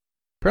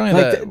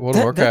 Apparently Like, that World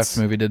of Warcraft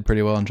movie did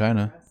pretty well in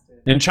China.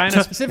 In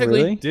China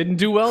specifically, Really? didn't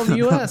do well in the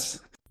U.S.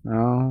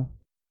 No.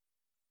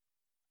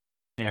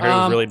 Yeah, I heard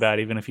it was really bad,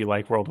 even if you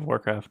like World of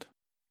Warcraft.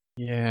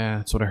 Yeah,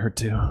 that's what I heard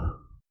too.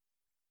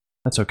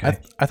 That's okay.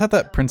 I thought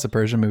that Prince of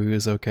Persia movie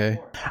was okay.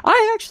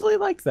 I actually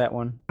liked that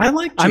one. I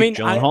like Jake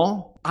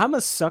Gyllenhaal. I'm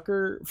a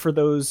sucker for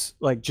those,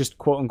 like, just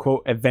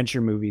quote-unquote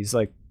adventure movies,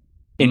 like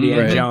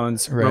Indiana Right.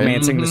 Jones, Right.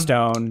 Romancing the Mhm.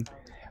 Stone,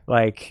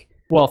 like...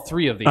 Well,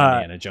 3 of the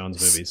Indiana Jones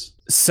movies.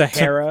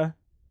 Sahara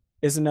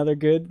is another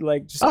good,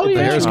 like, just Oh yeah,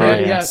 adventure great.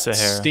 movie. yeah.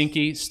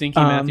 Sahara. Stinky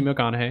Matthew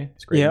McConaughey.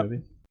 It's a great Yep.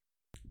 movie.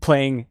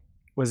 Playing,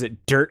 was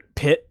it Dirt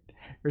Pit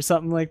or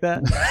something like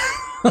that?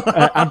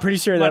 I'm pretty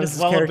sure that was his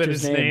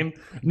character's name.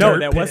 No,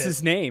 that was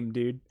his name,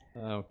 dude.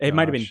 Oh, It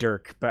might have been gosh.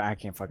 Dirk, but I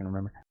can't fucking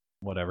remember.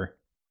 Whatever.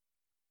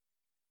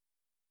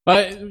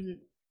 But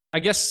I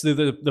guess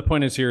the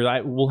point is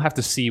here, we'll have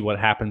to see what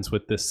happens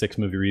with this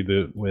 6-movie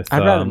reboot with I'd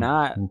rather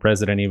not.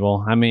 Resident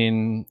Evil. I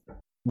mean,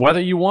 whether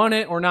you want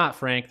it or not,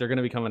 Frank, they're going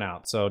to be coming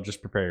out. So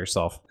just prepare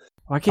yourself.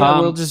 Why can't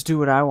Will just do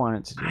what I want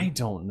it to do? I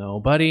don't know,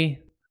 buddy.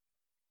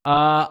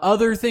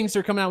 Other things that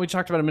are coming out, we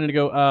talked about a minute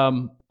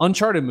ago.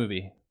 Uncharted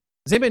movie.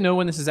 Does anybody know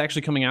when this is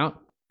actually coming out?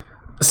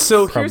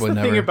 So here's Probably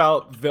the thing never.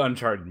 about the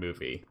Uncharted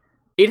movie.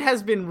 It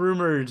has been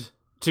rumored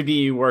to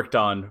be worked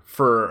on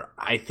for,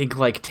 I think,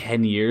 like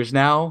 10 years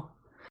now.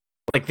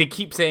 Like, they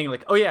keep saying,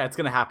 like, oh yeah, it's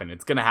gonna happen.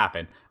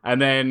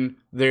 And then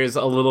there's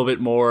a little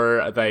bit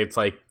more that it's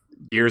like,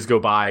 years go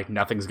by,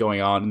 nothing's going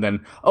on, and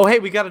then, oh hey,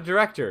 we got a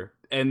director.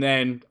 And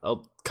then a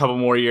couple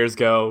more years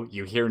go,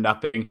 you hear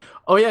nothing.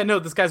 Oh yeah, no,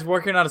 this guy's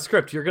working on a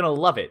script, you're gonna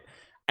love it.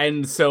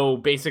 And so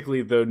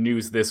basically the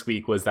news this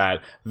week was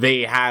that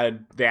they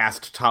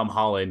asked Tom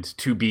Holland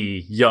to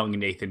be young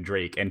Nathan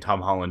Drake, and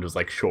Tom Holland was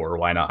like, sure,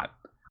 why not?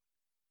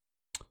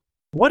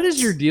 What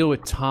is your deal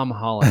with Tom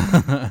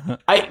Holland?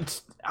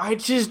 I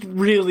just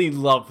really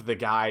love the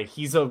guy.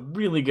 He's a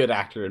really good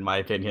actor, in my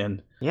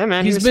opinion. Yeah,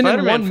 man. He's was been in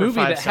Spider-Man one for movie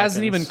 5 that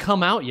hasn't even seconds.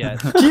 come out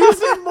yet.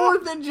 He's in more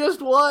than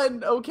just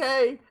one,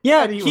 okay?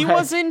 Yeah, Anyway. he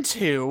was in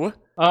 2.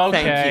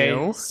 Okay. Thank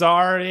you.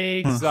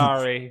 Sorry.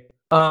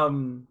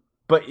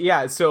 But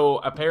yeah, so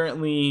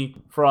apparently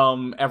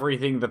from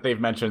everything that they've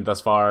mentioned thus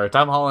far,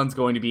 Tom Holland's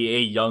going to be a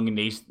young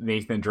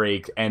Nathan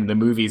Drake, and the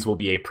movies will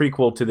be a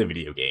prequel to the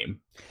video game.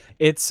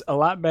 It's a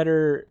lot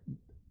better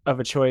of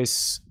a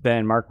choice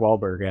than Mark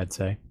Wahlberg, I'd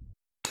say.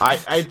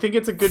 I think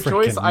it's a good Frickin'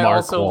 choice. I Mark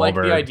also like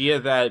the Wahlberg. idea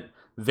that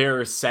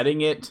they're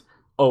setting it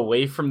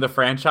away from the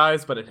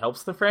franchise, but it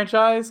helps the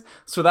franchise.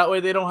 So that way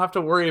they don't have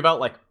to worry about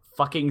like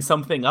fucking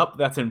something up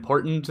that's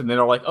important. And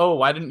they're like, oh,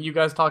 why didn't you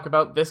guys talk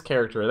about this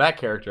character or that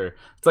character?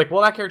 It's like,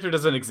 well, that character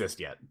doesn't exist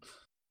yet.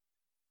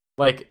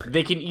 Like,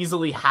 they can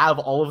easily have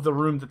all of the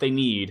room that they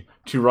need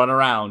to run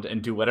around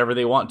and do whatever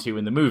they want to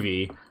in the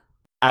movie,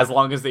 as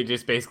long as they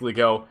just basically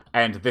go,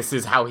 and this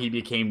is how he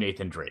became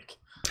Nathan Drake.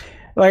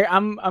 Like,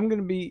 I'm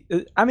gonna be.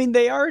 I mean,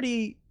 they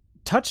already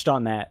touched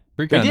on that.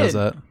 3 kind of does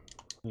that.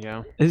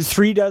 Yeah.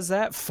 3 does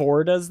that.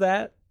 4 does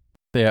that.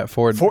 Yeah,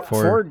 4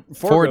 4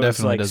 definitely goes,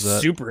 like, does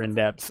that. super in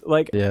depth.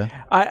 Like, Yeah.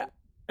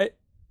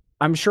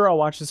 I'm sure I'll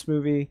watch this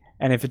movie,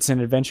 and if it's an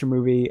adventure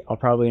movie, I'll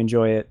probably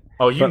enjoy it.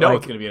 Oh, you But, know like,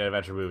 it's going to be an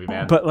adventure movie,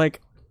 man. But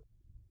like,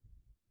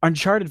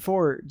 Uncharted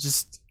 4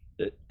 just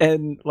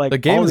and like The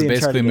game all is the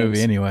basically a Uncharted movie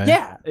games, anyway.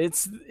 Yeah,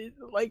 it's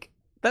like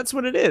that's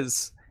what it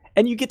is,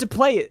 and you get to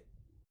play it.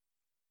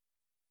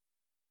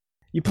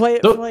 You play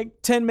it for like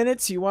 10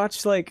 minutes. You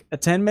watch like a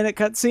 10-minute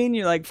cutscene.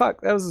 You're like,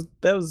 "Fuck,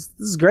 this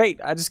is great.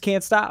 I just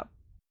can't stop."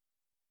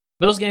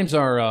 Those games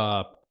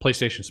are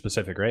PlayStation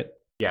specific, right?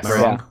 Yes. Am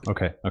I wrong?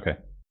 Okay.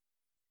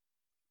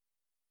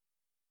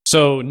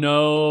 So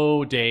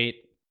no date,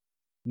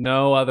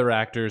 no other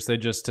actors. They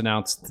just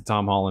announced that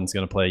Tom Holland's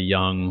going to play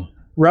young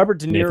Robert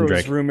De Nathan Niro Drake.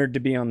 was rumored to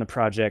be on the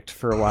project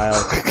for a while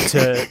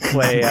to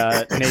play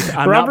Nathan.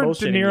 I'm Robert not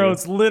De bullshitting Niro you.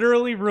 is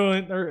literally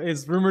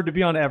is rumored to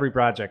be on every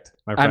project.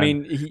 My friend. I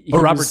mean, he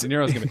Robert was- De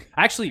Niro's going to be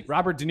actually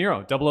Robert De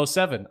Niro,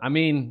 007. I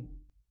mean,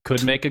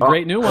 could make a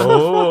great new one.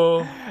 Oh.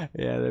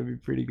 Yeah, that'd be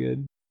pretty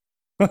good.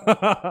 Be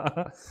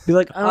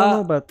like, I don't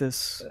know about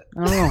this.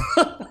 I don't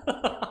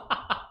know.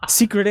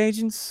 Secret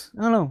agents?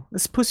 I don't know.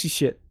 This pussy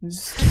shit.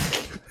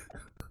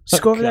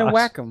 Just go over there and gosh.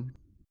 whack them.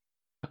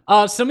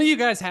 Some of you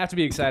guys have to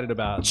be excited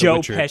about Joe The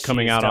Witcher Pesci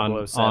coming is out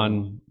on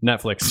 007.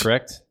 Netflix,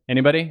 correct?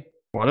 Anybody?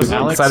 What is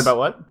Alex? excited about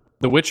what?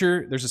 The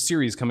Witcher, there's a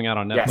series coming out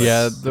on Netflix. Yes.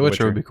 Yeah, The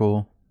Witcher would be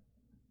cool.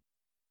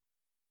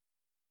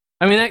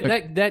 I mean, that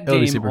would be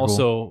game super cool.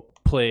 also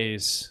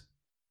plays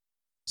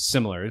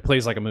similar. It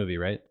plays like a movie,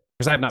 right?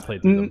 Because I have not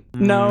played through them.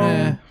 No,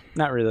 Eh.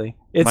 not really.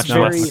 It's Much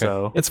very, less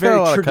so. it's It's got a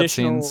very lot of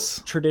traditional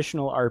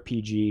cutscenes.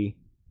 RPG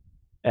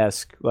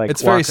esque. Like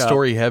It's very walk up.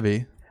 story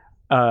heavy,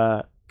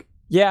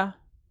 Yeah,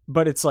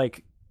 but it's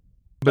like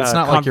but it's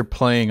not like you're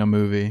playing a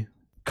movie.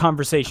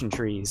 conversation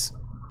trees.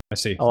 I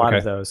see. A lot Okay.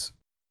 of those.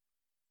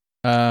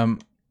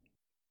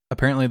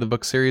 Apparently the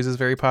book series is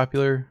very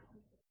popular.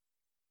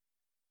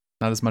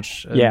 Not as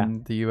much in Yeah.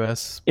 the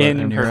US, but In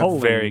in her Europe. whole-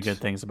 Very Poland, good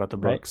things about the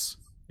right? books.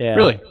 Yeah.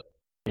 Really?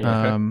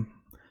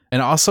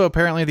 And also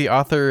apparently the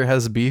author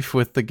has beef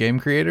with the game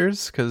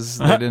creators because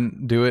they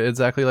didn't do it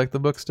exactly like the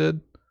books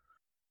did.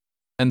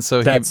 And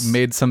so That's- he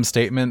made some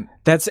statement.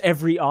 That's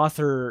every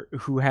author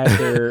who had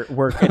their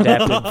work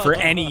adapted for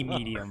any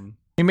medium.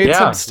 He made Yeah.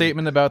 some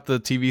statement about the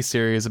TV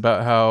series,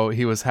 about how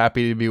he was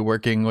happy to be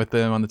working with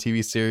them on the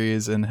TV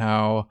series and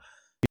how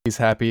he's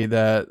happy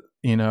that,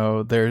 you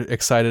know, they're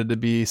excited to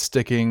be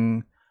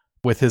sticking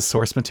with his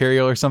source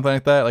material or something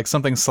like that. Like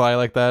something sly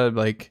like that,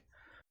 like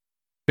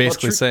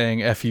basically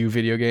saying F you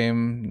video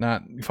game,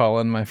 not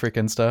following my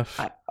freaking stuff.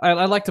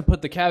 I'd like to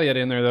put the caveat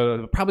in there,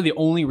 though. Probably the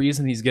only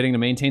reason he's getting to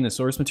maintain the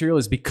source material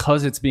is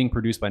because it's being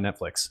produced by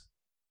Netflix.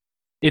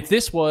 If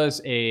this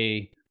was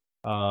a,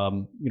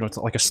 it's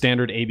like a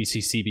standard ABC,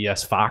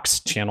 CBS, Fox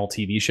channel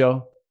TV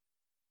show,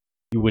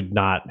 you would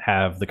not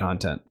have the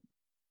content.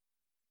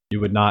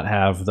 You would not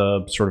have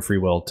the sort of free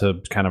will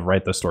to kind of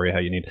write the story how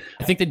you need.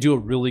 I think they do a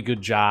really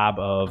good job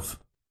of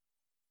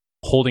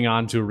holding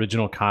on to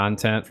original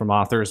content from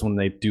authors when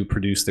they do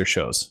produce their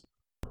shows.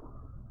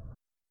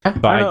 I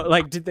don't know,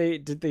 like did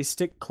they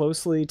stick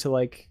closely to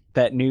like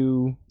that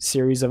new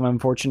series of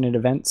unfortunate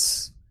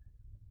events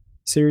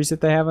series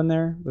that they have on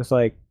there with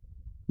like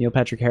Neil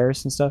Patrick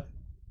Harris and stuff?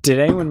 Did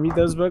anyone read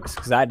those books?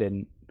 Because I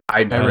didn't.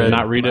 I did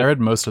not read it. I read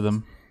most of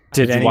them.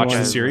 Did you anyone watch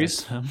the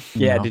series?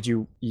 Yeah. No. Did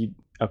you?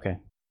 Okay.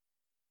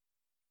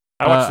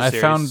 I watched the I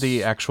series. found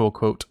the actual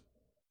quote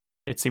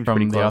It seemed from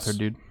pretty the close. author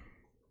dude.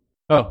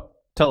 Oh,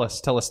 tell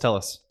us.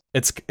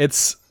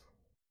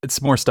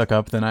 It's more stuck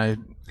up than I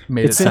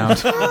made it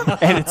sound.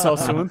 And it's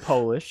also in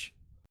Polish.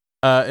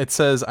 It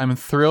says, "I'm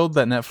thrilled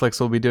that Netflix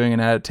will be doing an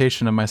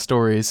adaptation of my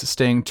stories,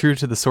 staying true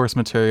to the source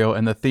material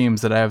and the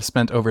themes that I have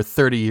spent over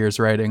 30 years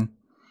writing."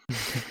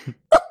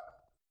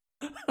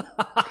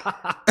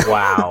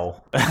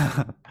 Wow.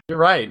 You're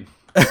right.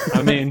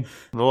 I mean,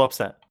 A little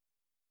upset.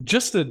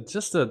 just a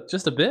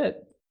bit.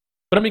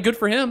 But I mean, good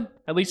for him.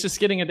 At least just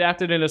getting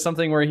adapted into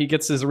something where he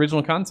gets his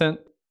original content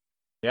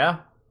Yeah.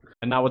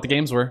 and not what the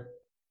games were.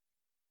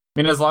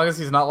 I mean, as long as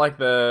he's not like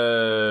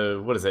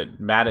the, what is it,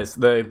 Mattis,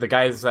 the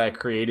guys that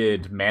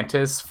created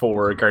Mantis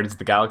for Guardians of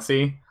the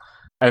Galaxy.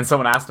 And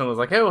someone asked him, was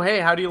like, oh, hey,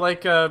 how do you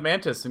like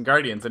Mantis and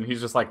Guardians? And he's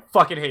just like,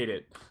 fucking hate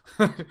it.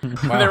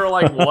 And they were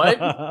like,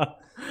 what?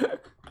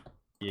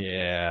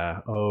 Yeah.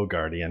 Oh,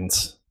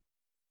 Guardians.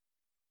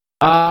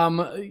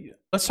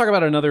 Let's talk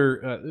about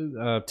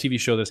another TV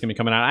show that's going to be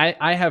coming out.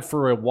 I have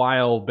for a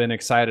while been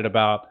excited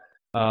about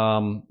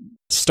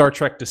Star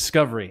Trek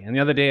Discovery. And the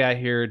other day I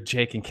hear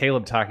Jake and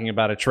Caleb talking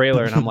about a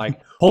trailer, and I'm like,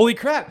 holy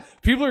crap,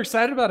 people are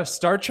excited about a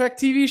Star Trek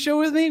TV show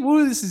with me?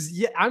 Woo,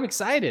 I'm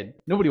excited.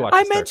 Nobody watches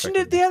I Star mentioned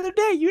Trek it the other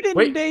day. You didn't.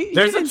 Wait,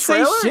 there's a say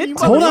trailer? shit. You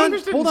Hold on,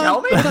 motherfuckers didn't hold on,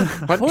 tell me? hold on.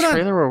 What Hold on,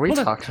 trailer were we hold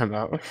on. talking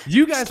about?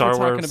 You guys Star were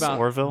talking Wars about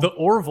Orville? the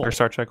Orville. Or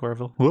Star Trek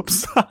Orville.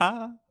 Whoops.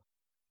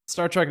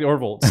 Star Trek the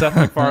Orville. Seth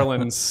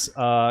MacFarlane's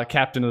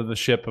captain of the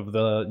ship of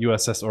the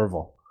USS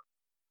Orville,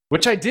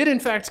 which I did in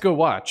fact go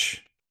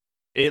watch.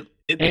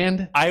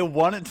 And I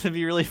want it to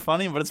be really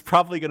funny, but it's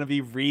probably going to be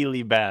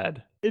really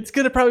bad. it's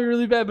gonna probably be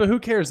really bad, but who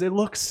cares? It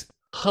looks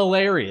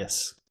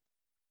hilarious.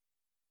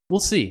 We'll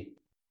see.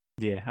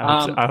 Yeah,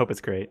 I hope it's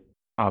great.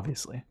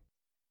 Obviously.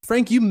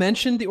 Frank, you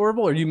mentioned the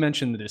Orville, or you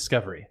mentioned the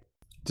Discovery?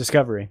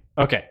 Discovery.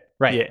 Okay,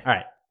 right. Yeah. All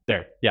right,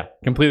 there. Yeah,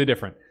 completely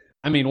different.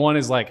 I mean, one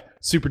is like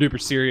super duper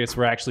serious.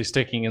 We're actually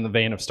sticking in the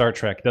vein of Star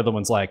Trek. The other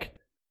one's like,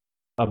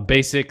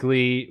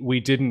 basically, we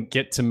didn't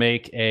get to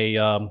make a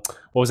what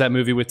was that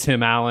movie with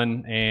Tim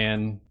Allen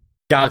and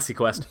Galaxy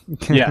Quest.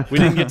 yeah, we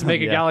didn't get to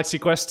make a Yeah. Galaxy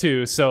Quest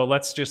 2, so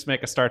let's just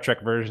make a Star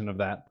Trek version of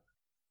that.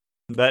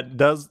 That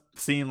does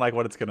seem like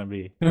what it's going to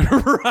be,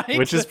 Right?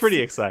 which is pretty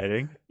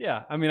exciting.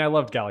 Yeah, I mean, I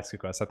loved Galaxy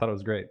Quest. I thought it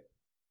was great.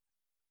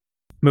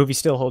 Movie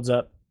still holds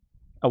up.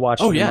 I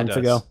watched it a it month does.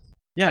 ago.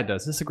 Yeah, it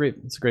does. It's a great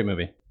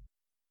movie.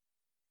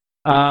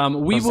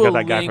 We It's will got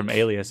that guy link, from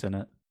Alias in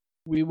it.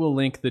 we will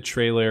link the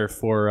trailer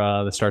for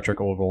the Star Trek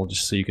Orville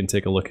just so you can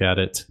take a look at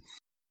it.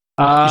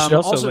 You should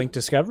also link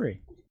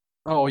Discovery.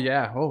 Oh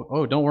yeah.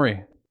 Oh, don't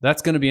worry.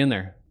 That's going to be in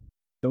there.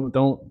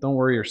 Don't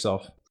worry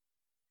yourself.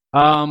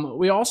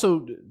 We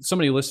also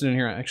somebody listening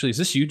here. Actually, is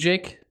this you,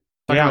 Jake?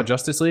 Talking about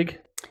Justice League?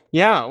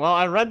 Yeah, well,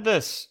 I read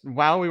this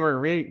while we were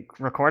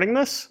recording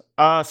this.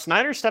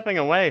 Snyder's stepping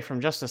away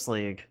from Justice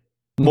League.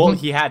 Well,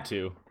 he had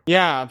to.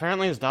 Yeah,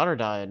 apparently his daughter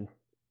died.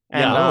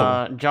 And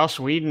Yeah. Joss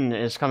Whedon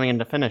is coming in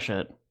to finish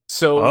it.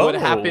 So what Oh.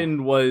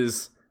 happened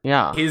was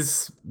Yeah.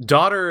 his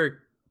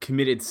daughter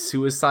committed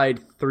suicide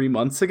 3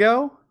 months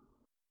ago,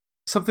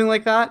 something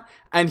like that,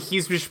 and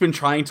he's just been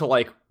trying to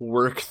like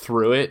work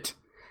through it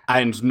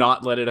and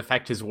not let it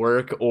affect his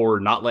work or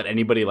not let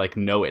anybody like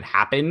know it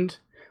happened.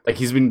 Like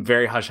he's been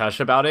very hush hush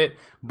about it,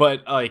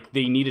 but like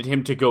they needed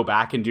him to go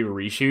back and do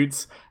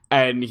reshoots,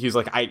 and he's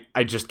like,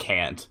 I just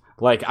can't.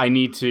 Like I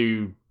need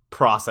to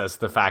process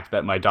the fact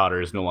that my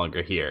daughter is no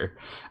longer here,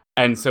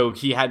 and so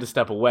he had to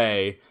step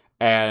away.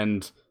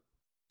 And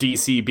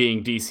DC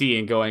being DC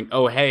and going,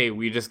 oh hey,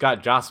 we just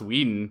got Joss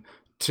Whedon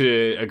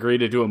to agree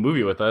to do a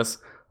movie with us.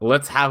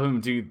 Let's have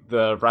him do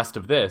the rest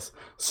of this.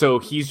 So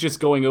he's just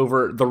going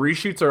over, the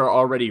reshoots are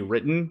already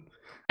written,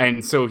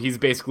 and so he's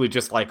basically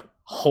just like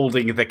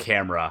holding the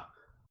camera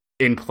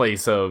in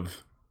place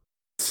of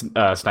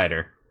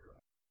Snyder.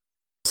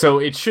 So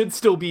it should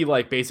still be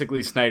like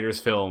basically Snyder's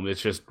film.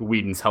 It's just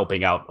Whedon's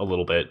helping out a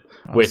little bit.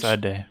 Which,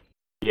 Sad day.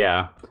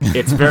 yeah,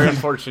 it's very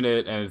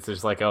unfortunate, and it's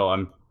just like,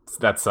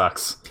 that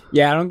sucks.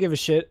 Yeah, I don't give a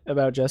shit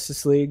about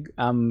Justice League.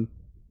 I'm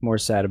more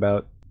sad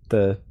about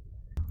the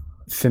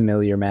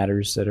familiar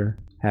matters that are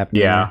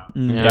happening. Yeah,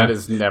 Yeah. that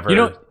is never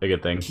a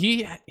good thing.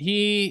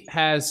 He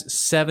has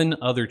 7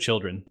 other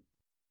children.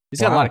 He's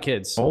got a lot of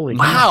kids. Holy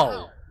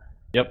Wow,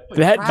 Yep.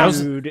 That Wow.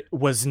 dude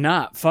was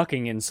not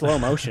fucking in slow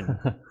motion.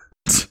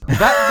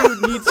 that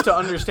dude needs to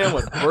understand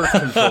what birth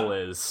control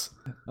is.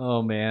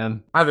 Oh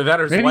man. Either that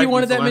or his Maybe wife you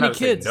wanted needs to that learn many how to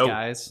say kids, no.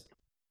 guys.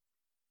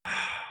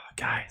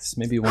 Guys,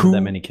 maybe you wanted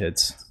that many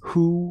kids.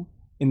 Who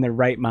in their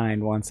right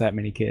mind wants that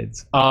many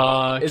kids? Is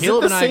Caleb it the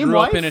and I same grew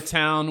up wife? in a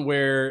town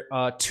where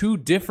 2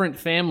 different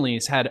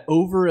families had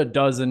over a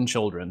dozen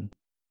children.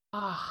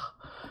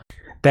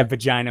 That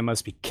vagina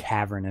must be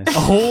cavernous.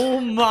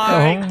 Oh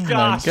my Oh my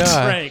gosh,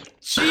 God. Frank.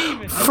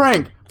 Jesus.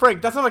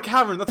 Frank, that's not a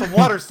cavern. That's a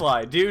water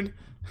slide, dude.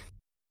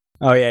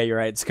 Oh yeah, you're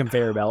right. It's a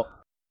conveyor belt.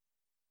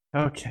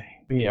 Okay,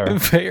 we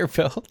Conveyor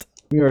belt.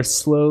 are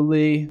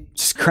slowly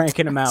Just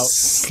cranking them out.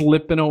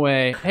 slipping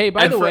away. Hey,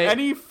 by And the for way,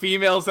 any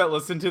females that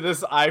listen to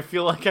this, I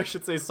feel like I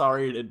should say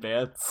sorry in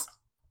advance.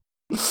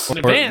 in Or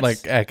advance, like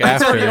it's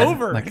after, already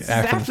over. like This is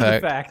after the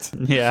fact.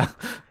 Yeah.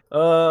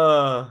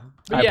 Uh,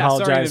 But I yeah,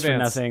 sorry in apologize for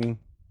advance. nothing.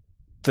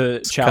 The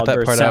Just cut that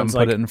childbirth part out and sounds put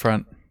like it in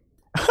front.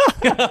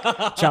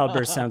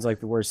 childbirth sounds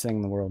like the worst thing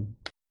in the world.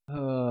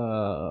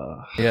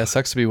 Yeah, it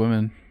sucks to be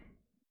women.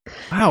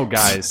 Wow,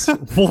 guys.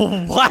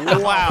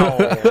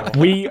 wow.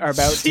 We are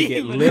about to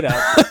get lit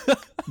up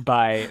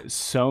by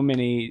so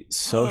many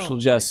social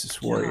justice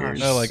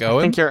warriors. No, like I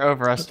Owen. think you're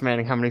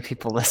overestimating how many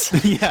people listen.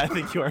 Yeah, I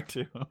think you are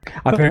too.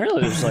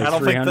 Apparently, there's like I don't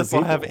 300 think this will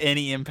people. have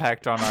any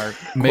impact on our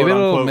Maybe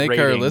it'll quote-unquote make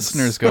our ratings.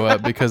 listeners go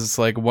up because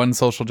like one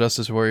social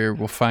justice warrior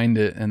will find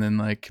it and then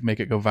like make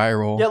it go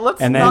viral. Yeah,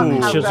 let's And not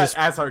then have she'll that just-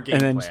 as our game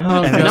and then, plan.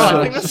 Oh, and then God. she'll-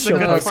 I think this is she'll a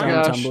good post it on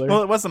gosh. Tumblr.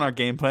 Well, it wasn't our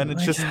game plan.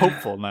 It's just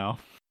hopeful now.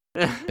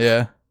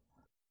 Yeah.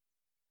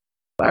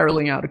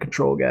 Spiraling out of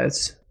control,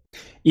 guys.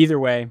 Either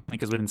way,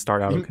 Because we didn't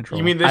start out of control.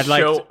 You mean this I'd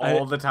like show to-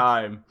 all the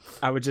time?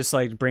 I would just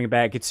like to bring it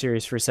back, get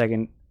serious for a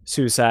second.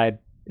 Suicide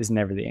is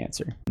never the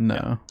answer.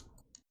 No.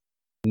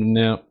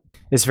 No.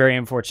 It's very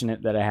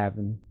unfortunate that it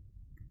happened.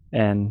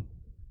 And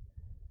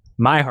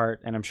my heart,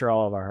 and I'm sure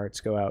all of our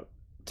hearts go out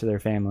to their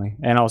family,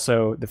 and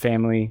also the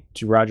family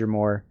to Roger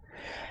Moore,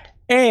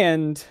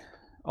 and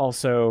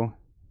also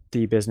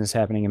the business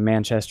happening in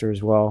Manchester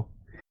as well.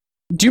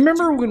 Do you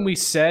remember when we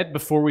said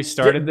before we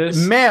started this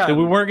man, that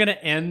we weren't going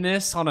to end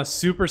this on a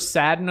super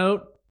sad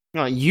note?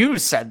 No, you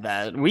said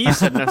that. We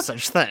said no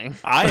such thing.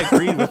 I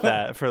agree with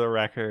that, for the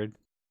record.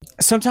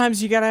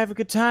 Sometimes you gotta have a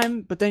good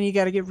time, but then you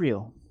gotta get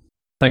real.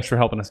 Thanks for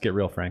helping us get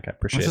real, Frank. I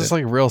appreciate It's it. just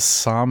like real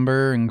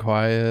somber and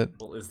quiet.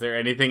 Well, is there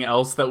anything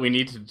else that we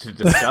need to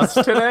discuss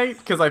today?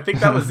 Because I think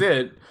that was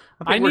it.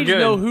 I need to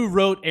know who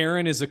wrote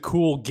Aaron is a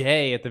cool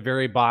gay at the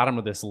very bottom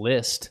of this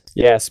list.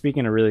 Yeah,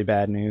 speaking of really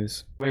bad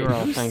news. We were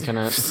all thinking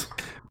it.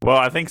 Well,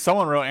 I think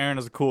someone wrote Aaron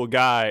as a cool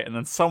guy, and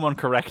then someone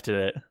corrected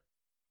it.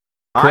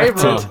 I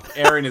wrote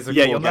Aaron is a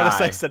Yeah, cool you'll guy.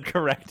 notice I said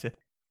corrected.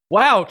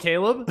 Wow,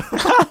 Caleb.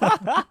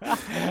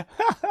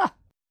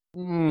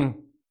 Wow.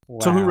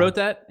 So who wrote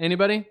that?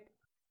 Anybody?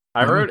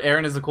 I wrote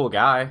Aaron is a cool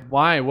guy.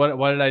 Why? What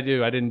did I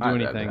do? I didn't do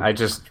anything. I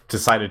just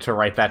decided to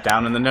write that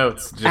down in the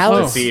notes just to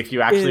Alex see if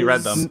you actually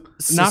read them.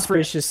 Not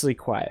for- Suspiciously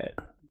quiet.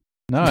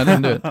 No, I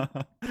didn't do it.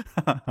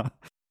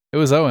 It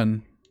was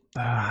Owen.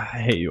 I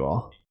hate you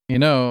all. You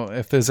know,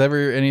 if there's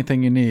ever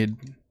anything you need,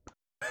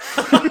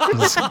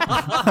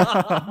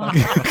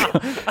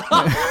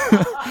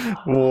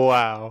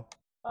 Wow.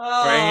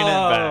 Bringing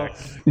it back.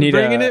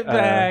 Bringing it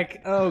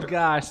back. Oh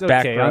gosh.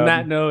 back Okay. rub. On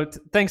that note,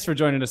 thanks for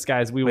joining us,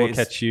 guys. We will Wait,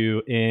 catch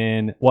you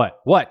in what?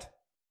 What?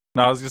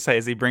 No, I was going to say,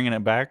 is he bringing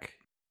it back?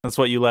 That's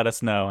what you let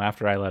us know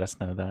after I let us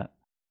know that.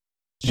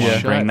 Yeah.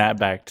 Yeah, bring that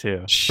back too.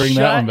 Bring Shut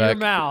that one your back.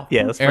 mouth.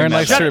 Yeah, let's Aaron bring that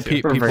likes back to too.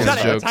 repeat people's Shut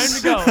it. jokes. Time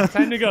to go.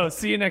 Time to go.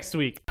 See you next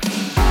week.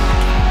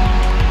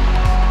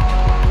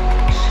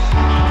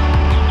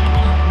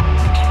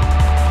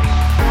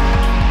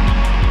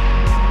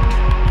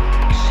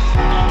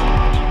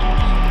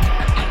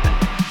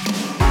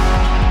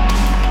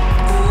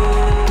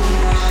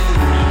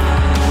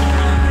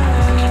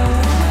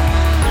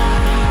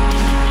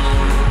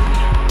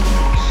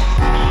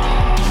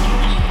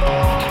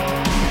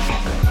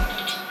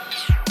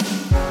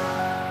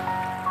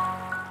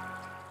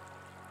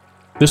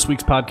 This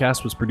week's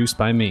podcast was produced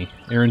by me,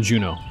 Aaron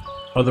Juno.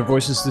 Other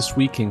voices this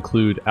week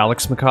include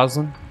Alex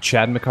McCausland,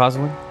 Chad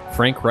McCausland,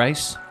 Frank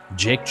Rice,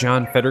 Jake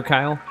John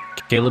Federkyle,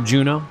 Caleb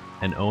Juno,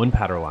 and Owen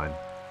Patterline.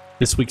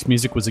 This week's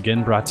music was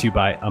again brought to you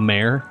by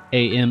Amair,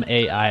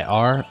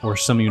 A-M-A-I-R, or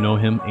some of you know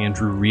him,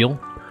 Andrew Reel.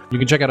 You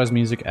can check out his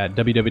music at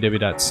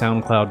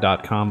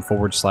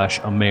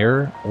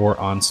www.soundcloud.com/Amair or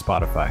on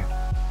Spotify.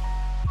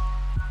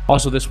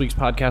 Also, this week's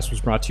podcast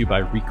was brought to you by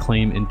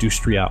Reclaim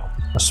Industrial,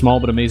 a small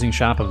but amazing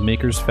shop of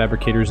makers,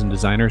 fabricators, and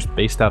designers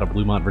based out of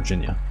Bluemont,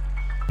 Virginia.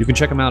 You can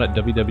check them out at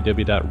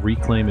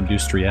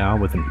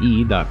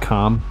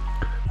www.reclaimindustrial.com,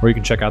 or you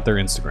can check out their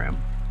Instagram.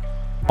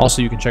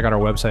 Also, you can check out our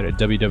website at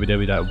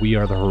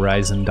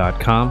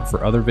www.wearethehorizon.com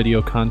for other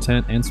video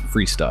content and some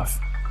free stuff.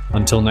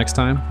 Until next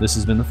time, this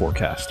has been The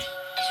Forecast.